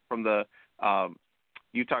 from the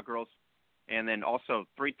Utah girls. And then also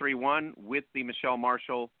 331 with the Michelle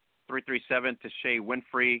Marshall, 337 to Shea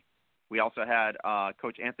Winfrey. We also had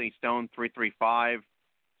Coach Anthony Stone, 335.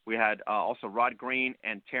 We had also Rod Green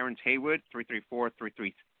and Terrence Haywood, 334,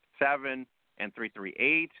 337, and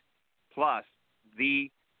 338, plus the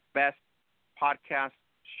best podcast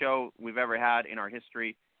show we've ever had in our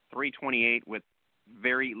history, 328, with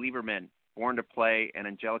Very Lieberman, Born to Play, and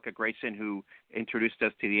Angelica Grayson, who introduced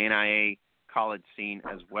us to the NIA college scene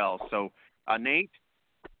as well. So, Nate,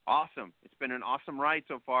 awesome. It's been an awesome ride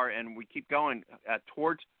so far, and we keep going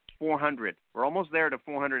towards 400. We're almost there to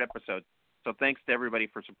 400 episodes. So thanks to everybody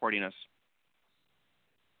for supporting us.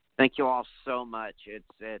 Thank you all so much.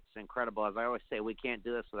 It's incredible. As I always say, we can't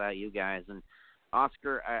do this without you guys. And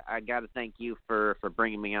Oscar, I got to thank you for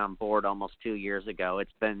bringing me on board almost 2 years ago.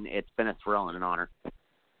 It's been a thrill and an honor.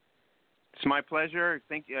 It's my pleasure.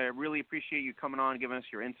 I really appreciate you coming on and giving us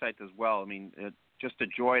your insights as well. I mean, it's just a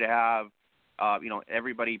joy to have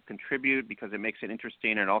everybody contribute because it makes it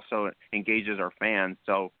interesting and also engages our fans.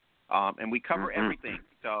 So, and we cover everything.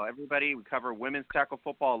 So everybody, we cover women's tackle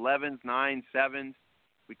football, 11s, 9s, 7s.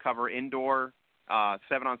 We cover indoor,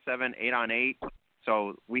 7-on-7, 8-on-8.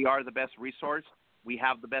 So we are the best resource. We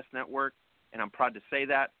have the best network, and I'm proud to say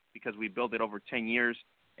that because we built it over 10 years,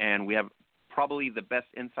 and we have probably the best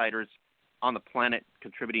insiders on the planet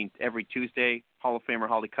contributing every Tuesday. Hall of Famer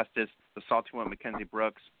Holly Custis, the salty one Mackenzie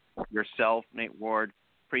Brooks, yourself, Nate Ward.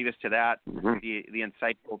 Previous to that, the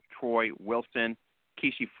insightful Troy Wilson,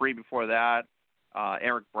 Kishi Free before that,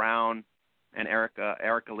 Eric Brown, and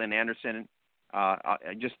Erica Lynn Anderson.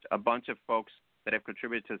 Just a bunch of folks that have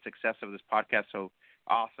contributed to the success of this podcast. So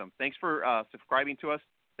awesome. Thanks for subscribing to us.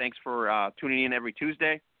 Thanks for tuning in every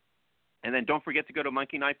Tuesday. And then don't forget to go to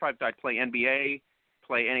monkeyknife5. Play NBA,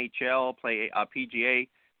 play NHL, play PGA.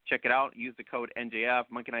 Check it out. Use the code NJF,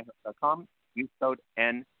 monkeyknife.com. Use code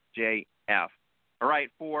NJF. All right,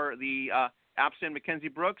 for the absent Mackenzie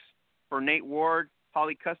Brooks, for Nate Ward,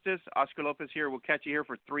 Holly Custis, Oscar Lopez here. We'll catch you here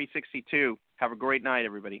for 362. Have a great night,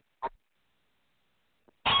 everybody.